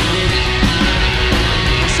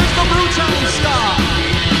 This is the Brewtown Star.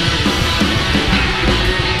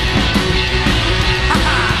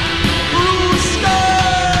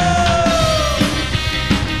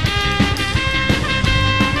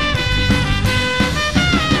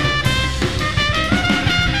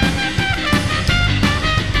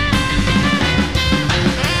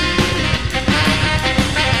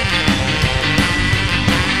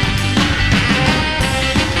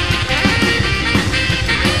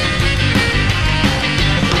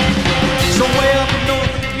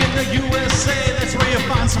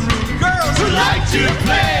 To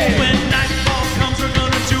play. When nightfall comes, we're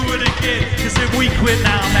gonna do it again. Cause if we quit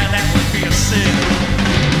now, man, that would be a sin.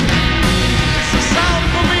 It's the sound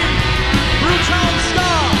for me, Brewtown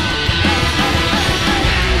Star.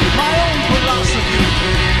 My own philosophy,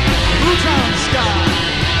 Brewtown Star.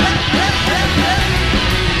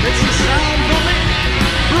 It's the sound for me,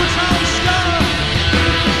 Brewtown Star.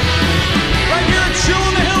 Right here at Chill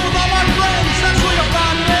on the Hill with all my friends, that's where you'll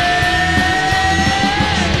find me.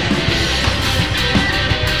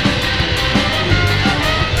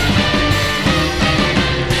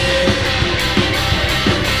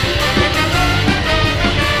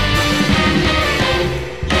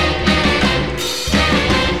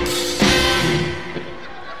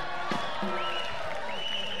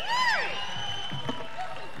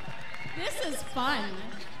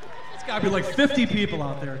 Gotta be like 50 people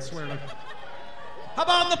out there, I swear. How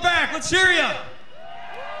about in the back? Let's hear ya!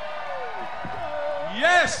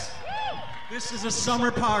 Yes! This is a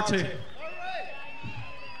summer party.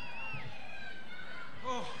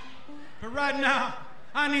 Oh, but right now,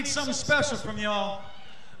 I need something special from y'all.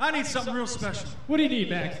 I need something real special. What do you need,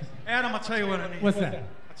 Max? Adam, I'll tell you what I need. What's that?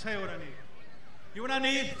 I'll tell you what I need. You know what I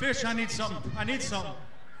need? Fish, I need something. I need something.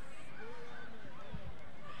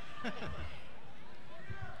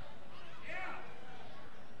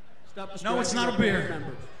 No, it's not a beer.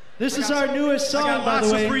 This is our newest song, by the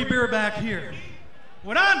way. Lots of free beer back here.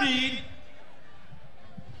 What I need.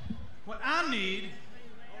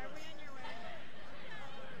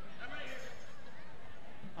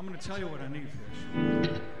 I'm going to tell you what I need, Fish.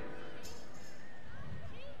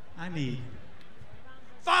 I need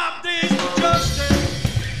 5 days of justice.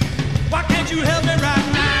 Why can't you help me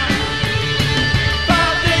right now?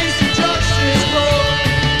 5 days of justice, Lord.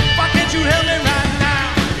 Why can't you help me right now?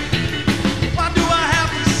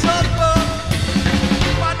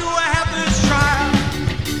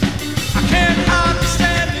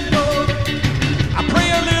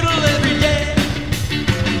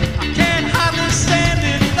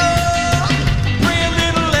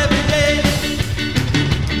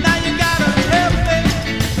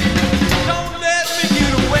 Don't let me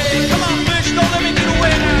get away. Come on, Fish, don't let me get away.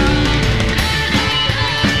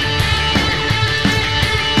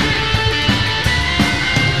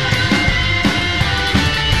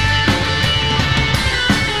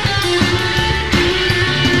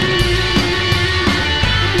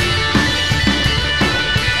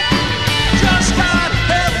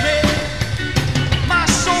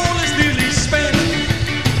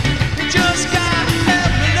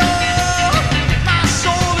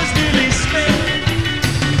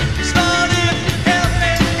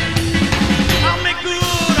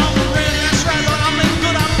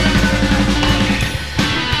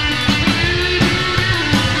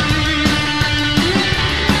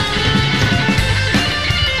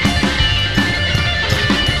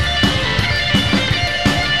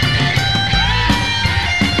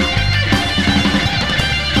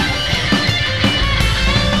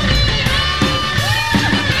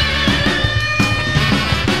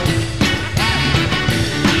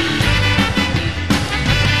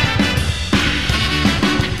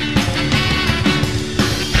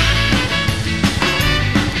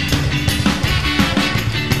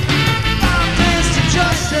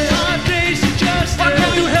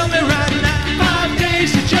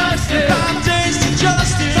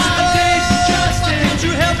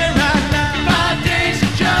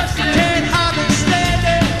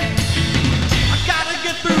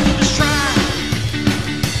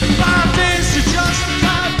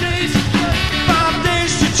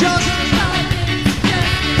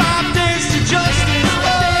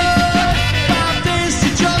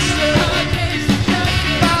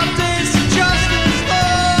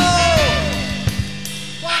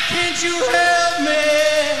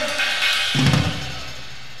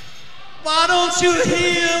 you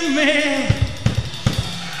hear me?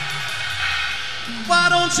 Why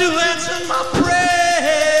don't you answer my prayers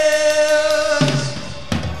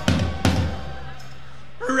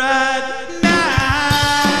right now?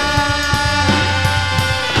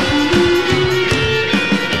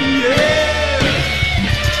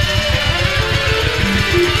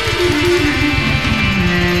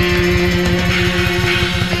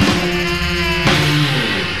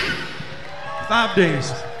 5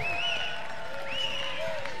 days.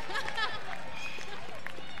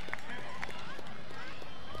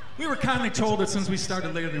 We were kindly told that since we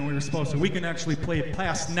started later than we were supposed to, we can actually play it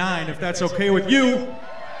past 9 if that's okay with you.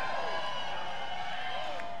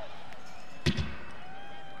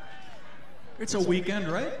 It's a weekend,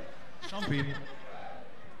 right? Some people.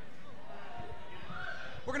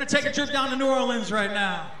 We're gonna take a trip down to New Orleans right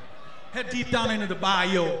now. Head deep down into the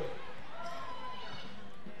bayou.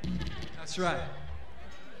 That's right.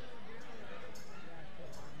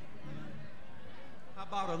 How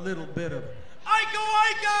about a little bit of Aiko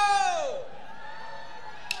Aiko?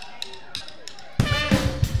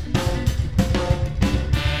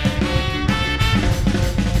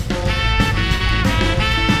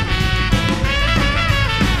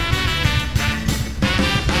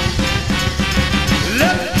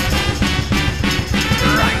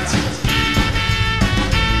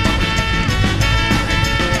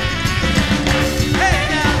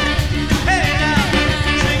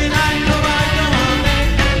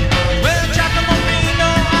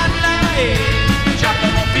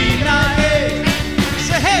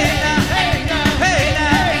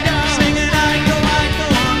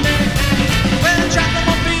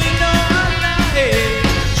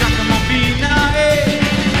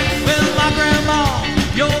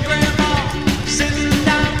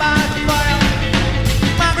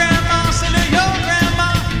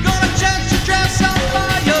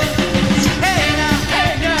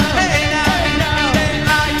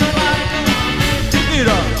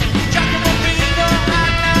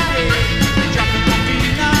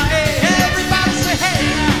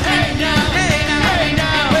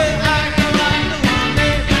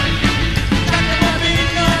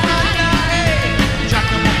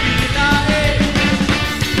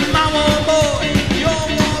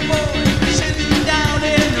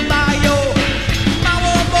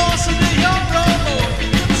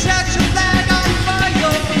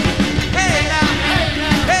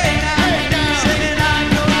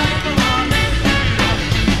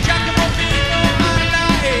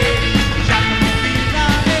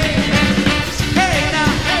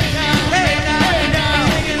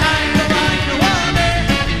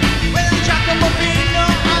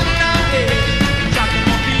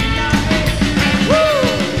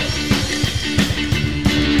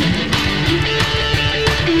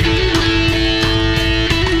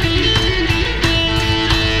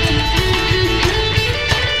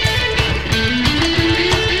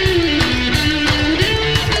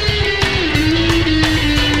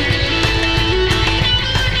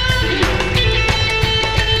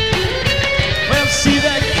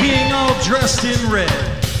 Dressed in red.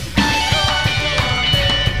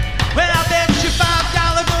 Well, I bet you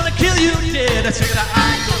 $5 gonna kill you dead. I said, I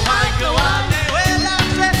go on there. Well, I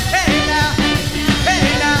said, hey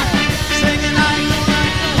now, singing I go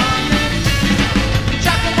on there.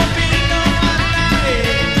 Giacomo Pino,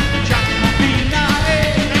 Giacomo Pino,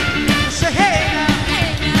 say hey now,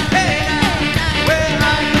 well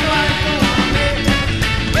I go on there.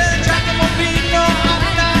 Well, Giacomo Pino,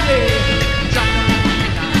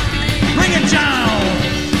 bring it down.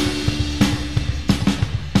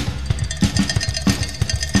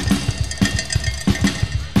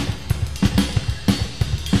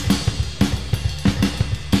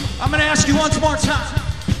 I'm gonna ask you once more time.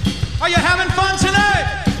 Are you having fun tonight?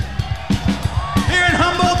 Here in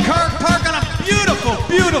Humboldt Park on a beautiful,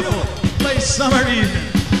 beautiful late summer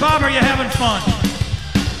evening. Bob, are you having fun?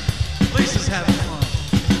 Lisa's having fun.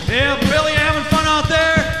 Yeah, Billy, you having fun out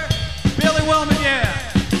there? Billy Wellman, yeah.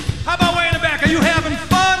 How about way in the back? Are you having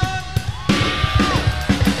fun?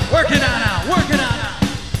 Work it on out. Work it on out.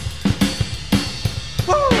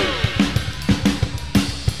 Woo!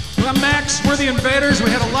 Well, Max, we're the Invaders. We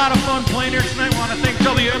had a lot of fun playing here tonight. We want to thank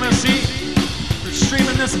WMSC for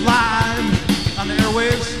streaming this live on the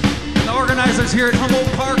airwaves. And the organizers here at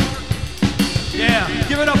Humboldt Park. Yeah,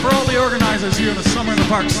 give it up for all the organizers here in the Summer in the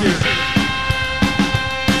Park series.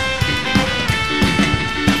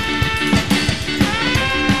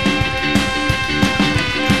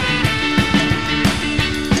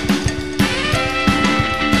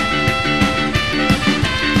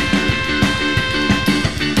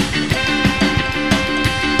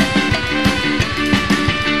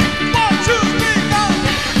 One, two, three.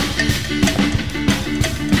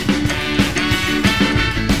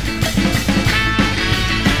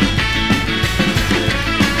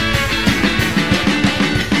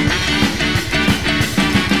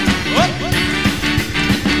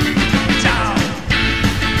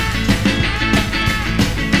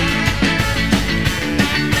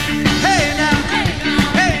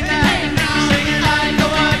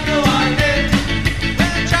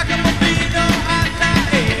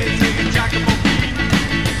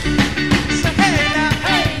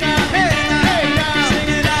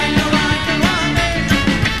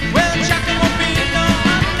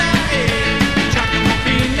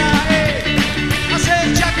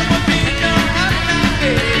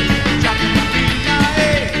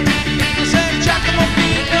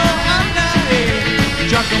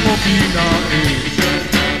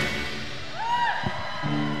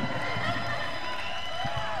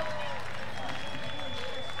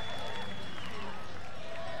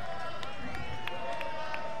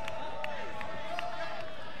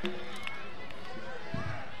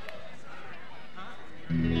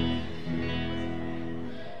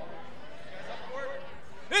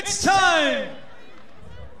 It's time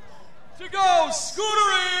to go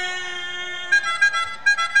scootering!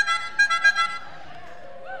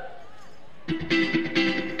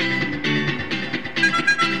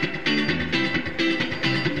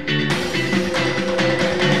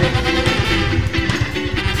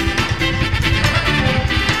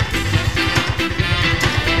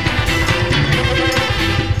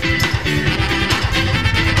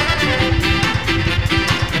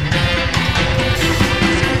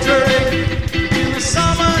 In the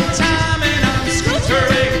summertime, and I'm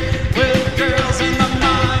scootering with girls in my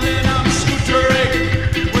mind, and I'm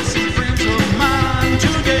scootering with some friends of mine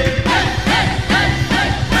today.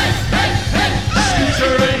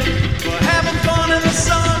 Scootering, we're having fun in the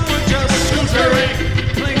sun, we're just scootering,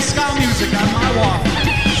 playing ska music on my walk.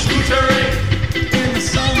 Scootering in the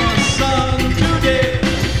summer sun today.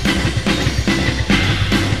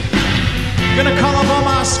 Gonna call up all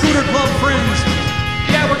my scooter club friends.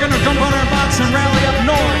 Yeah, we're gonna jump on our bikes and rally up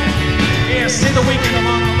north. Yeah, stay the weekend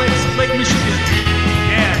along the lakes of Lake Michigan.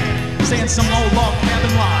 Yeah, stay in some old log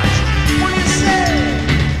cabin lodge. What do you say?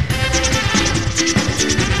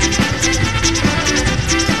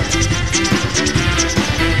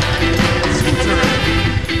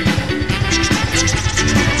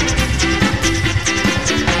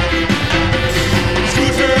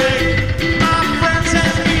 Scootering, my friends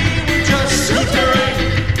and me, we're just scootering.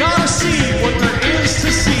 Gotta see what there is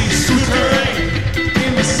to see. Scootering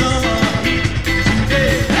in the summer heat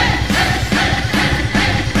today.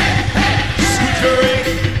 Scootering.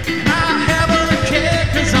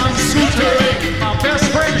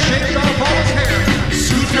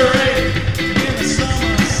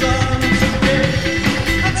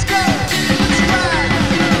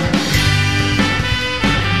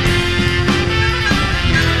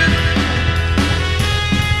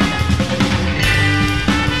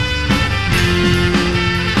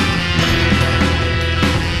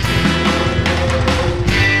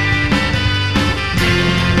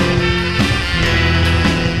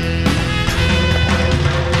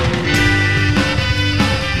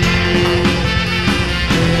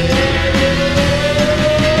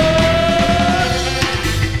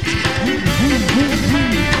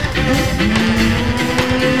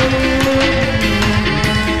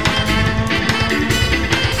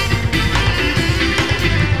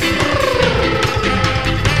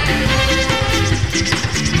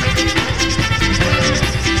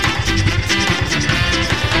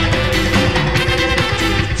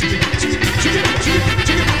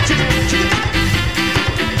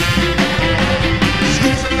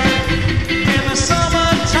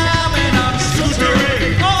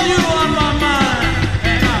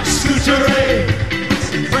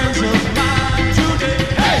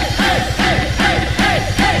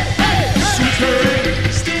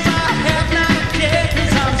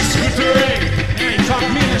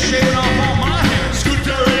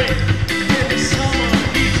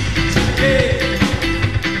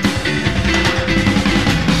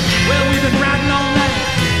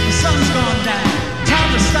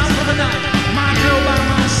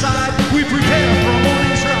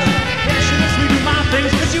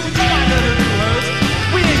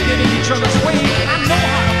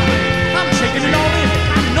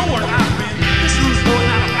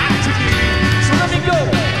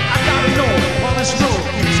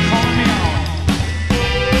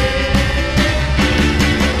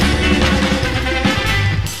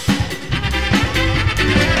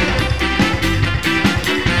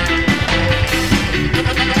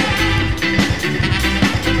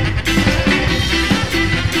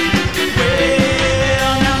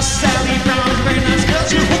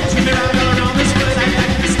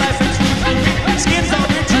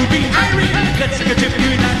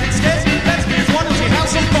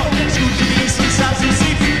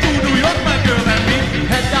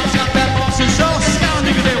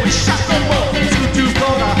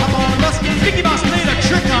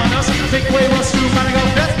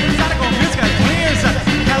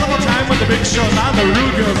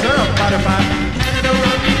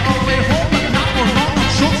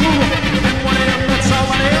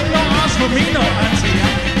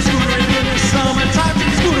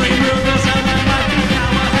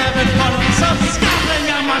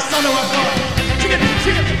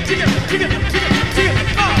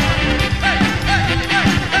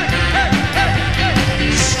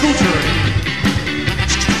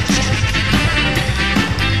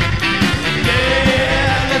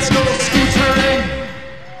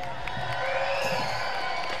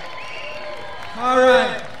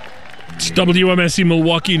 WMSC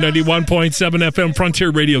Milwaukee 91.7 FM Frontier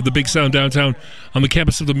Radio, the Big Sound downtown on the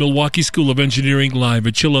campus of the Milwaukee School of Engineering, live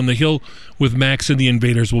at Chill on the Hill with Max and the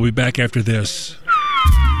Invaders. We'll be back after this.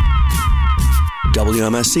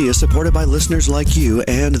 WMSC is supported by listeners like you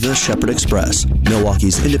and the Shepherd Express,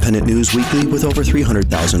 Milwaukee's independent news weekly with over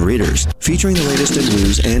 300,000 readers, featuring the latest in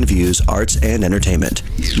news and views, arts, and entertainment.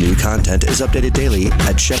 New content is updated daily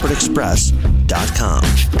at shepherdexpress.com.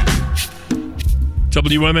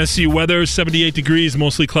 WMSC weather, 78 degrees,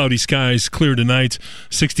 mostly cloudy skies, clear tonight,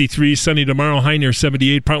 63, sunny tomorrow, high near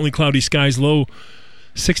 78, partly cloudy skies, low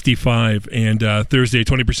 65, and Thursday,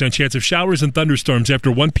 20% chance of showers and thunderstorms after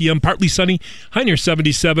 1 p.m., partly sunny, high near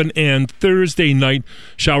 77, and Thursday night,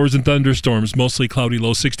 showers and thunderstorms, mostly cloudy,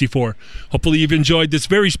 low 64. Hopefully you've enjoyed this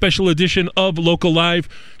very special edition of Local Live,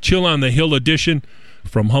 Chill on the Hill edition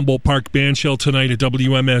from Humboldt Park Bandshell tonight at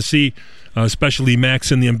WMSC, especially Max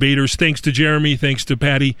and the Invaders. Thanks to Jeremy, thanks to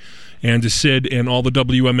Patty, and to Sid and all the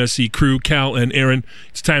WMSC crew, Cal and Aaron.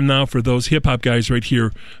 It's time now for those hip-hop guys right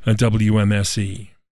here on WMSC.